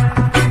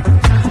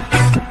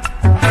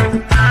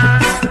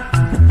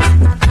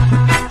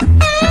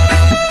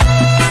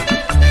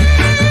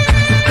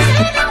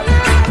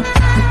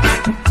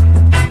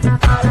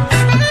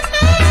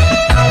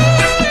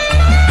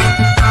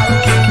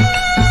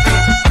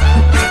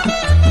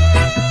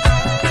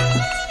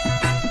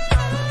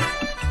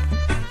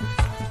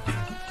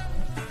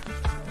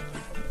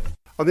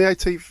 On the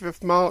 18th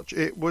of March,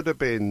 it would have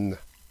been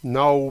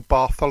Noel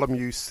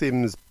Bartholomew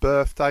Sims'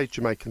 birthday.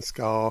 Jamaican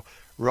ska,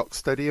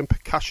 rocksteady and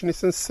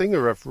percussionist and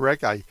singer of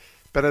reggae,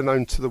 better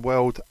known to the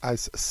world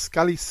as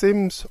Scully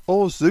Sims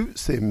or Zoot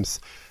Sims.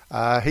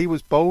 He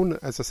was born,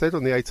 as I said,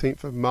 on the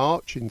 18th of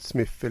March in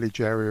Smith Village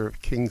area of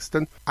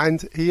Kingston,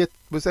 and he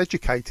was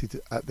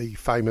educated at the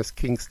famous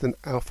Kingston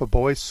Alpha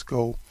Boys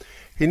School.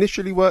 He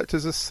initially worked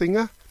as a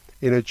singer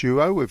in a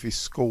duo with his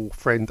school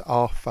friend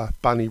Arthur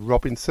Bunny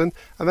Robinson,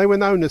 and they were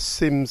known as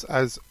Sims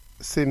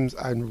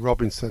and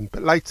Robinson,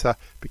 but later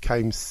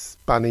became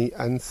Bunny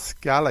and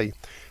Scully.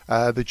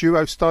 The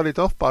duo started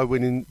off by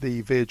winning the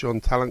Veer John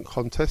Talent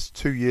Contest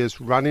 2 years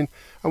running,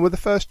 and were the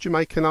first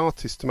Jamaican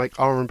artists to make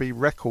R&B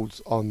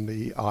records on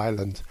the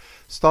island,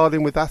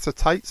 starting with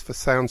acetates for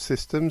sound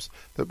systems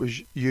that was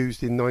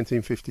used in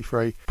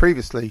 1953.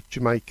 Previously,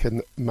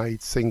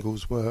 Jamaican-made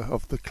singles were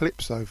of the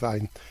Calypso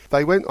vein.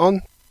 They went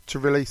on to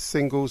release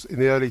singles in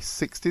the early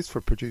 60s for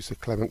producer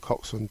Clement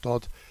Coxon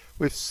Dodd,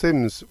 with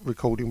Sims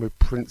recording with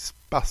Prince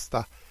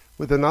Buster,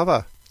 with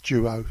another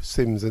duo,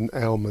 Sims and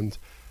Elmond.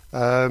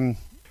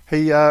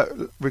 He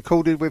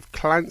recorded with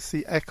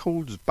Clancy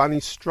Eccles, Bunny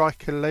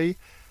Striker Lee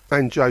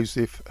and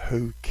Joseph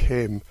Hu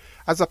Kim.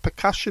 As a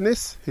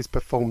percussionist, he's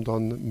performed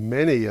on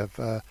many of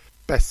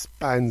best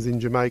bands in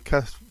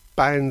Jamaica,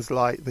 bands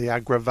like the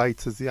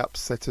Aggravators, the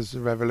Upsetters, the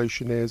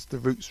Revolutionaires, the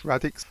Roots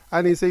Radics,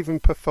 and he's even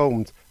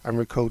performed and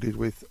recorded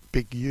with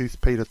Big Youth,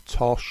 Peter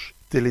Tosh,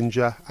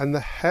 Dillinger and the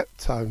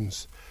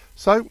Heptones.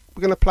 So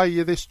we're going to play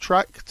you this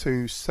track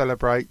to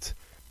celebrate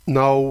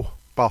Noel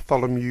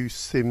Bartholomew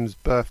Sims'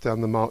 birthday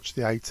on the March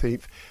the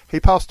 18th. He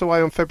passed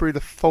away on February the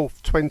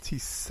 4th,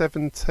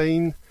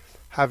 2017,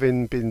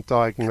 having been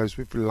diagnosed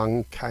with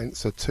lung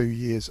cancer 2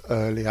 years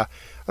earlier.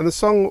 And the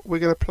song we're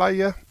going to play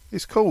you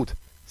is called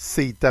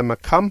See Dem A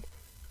Come,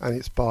 and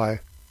it's by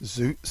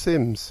Zoot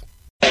Sims.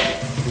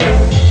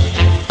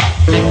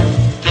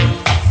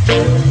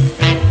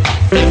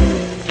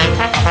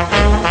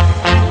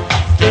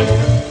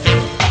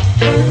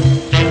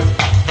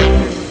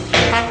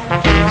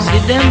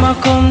 See them a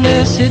come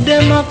there, see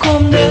them a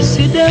come there,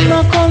 see them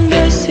a come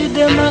there, see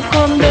them a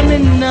come there, me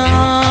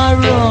nah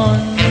run.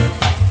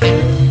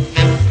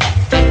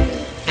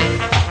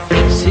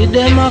 See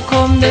them a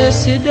come there,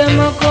 see them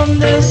a come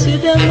there, see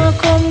them a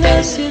come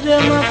there, see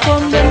them a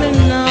come there, me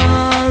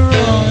nah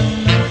run.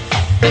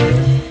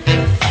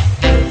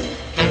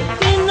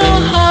 Me no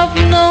have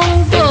no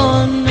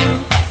gun,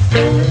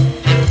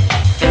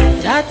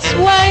 that's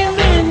why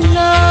me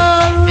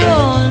nah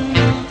run.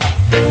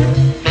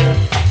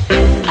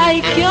 I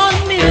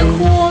can't make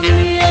home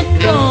me a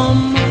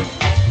dumb.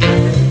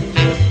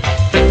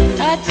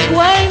 That's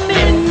why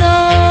me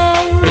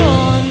now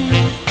run.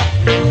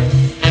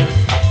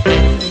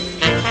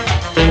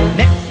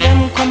 Make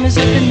them come as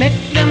if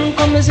make them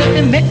come as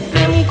if make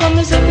them come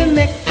as if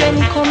make them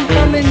come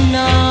from me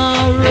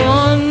now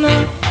run.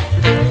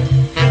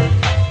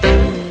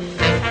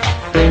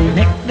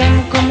 Make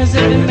them come as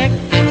if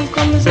make them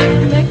come as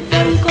if make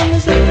them come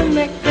as if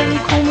make them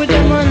come with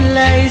them on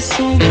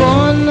license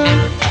gun.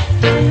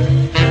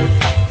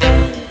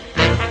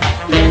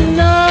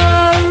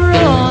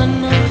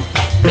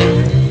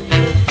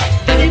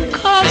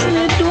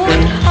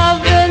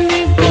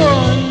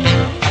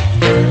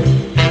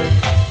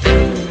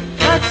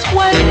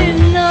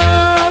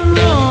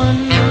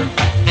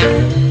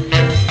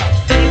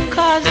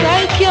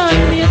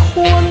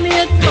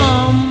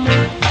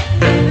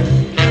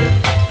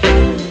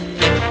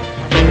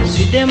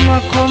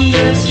 Come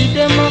there, see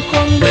them a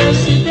come there,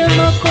 see them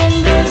a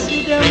come there,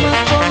 see them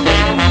a come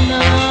there,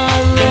 nah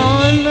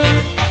run.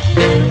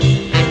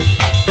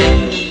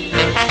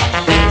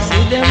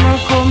 See them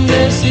a come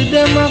there, see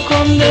them a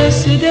come there,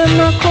 see them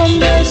a come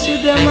there,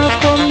 see them a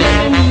come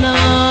there,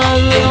 nah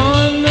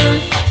run.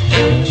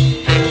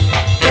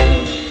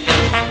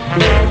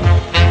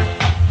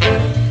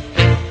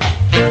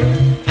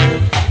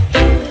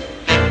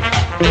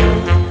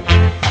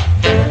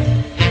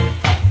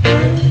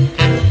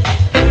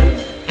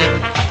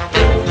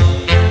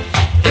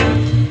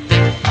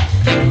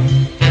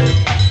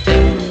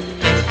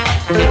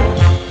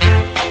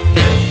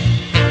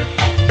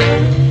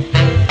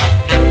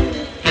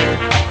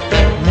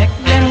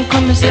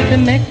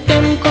 Make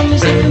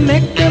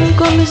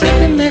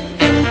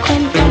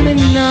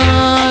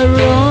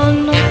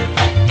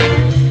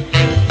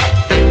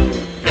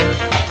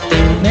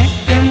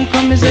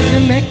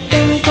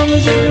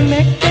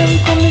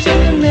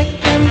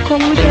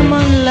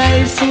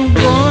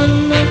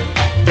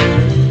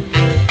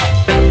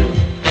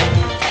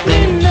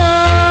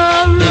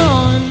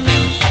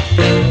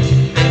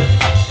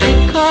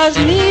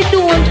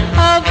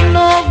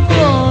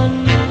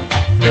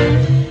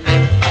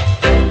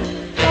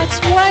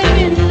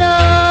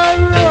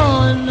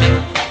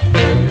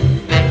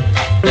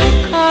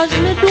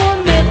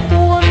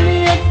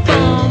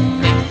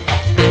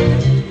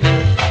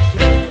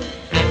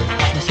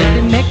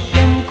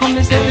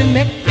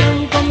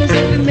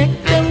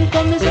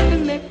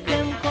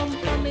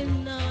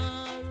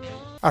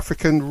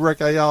African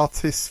reggae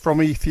artist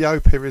from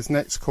Ethiopia is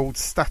next, called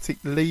Static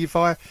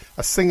Levi,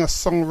 a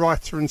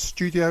singer-songwriter and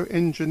studio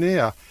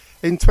engineer.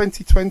 In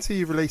 2020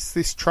 he released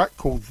this track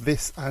called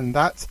This and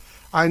That,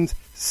 and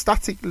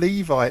Static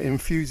Levi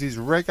infuses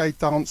reggae,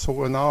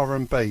 dancehall and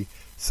R&B.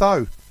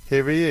 So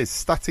here he is,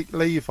 Static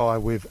Levi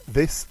with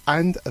This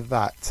and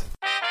That.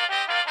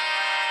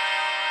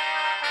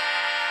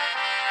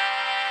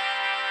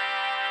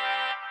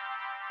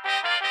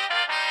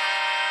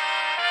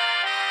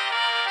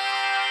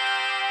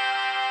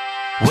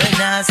 When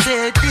I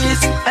said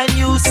this and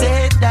you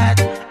said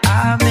that,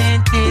 I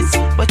meant this,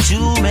 but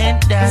you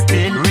meant that.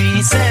 In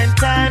recent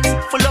times,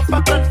 full of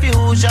a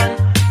confusion.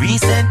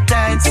 Recent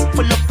times,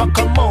 full of a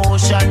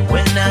commotion.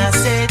 When I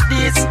said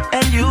this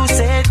and you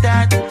said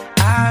that,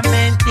 I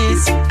meant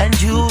this and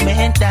you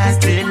meant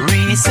that. In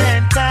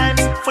recent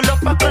times, full of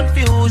a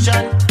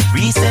confusion.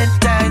 Recent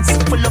times,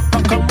 full of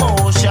a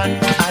commotion.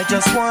 I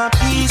just want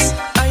peace,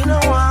 I know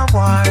I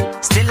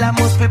want. Still I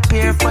must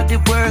prepare for the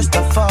worst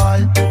of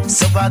all.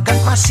 So I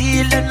got my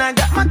shield and I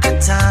got my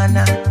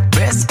katana.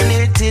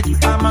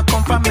 Breastplated, I'ma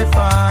come from my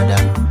father.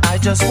 I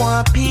just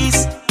want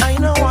peace, I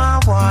know I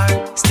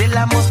want. Still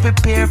I must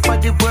prepare for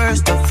the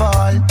worst of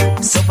all.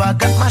 So I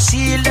got my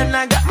shield and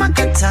I got my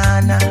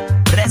katana.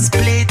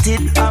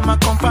 Breastplated, I'ma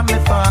come from my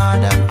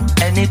father.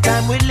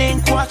 Anytime we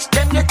link, watch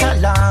them get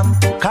alarm.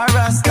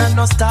 Karasta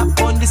no stop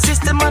on the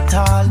system at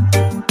all.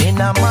 In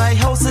my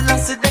house, I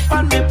sit up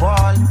on me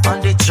wall. On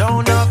the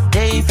throne of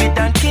David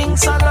and King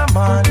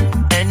Solomon.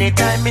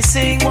 Anytime me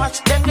sing,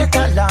 watch them get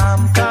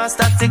alarm. Cause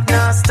static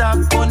now stop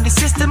on the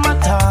system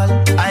at all.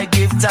 I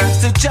give thanks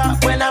to Jah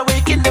when I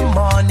wake in the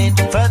morning.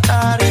 For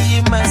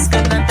Tari,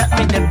 Maskana, that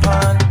me the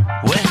pun.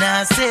 When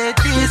I said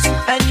this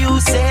and you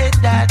said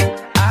that,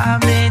 I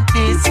meant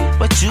this,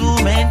 but you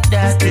meant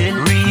that. In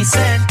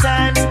recent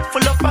times,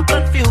 full of a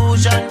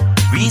confusion.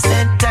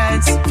 Recent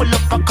times, full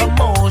of a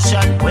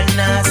commotion. When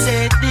I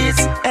said this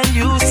and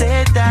you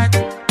said that,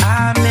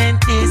 I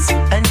meant this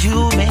and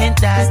you meant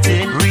that.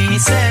 In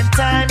recent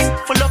times,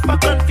 full of a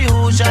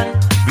confusion.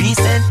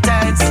 Recent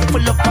times,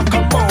 full of a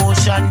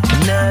commotion.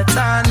 Net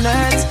on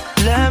net,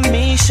 let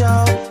me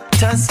show.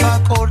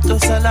 Tasfak orto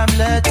salam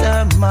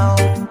letamau.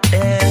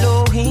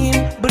 Elohim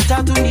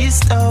bertatu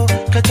nisto.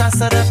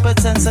 Ketasara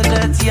peten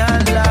salat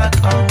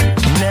yalakau.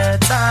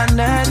 Net on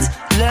net,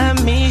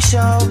 let me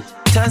show.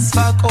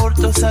 Tasfak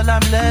orto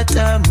salam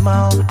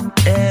letamau.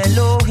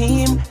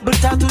 Elohim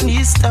bertatu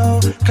nisto.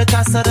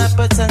 Ketasara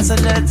peten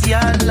salat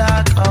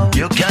yalakau.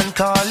 You can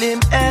call him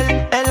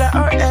Ella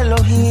or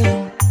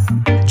Elohim.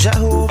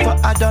 Jehovah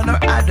Adon or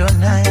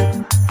Adonai.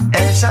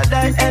 El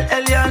Shaddai, El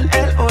Elyon,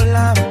 El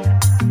Olam.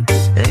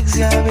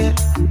 Exhibit.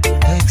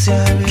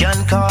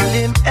 Can call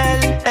him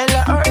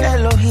Ella or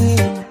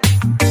Elohim.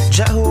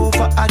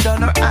 Jehovah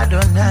Adon or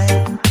Adonai.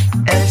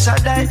 El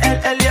Shaddai, El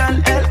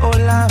Elyon, El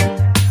Olam.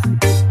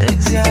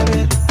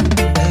 Exhibit.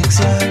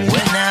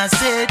 When I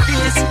said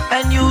this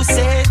and you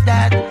said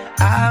that,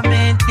 I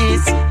meant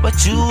this, but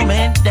you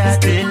meant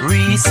that. In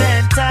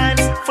recent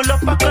times, full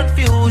of a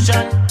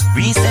confusion.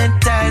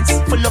 Recent times,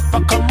 full of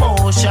a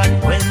commotion.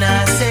 When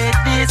I said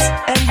this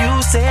and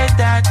you said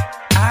that,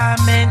 I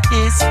meant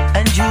this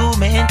and you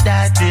meant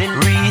that. In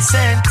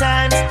recent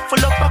times,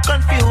 full of a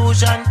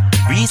confusion.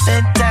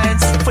 Recent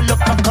times, full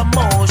of a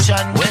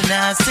commotion. When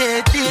I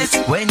said this,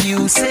 when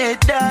you said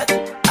that,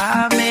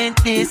 I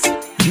meant this,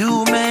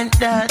 you meant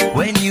that.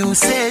 When you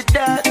said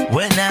that,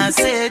 when I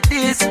said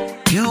this,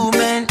 you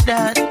meant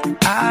that,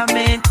 I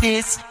meant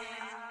this.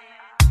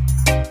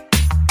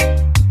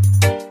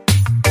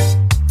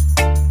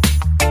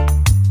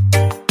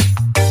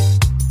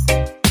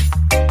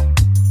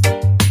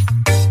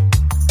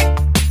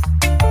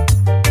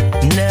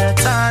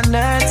 Net on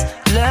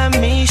net, let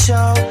me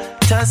show.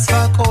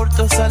 Tasfak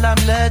orto salam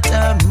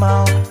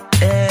letamau.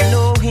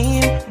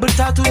 Elohim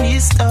bertatu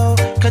nisto.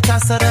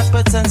 Ketasara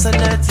peten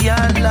salat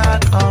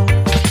yalakau.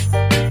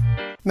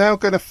 Now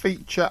going to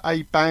feature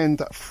a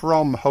band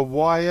from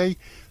Hawaii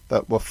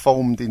that were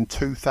formed in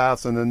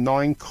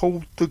 2009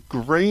 called The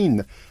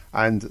Green,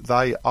 and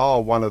they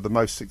are one of the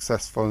most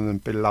successful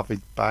and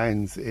beloved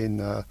bands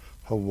in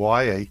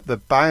Hawaii. The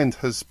band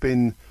has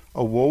been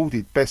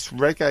awarded Best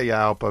Reggae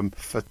Album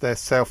for their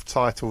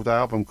self-titled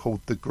album called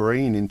The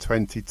Green in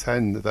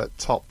 2010 that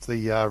topped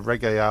the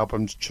Reggae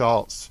Albums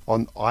charts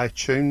on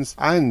iTunes,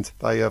 and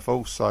they have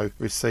also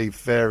received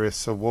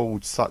various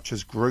awards such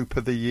as Group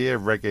of the Year,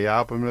 Reggae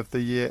Album of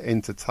the Year,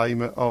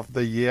 Entertainment of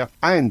the Year,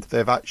 and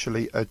they've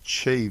actually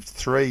achieved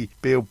 3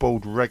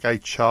 Billboard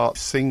Reggae chart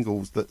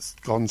singles that's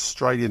gone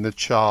straight in the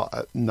chart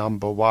at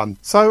number 1.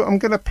 So I'm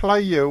going to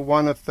play you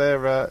one of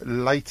their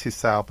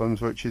latest albums,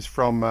 which is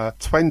from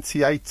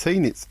 2018.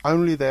 It's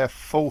only their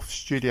 4th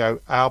studio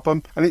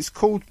album, and it's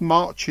called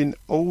Marching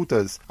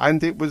Orders,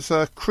 and it was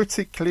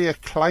critically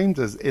acclaimed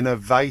as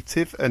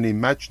innovative and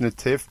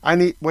imaginative,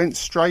 and it went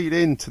straight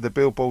into the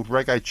Billboard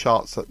Reggae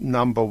charts at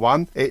number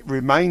 1. It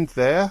remained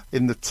there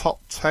in the top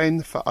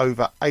 10 for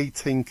over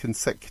 18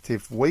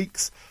 consecutive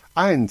weeks,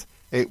 and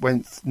it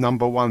went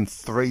number 1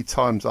 3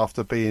 times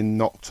after being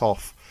knocked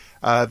off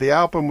The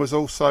album was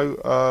also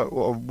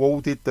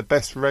awarded the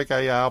Best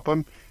Reggae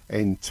Album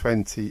in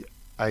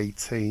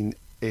 2018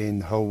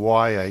 in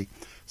Hawaii.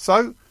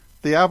 So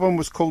the album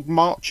was called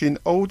Marching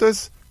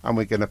Orders, and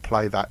we're going to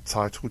play that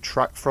title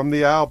track from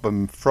the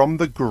album, From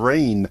the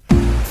Green.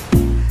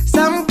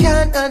 Some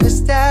can't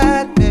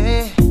understand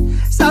me,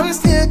 some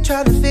still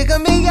try to figure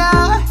me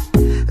out.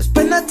 But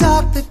when I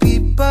talk to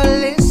people,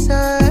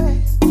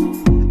 listen.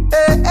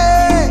 Hey,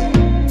 hey.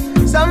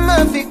 Some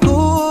have it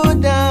cool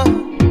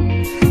down,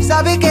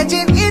 some be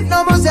catching it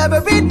almost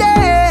every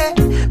day.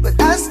 But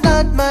that's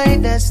not my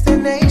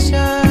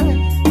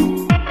destination.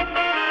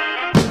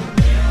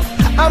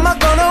 I'm not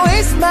gonna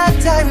waste my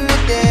time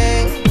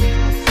today,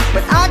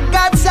 but I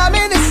got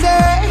something to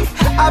say.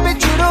 I've been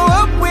through the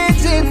work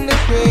waiting to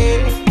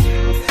pray.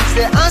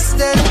 Say I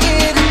stand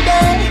here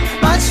today,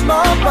 much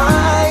more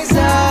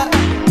wiser,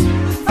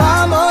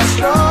 far more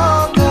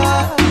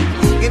stronger.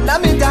 You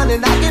knock me down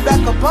and I get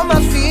back up on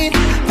my feet.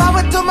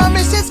 Power to my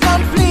mission's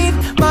complete,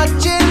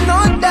 marching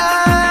on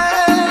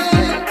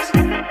dance.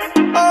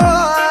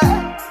 Oh,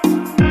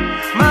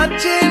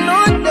 marching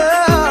on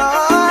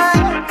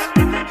dance.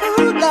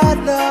 Oh, Lord,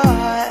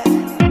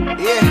 Lord.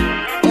 Yeah.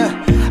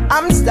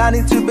 I'm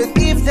starting to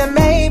believe that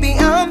maybe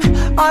I'm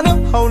on a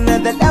whole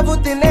nother level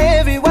than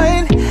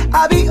everyone.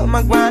 I'll be on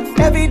my grind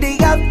every day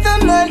of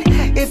the month.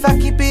 If I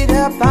keep it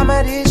up, I'm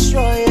a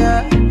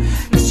destroyer.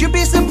 Cause you'd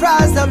be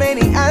surprised how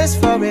many ask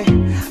for it,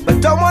 but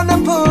don't wanna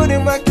put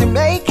in work to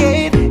make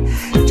it.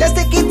 Just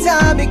take your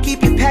time and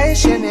keep it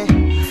patient,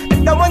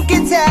 and no one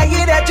can tell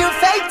you that you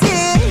faked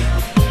it.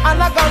 I'm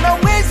not gonna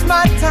waste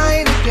my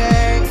time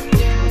today,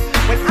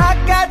 when I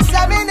got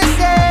something to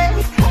say.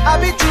 I'll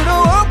be through the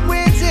work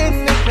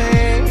waiting to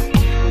pay.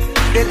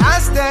 Then I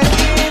stand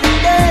here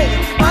today,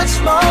 much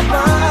more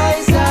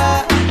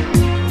wiser,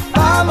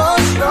 far more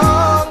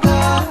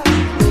stronger.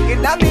 You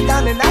knock me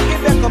down and I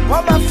get back up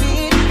on my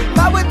feet.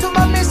 Power to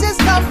my mission's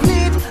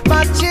complete,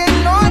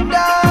 marching on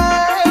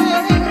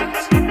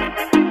dance.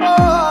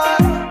 Oh,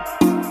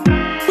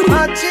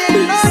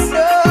 marching on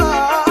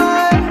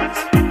dance.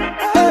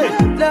 Hey,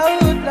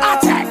 Lord,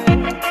 Lord.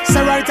 So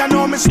right I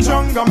know me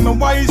stronger, me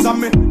wiser,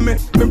 me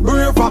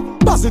braver.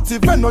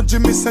 Positive energy,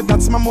 me say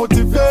that's my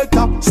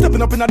motivator.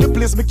 Stepping up in the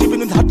place, me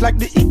keeping it hot like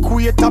the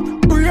equator.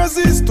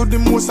 Praises to the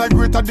most I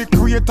greater, the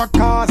creator.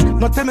 Cause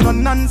no tell me no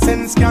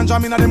nonsense, can't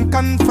jam in a them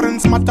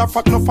conference. Matter of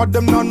fact, no for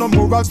them no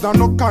morals,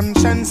 no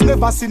conscience.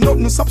 Never see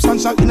nothing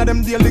substantial in a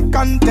them daily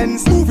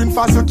contents. Moving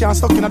fast, you can't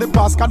stuck in the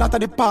past, cause that's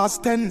the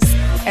past tense.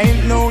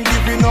 Ain't no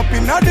giving up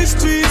in the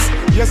streets.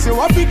 Yes, you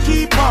have to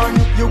keep on,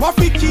 you have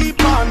to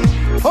keep on.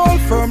 Hold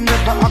firm,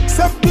 never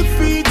accept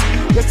defeat.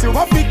 Yes, you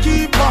have to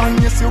keep on,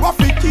 yes, you have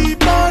to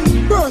keep on.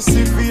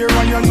 Persevere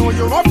and you know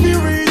you have to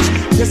reach.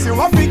 Yes, you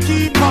have to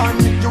keep on,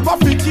 you have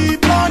to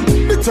keep on.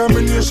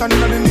 Determination in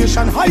the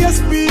nation, highest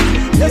speed.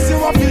 Yes, you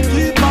have to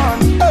keep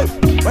on. Hey,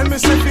 when me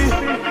say fi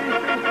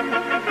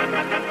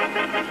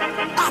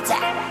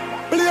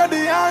play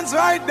the hands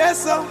right there,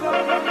 so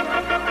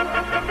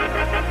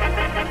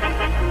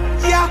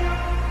yeah.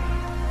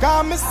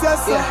 Yeah,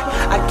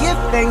 I give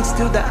thanks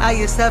to the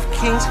highest of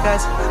kings,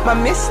 cause my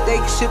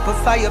mistakes should put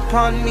fire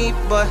upon me.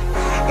 But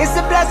it's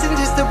a blessing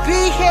just to be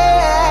here,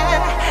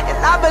 and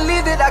I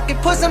believe that I can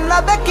put some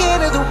love back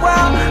into the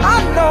world.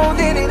 I know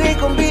that it ain't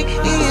gonna be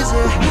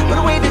easy,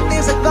 but the way that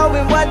things are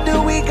going, what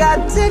do we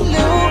got to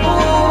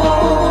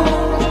lose?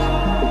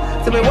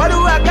 Tell me, what do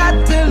I got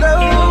to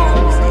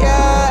lose?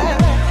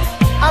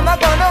 Yeah, I'm not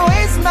gonna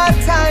waste my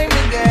time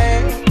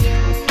today,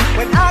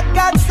 when I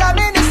got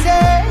something to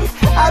say.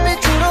 I've been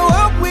through the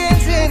world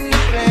waiting to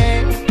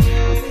play.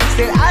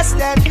 Still I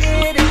stand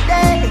here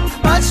today,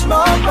 much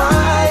more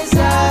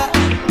wiser,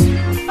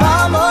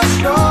 far more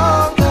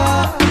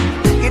stronger.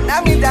 You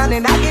knock me down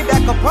and I get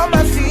back up on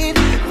my feet.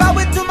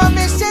 Power to my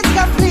mission's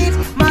complete,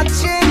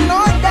 marching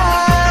on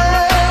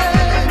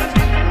dance.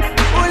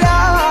 Oh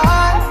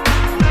Lord,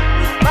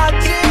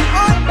 marching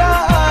on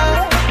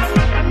dance.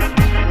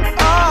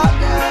 Oh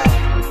yeah,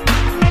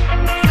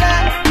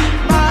 yeah.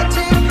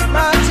 Marching,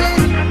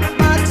 marching,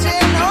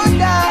 marching on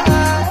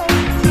dance.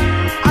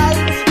 I'll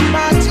be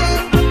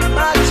marching,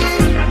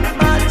 marching,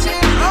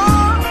 marching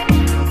on.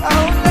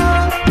 Oh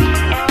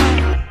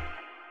Lord.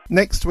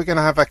 Next we're going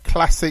to have a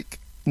classic,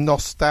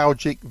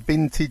 nostalgic,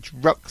 vintage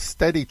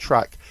rocksteady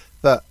track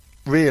that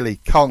really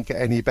can't get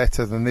any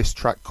better than this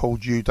track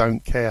called You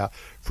Don't Care,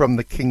 from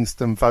the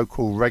Kingston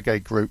vocal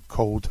reggae group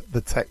called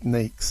The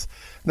Techniques.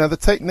 Now the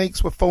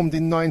Techniques were formed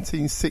in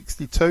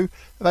 1962.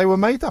 They were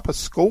made up of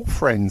school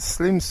friends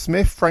Slim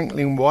Smith,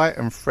 Franklin White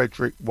and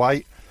Frederick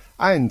Waite,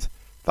 and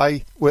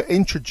they were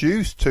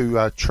introduced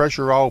to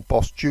Treasure Isle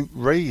boss Duke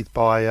Reid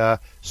by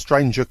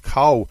Stranger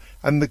Cole,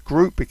 and the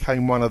group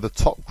became one of the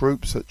top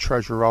groups at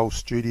Treasure Isle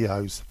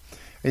Studios.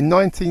 In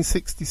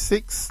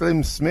 1966,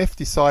 Slim Smith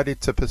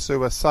decided to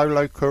pursue a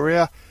solo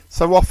career,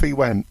 so off he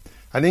went,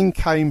 and in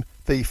came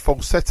the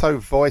falsetto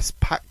voice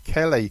Pat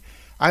Kelly,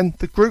 and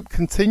the group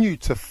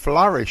continued to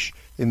flourish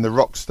in the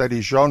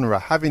rocksteady genre,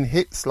 having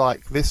hits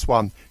like this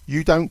one,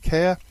 You Don't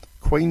Care,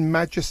 Queen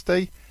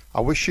Majesty,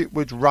 I Wish It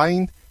Would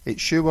Rain,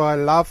 It's You I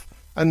Love,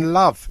 and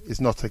love is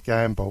not a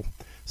gamble.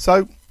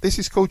 So this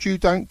is called You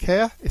Don't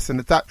Care. It's an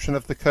adaptation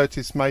of the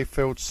Curtis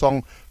Mayfield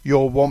song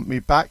You'll Want Me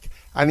Back,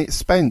 and it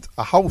spent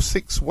a whole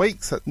 6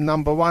 weeks at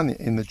number 1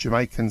 in the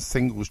Jamaican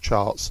singles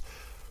charts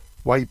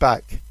way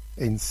back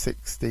in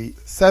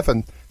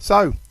 67.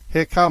 So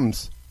here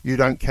comes You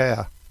Don't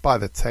Care by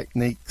the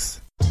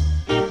Techniques.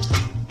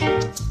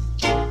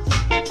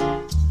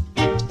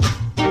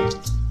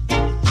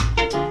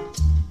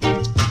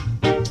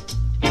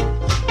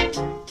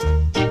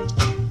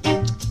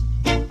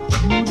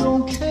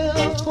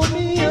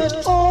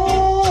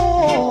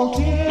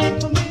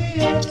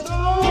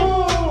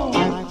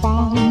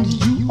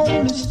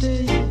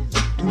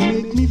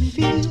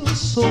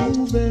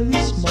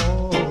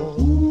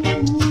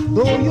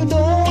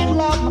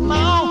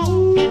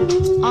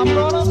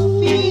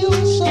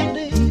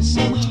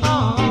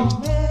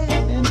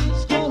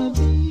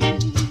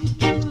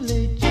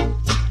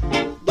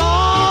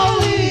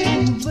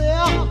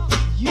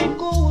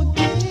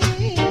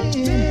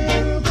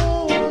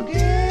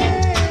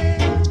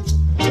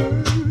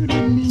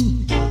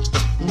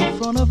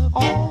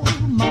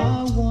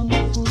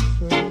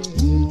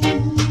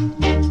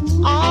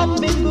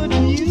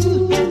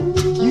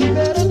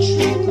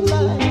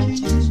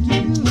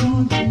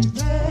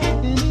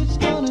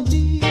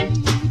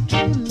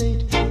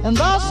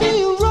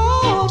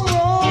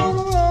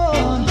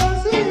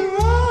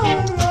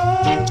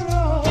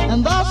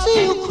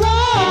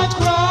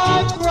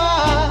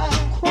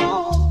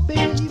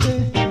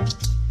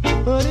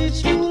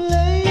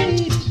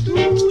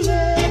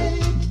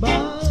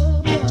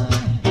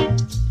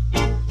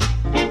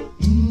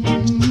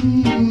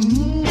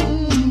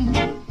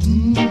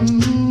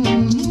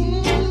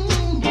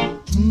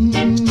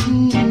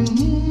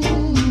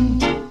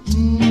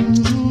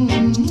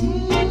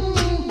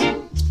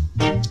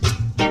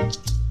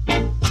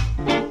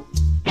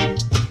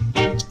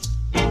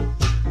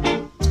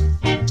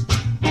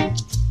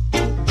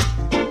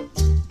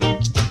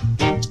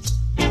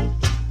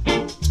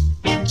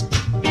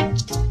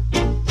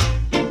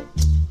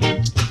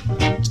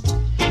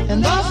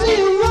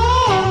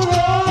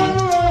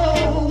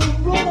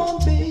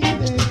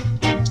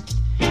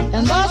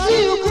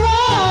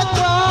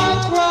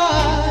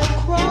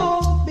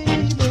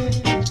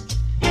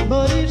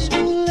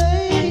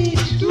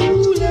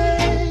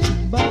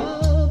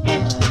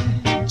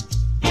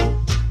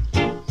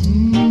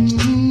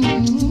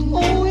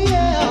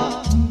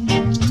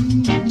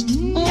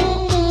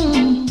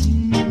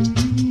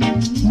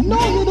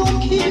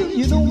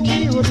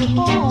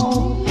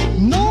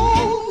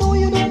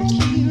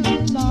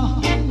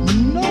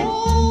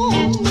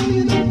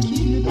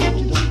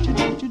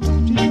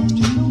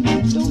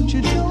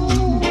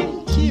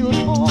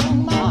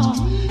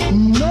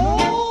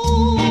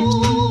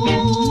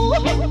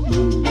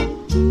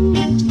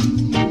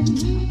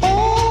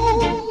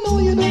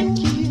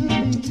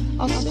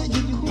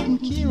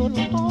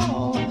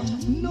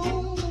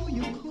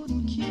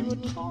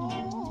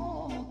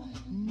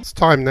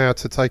 Time now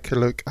to take a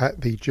look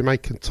at the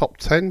Jamaican Top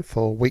 10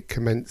 for week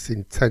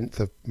commencing 10th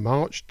of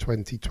March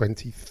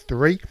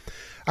 2023.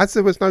 As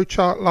there was no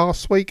chart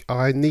last week,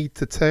 I need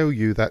to tell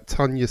you that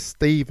Tanya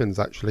Stevens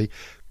actually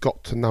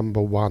got to number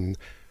 1,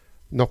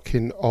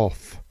 knocking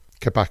off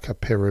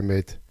Kabaka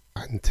Pyramid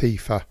and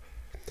Tifa.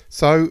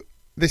 So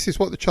this is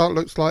what the chart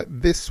looks like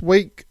this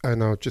week,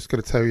 and I'm just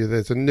going to tell you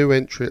there's a new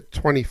entry at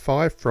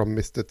 25 from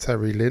Mr.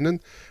 Terry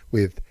Lennon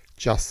with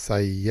Just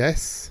Say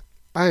Yes,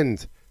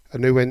 and a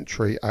new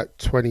entry at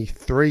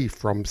 23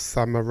 from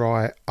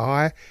Samurai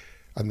Eye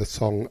and the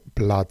song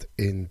Blood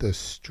in the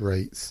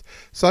Streets.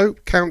 So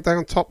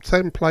countdown top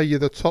 10, play you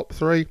the top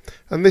 3,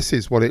 and this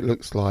is what it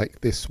looks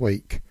like this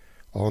week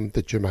on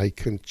the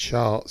Jamaican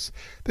charts.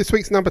 This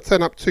week's number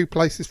 10 up 2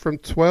 places from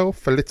 12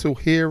 for Little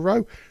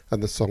Hero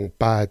and the song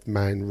Bad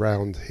Man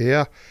Round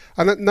Here.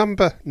 And at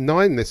number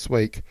 9 this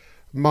week,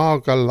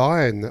 Marga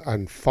Lion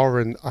and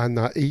Foreign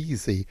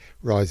Uneasy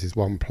rises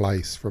 1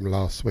 place from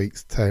last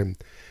week's 10.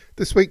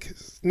 This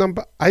week's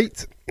number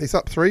 8 is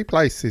up 3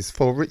 places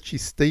for Richie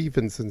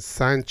Stevens and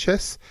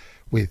Sanchez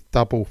with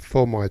Double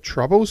for My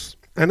Troubles.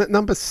 And at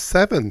number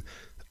 7,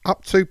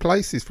 up 2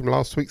 places from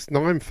last week's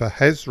 9 for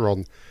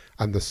Hezron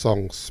and the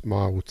song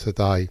Smile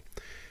Today.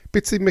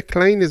 Bitsy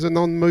McLean is a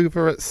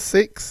non-mover at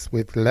 6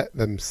 with Let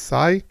Them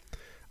Say.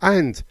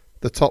 And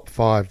the top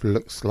 5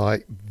 looks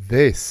like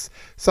this.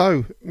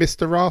 So,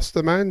 Mr.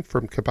 Rastaman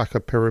from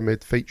Kabaka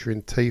Pyramid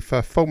featuring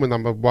Tifa, former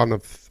number 1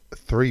 of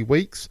 3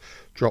 weeks,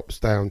 drops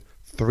down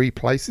 3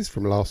 places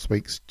from last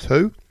week's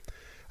 2.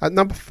 At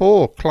number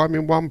 4,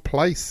 climbing 1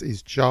 place,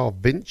 is Jar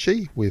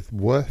Vinci with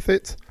Worth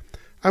It.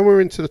 And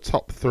we're into the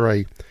top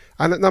 3.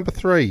 And at number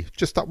 3,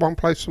 just up 1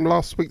 place from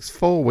last week's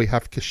 4, we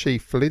have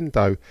Kashif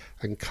Lindo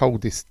and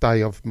Coldest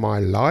Day of My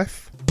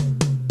Life.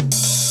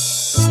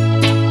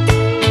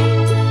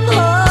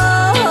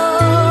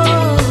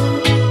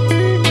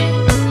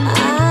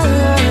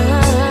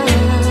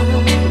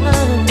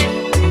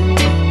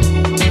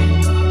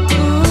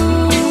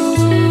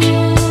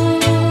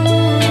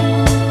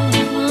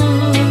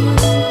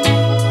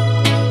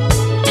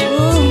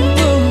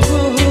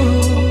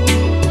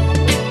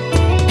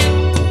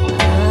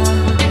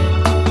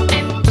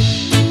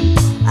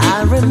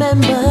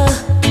 remember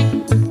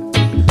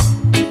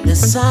the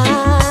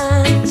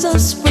signs of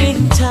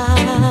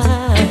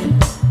springtime.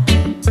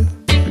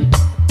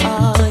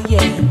 Oh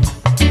yeah,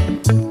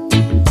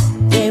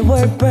 there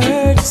were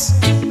birds,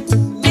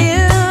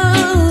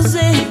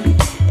 music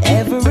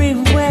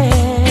everywhere.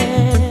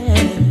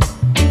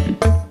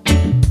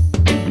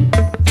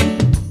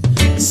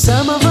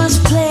 Some of us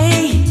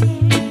play,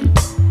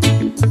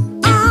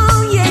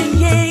 oh yeah,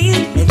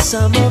 yeah, and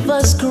some of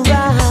us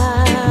cry.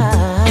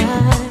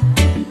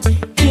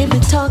 Hear me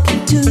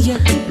talking to you.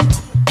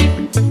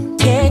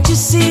 Can't you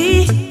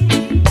see?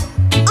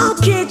 Oh,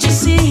 can't you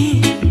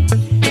see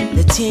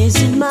the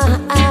tears in my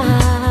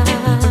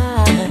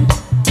eyes?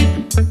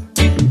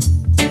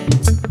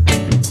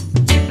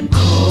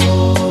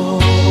 Coldest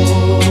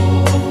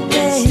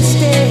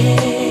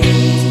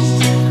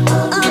days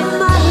of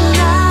my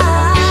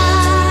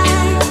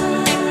life.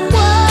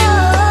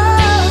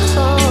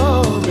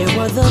 Whoa, they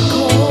were the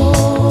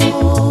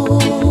coldest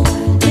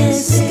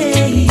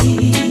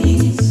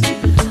days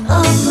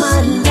of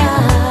my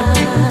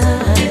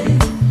life.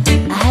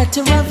 I had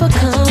to run for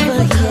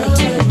cover, yeah,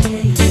 yeah.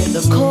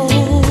 The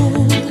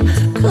cold,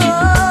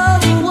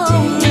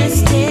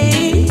 coldest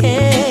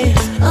days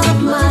of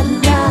my life.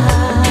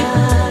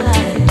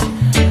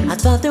 I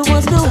thought there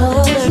was no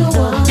other, no.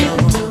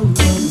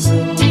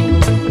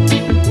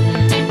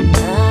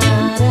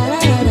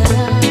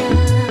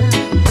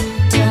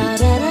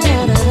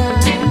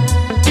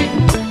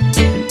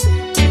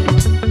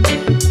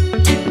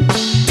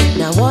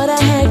 Now what I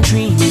had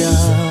dreamed of,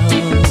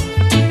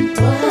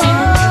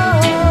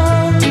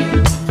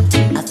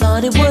 I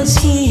thought it was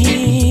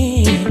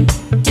here.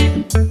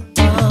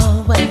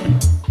 Oh, wait.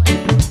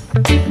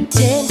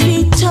 10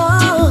 feet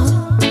tall.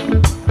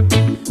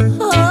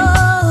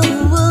 Oh,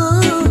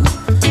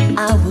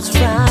 I was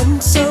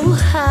riding so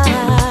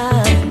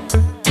high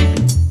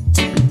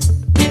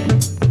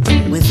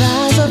with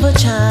eyes of a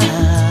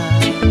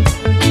child.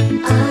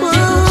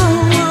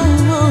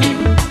 Oh,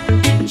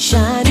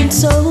 shining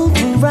so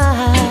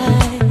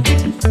bright.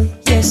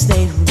 Yes,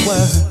 they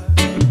were.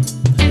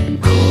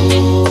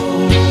 Coldest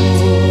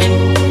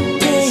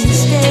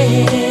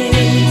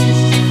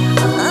days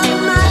of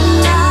my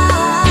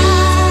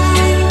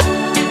life.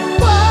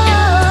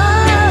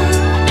 Whoa,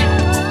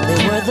 they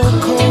were the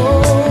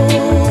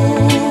coldest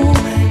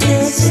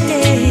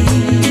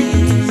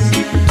days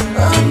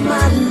of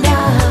my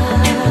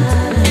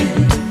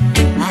life.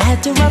 I had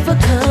to run for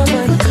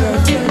cover,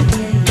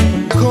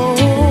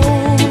 coldest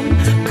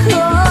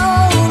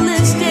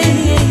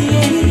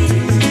days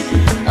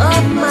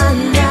of my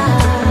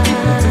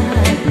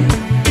life.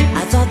 I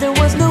thought there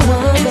was no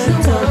other.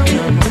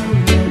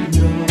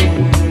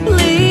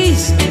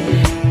 Please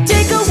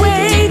take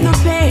away the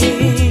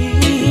pain.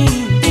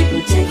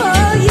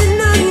 Oh, you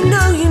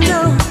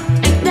know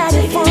that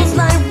it falls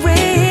like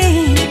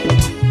rain,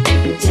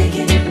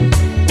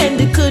 and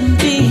it couldn't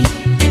be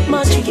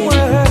much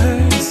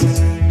worse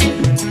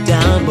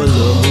down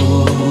below.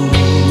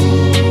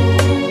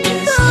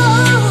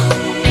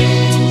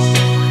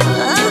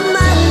 Of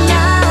my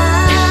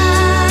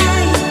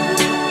life.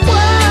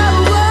 Whoa,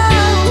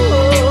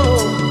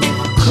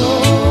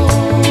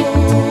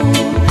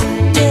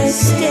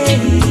 coldest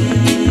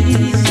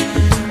days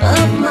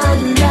of my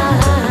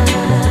life.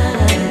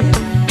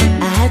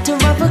 I had to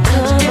run for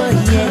cover,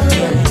 yeah,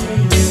 yeah.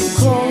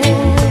 Coldest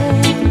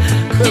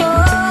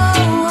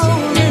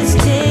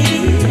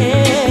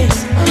days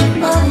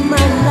of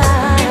my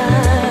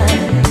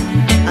life.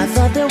 I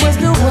thought there was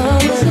no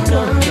other,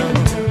 no.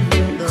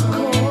 The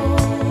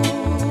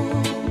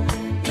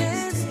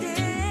coldest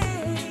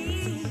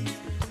days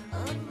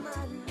of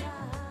my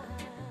life.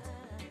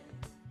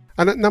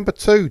 And at number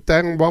 2,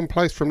 down one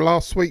place from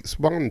last week's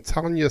one,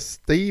 Tanya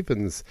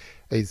Stevens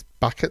is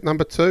back at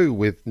number 2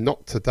 with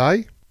Not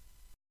Today.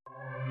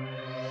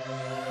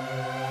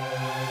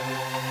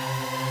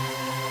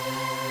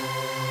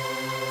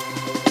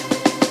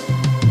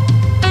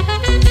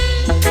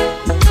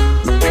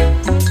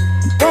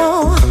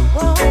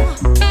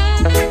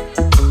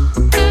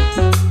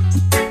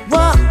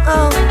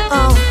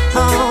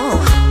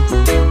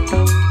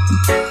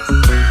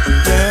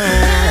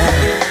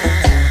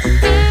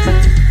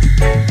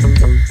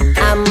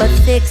 I'm a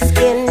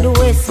thick-skinned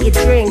whiskey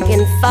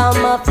drinking,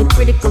 farm of the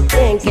critical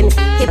thinking,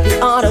 hippie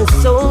art and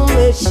soul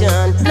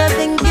mission.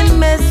 Nothing can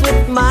mess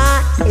with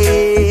my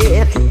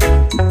head.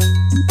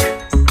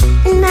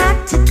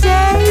 Not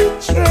today,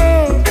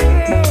 Trey.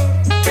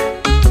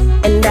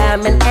 And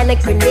I'm an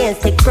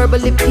anachronistic,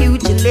 verbally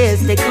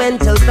pugilistic,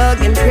 mental thug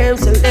and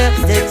crimson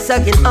lipstick,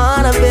 sucking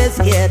on a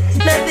biscuit.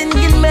 Nothing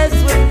can mess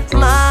with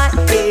my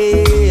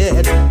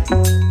head.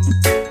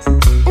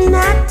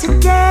 Not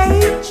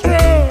today,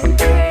 Trey.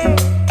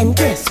 And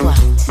guess what?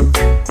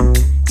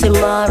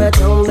 Tomorrow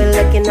don't be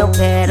looking no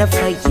better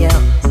for you.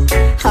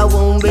 I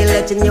won't be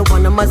letting you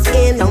under my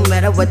skin no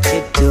matter what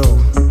you do.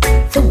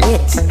 The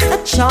wit, the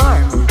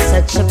charm,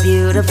 such a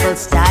beautiful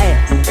style.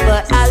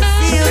 But I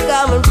see you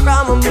coming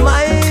from a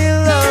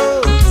mile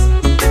out.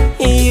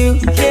 You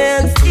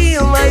can't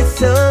steal my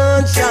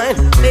sunshine.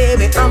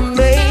 Baby, I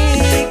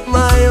make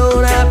my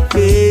own happiness.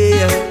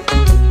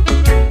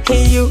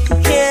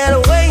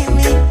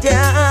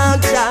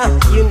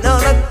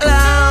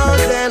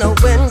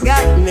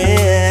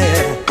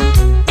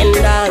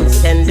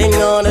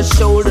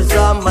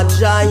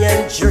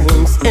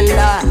 dreams. And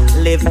I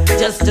live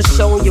just to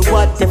show you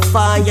what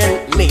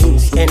defiant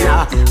means. And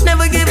I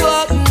never give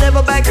up,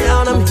 never back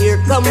down. I'm here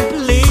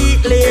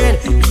completely, and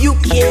you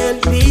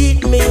can't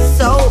beat me.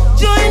 So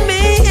join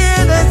me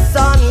in the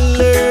sun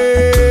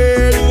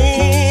learning.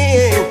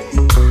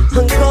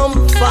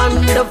 Come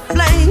from the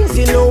flames,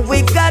 you know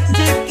we got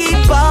to keep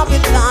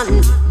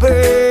Babylon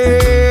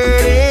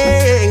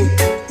burning.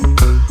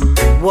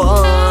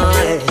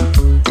 Why?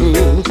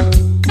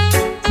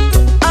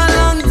 A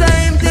long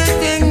time to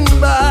think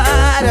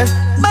about,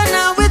 but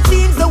now it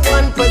seems the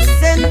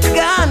 1%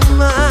 gone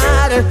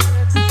mad.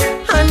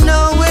 I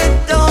know it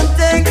don't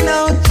take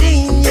no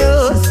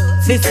genius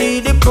to see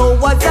the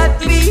power that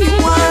we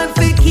want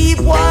to keep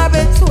war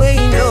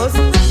between us.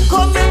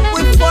 Come and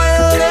we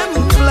foil them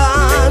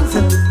plans.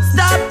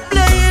 Stop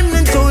playing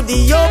into the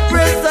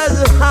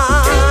oppressor's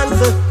hands.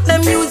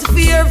 Them use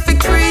fear for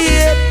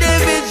create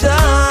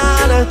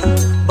division,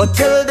 but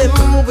tell them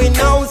we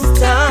now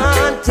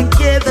stand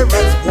together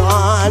as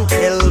one.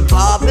 Tell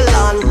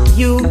Babylon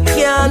you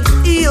can't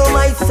steal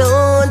my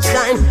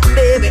sunshine,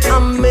 baby. I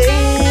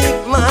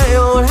make my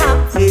own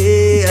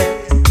happy.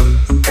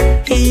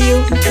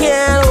 You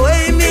can't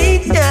weigh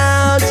me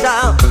down,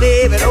 child,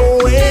 baby. The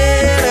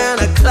wind and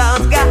the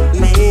clouds got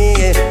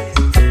me.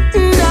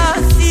 Now I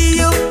see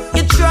you,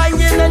 you're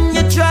trying and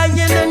you're trying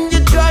and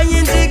you're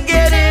trying to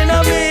get in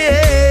on me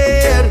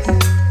head.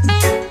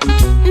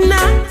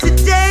 Not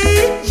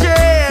today,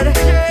 dread.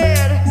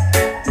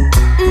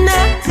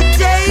 Not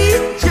today,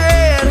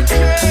 dread.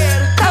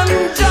 Come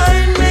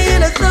join me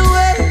in a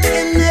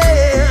in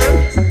there.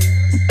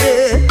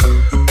 Yeah.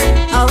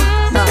 Oh,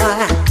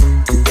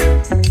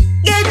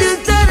 get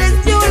used to this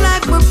new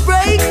life we're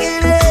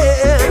breaking in.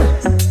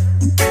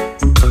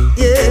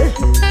 Yeah.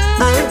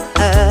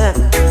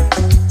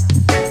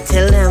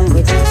 Tell them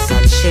we just a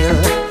chill.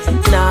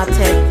 Now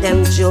take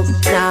them joke,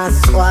 now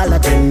swallow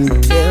them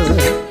pill.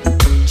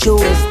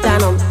 Choose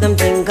stand up, them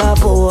think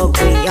about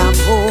we are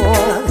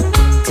poor.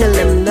 Tell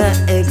them the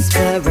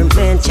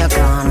experiment you're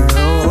gonna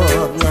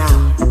roll now.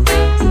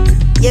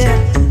 Yeah.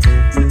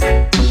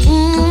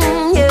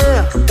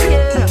 Yeah.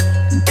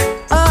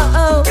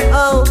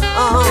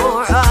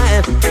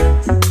 Alright.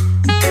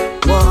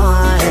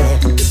 Why?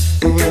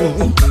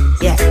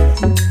 Yeah.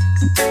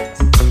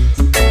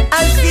 I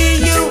see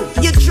you,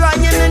 you're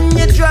trying and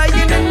you're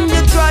trying and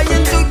you're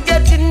trying to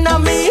get in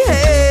on me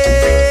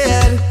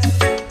head.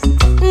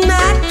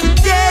 Not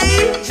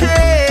today,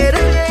 dread.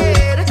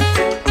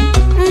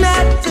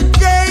 Not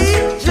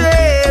today,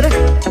 dread.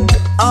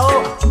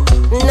 Oh,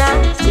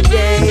 not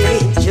today,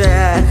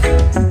 dread.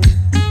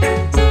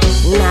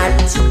 Not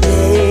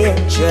today,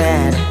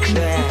 dread.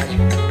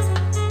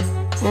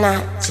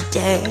 Not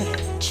today,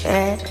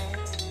 dread.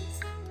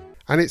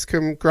 And it's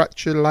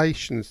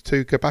congratulations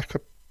to Kabaka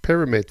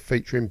Pyramid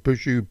featuring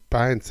Buju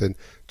Banton.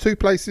 2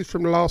 places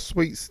from last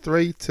week's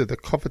 3 to the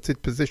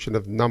coveted position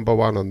of number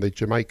 1 on the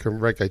Jamaican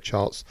reggae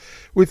charts,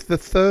 with the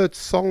 3rd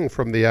song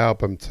from the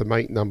album to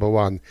make number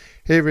 1.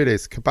 Here it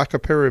is,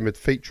 Kabaka Pyramid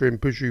featuring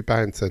Buju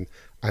Banton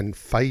and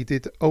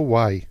Faded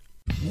Away.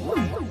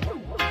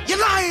 You're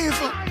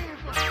live!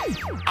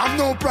 I've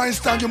no price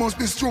tag, you must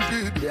be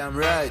stupid. Damn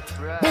right.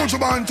 Buju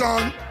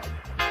Banton,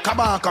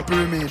 Kabaka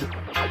Pyramid,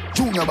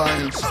 Junior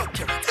Biles.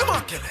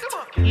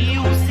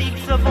 You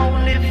seek of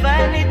only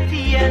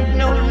vanity and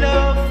no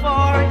love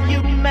for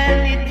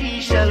humanity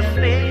shall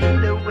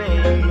fade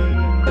away,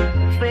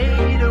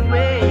 fade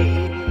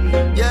away.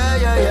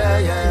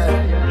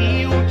 Yeah.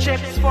 He who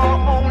checks for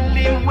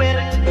only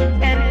wealth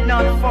and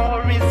not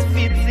for his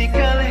physical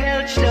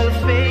health shall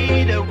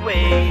fade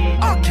away,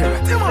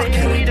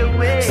 fade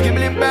away.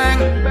 Skibbling bang,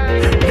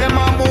 them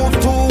a move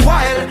too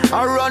wild,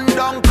 a run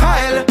down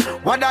Kyle.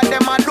 What that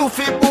them a do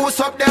fi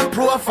boost up them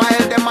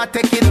profile? Them a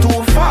take it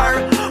too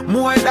far,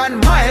 more than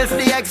miles.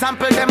 The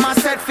example them a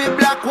set fi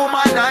black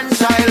woman and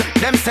child.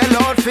 Them sell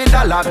out fi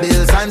dollar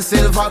bills and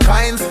silver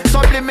coins.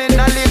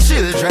 Subliminally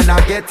children a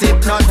get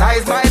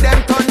hypnotized by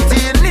them turn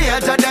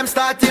teenager. Them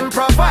start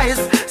improvise,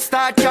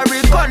 start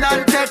carry gun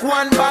and take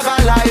one bag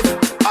of life.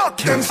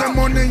 Them some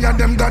money and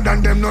them dad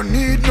and them no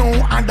need no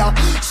other.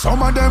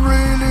 Some of them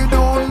really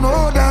don't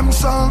know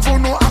themselves. Who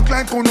no act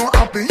like who no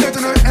happy, yet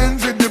no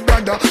envy the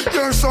brother.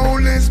 Your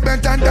soul is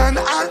better than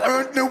all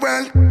earthly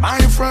wealth. My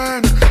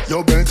friend,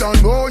 you better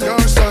know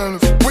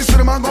yourself. We see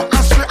them a go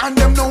astray and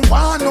them no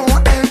want no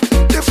help.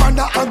 The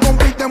father a go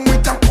beat them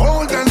with a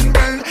golden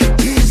bell.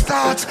 These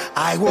thoughts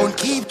I won't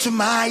keep to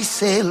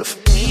myself.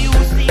 He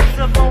who seeks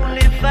of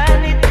only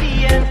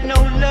vanity and no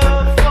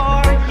love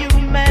for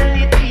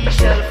humanity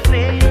shall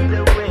fade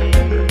away,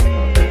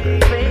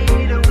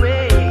 fade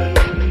away.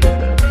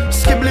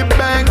 Skibbly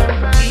bang.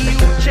 He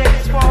who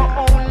checks for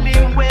only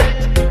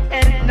wealth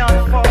and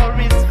not for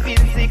his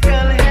physical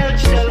health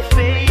shall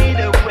fade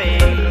away,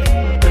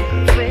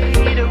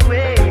 fade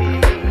away.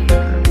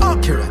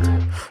 Accurate.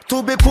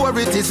 To be poor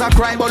it is a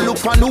crime, but look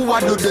for who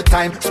do the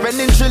time.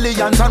 Spending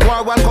trillions on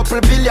war, 1 couple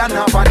billion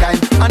of a dime.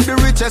 And the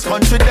richest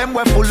country, them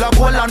were full of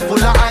gold and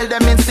full of oil.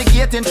 Them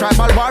instigating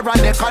tribal war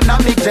and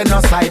economic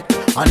genocide.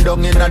 And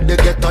down in the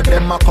ghetto,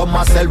 them a come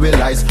and sell with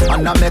lies.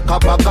 And I make a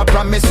bag of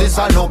promises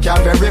I no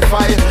can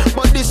verify.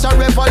 But this a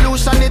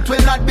revolution, it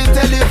will not be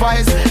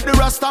televised. The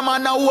Rasta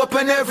man a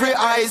open every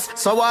eyes,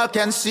 so I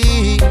can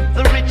see.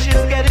 The rich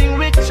is getting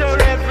richer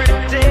every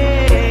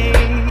day.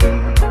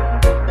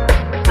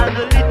 And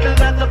the little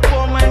that the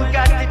poor man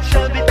got, it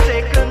shall be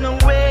taken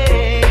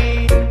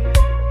away.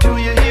 Do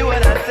you hear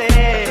what I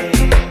say?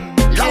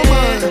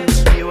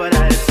 Yeah, hear what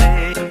I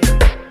say?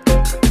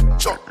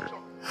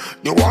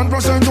 The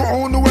 1% who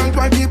own the wealth,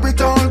 why keep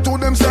it all to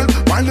themselves?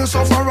 While the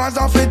sufferers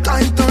have it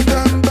tight to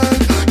them belt.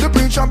 The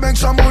preacher begs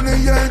some money,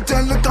 yeah,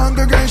 tell the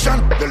congregation.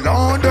 The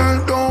Lord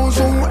help those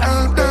who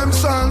help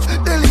themselves.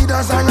 The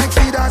leaders are like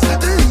feeders,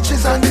 the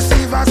leeches and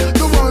deceivers.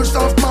 The worst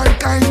of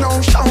mankind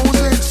now shows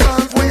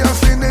itself. We are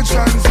in the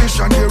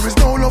transition, there is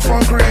no love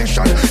for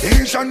creation.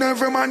 Each and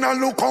every man a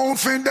look out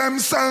for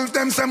themselves.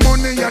 Them say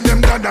money and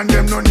them God and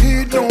them no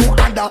need no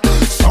other.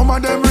 Some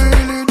of them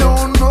really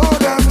don't know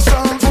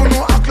themselves. Who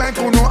no act like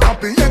who no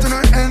happy, yet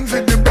no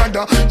envy the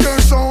brother. Your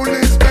soul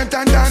is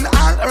better than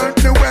all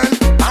earthly wealth.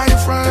 My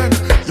friend,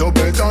 you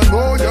better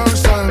know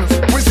yourself.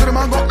 We see them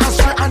a go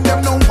astray and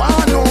them no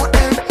want no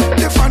help.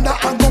 The father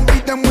a go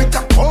beat them with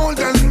a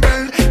golden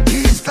bell.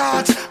 These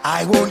thoughts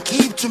I won't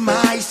keep to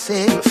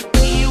myself.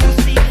 He who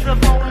seeks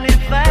of only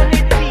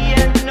vanity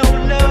and no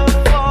love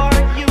for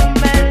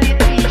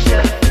humanity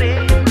shall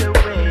fade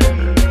away,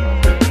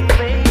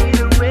 fade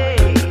away.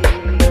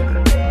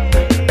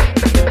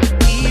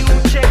 He who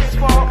checks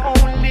for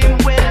only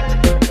wealth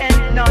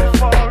and not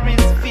for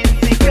his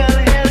physical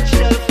health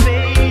shall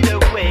fade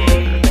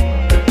away,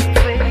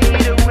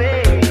 fade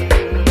away.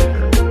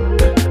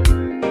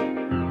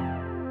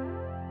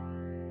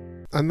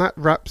 And that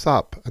wraps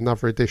up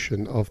another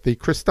edition of the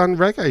Chris Dunn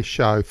Reggae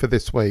Show for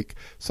this week.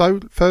 So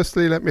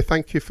firstly, let me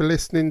thank you for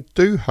listening.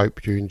 Do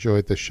hope you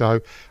enjoyed the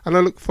show, and I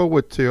look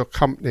forward to your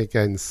company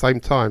again, same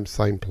time,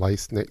 same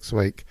place next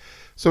week.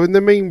 So in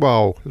the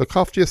meanwhile, look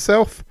after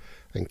yourself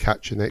and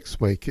catch you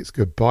next week. It's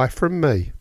goodbye from me.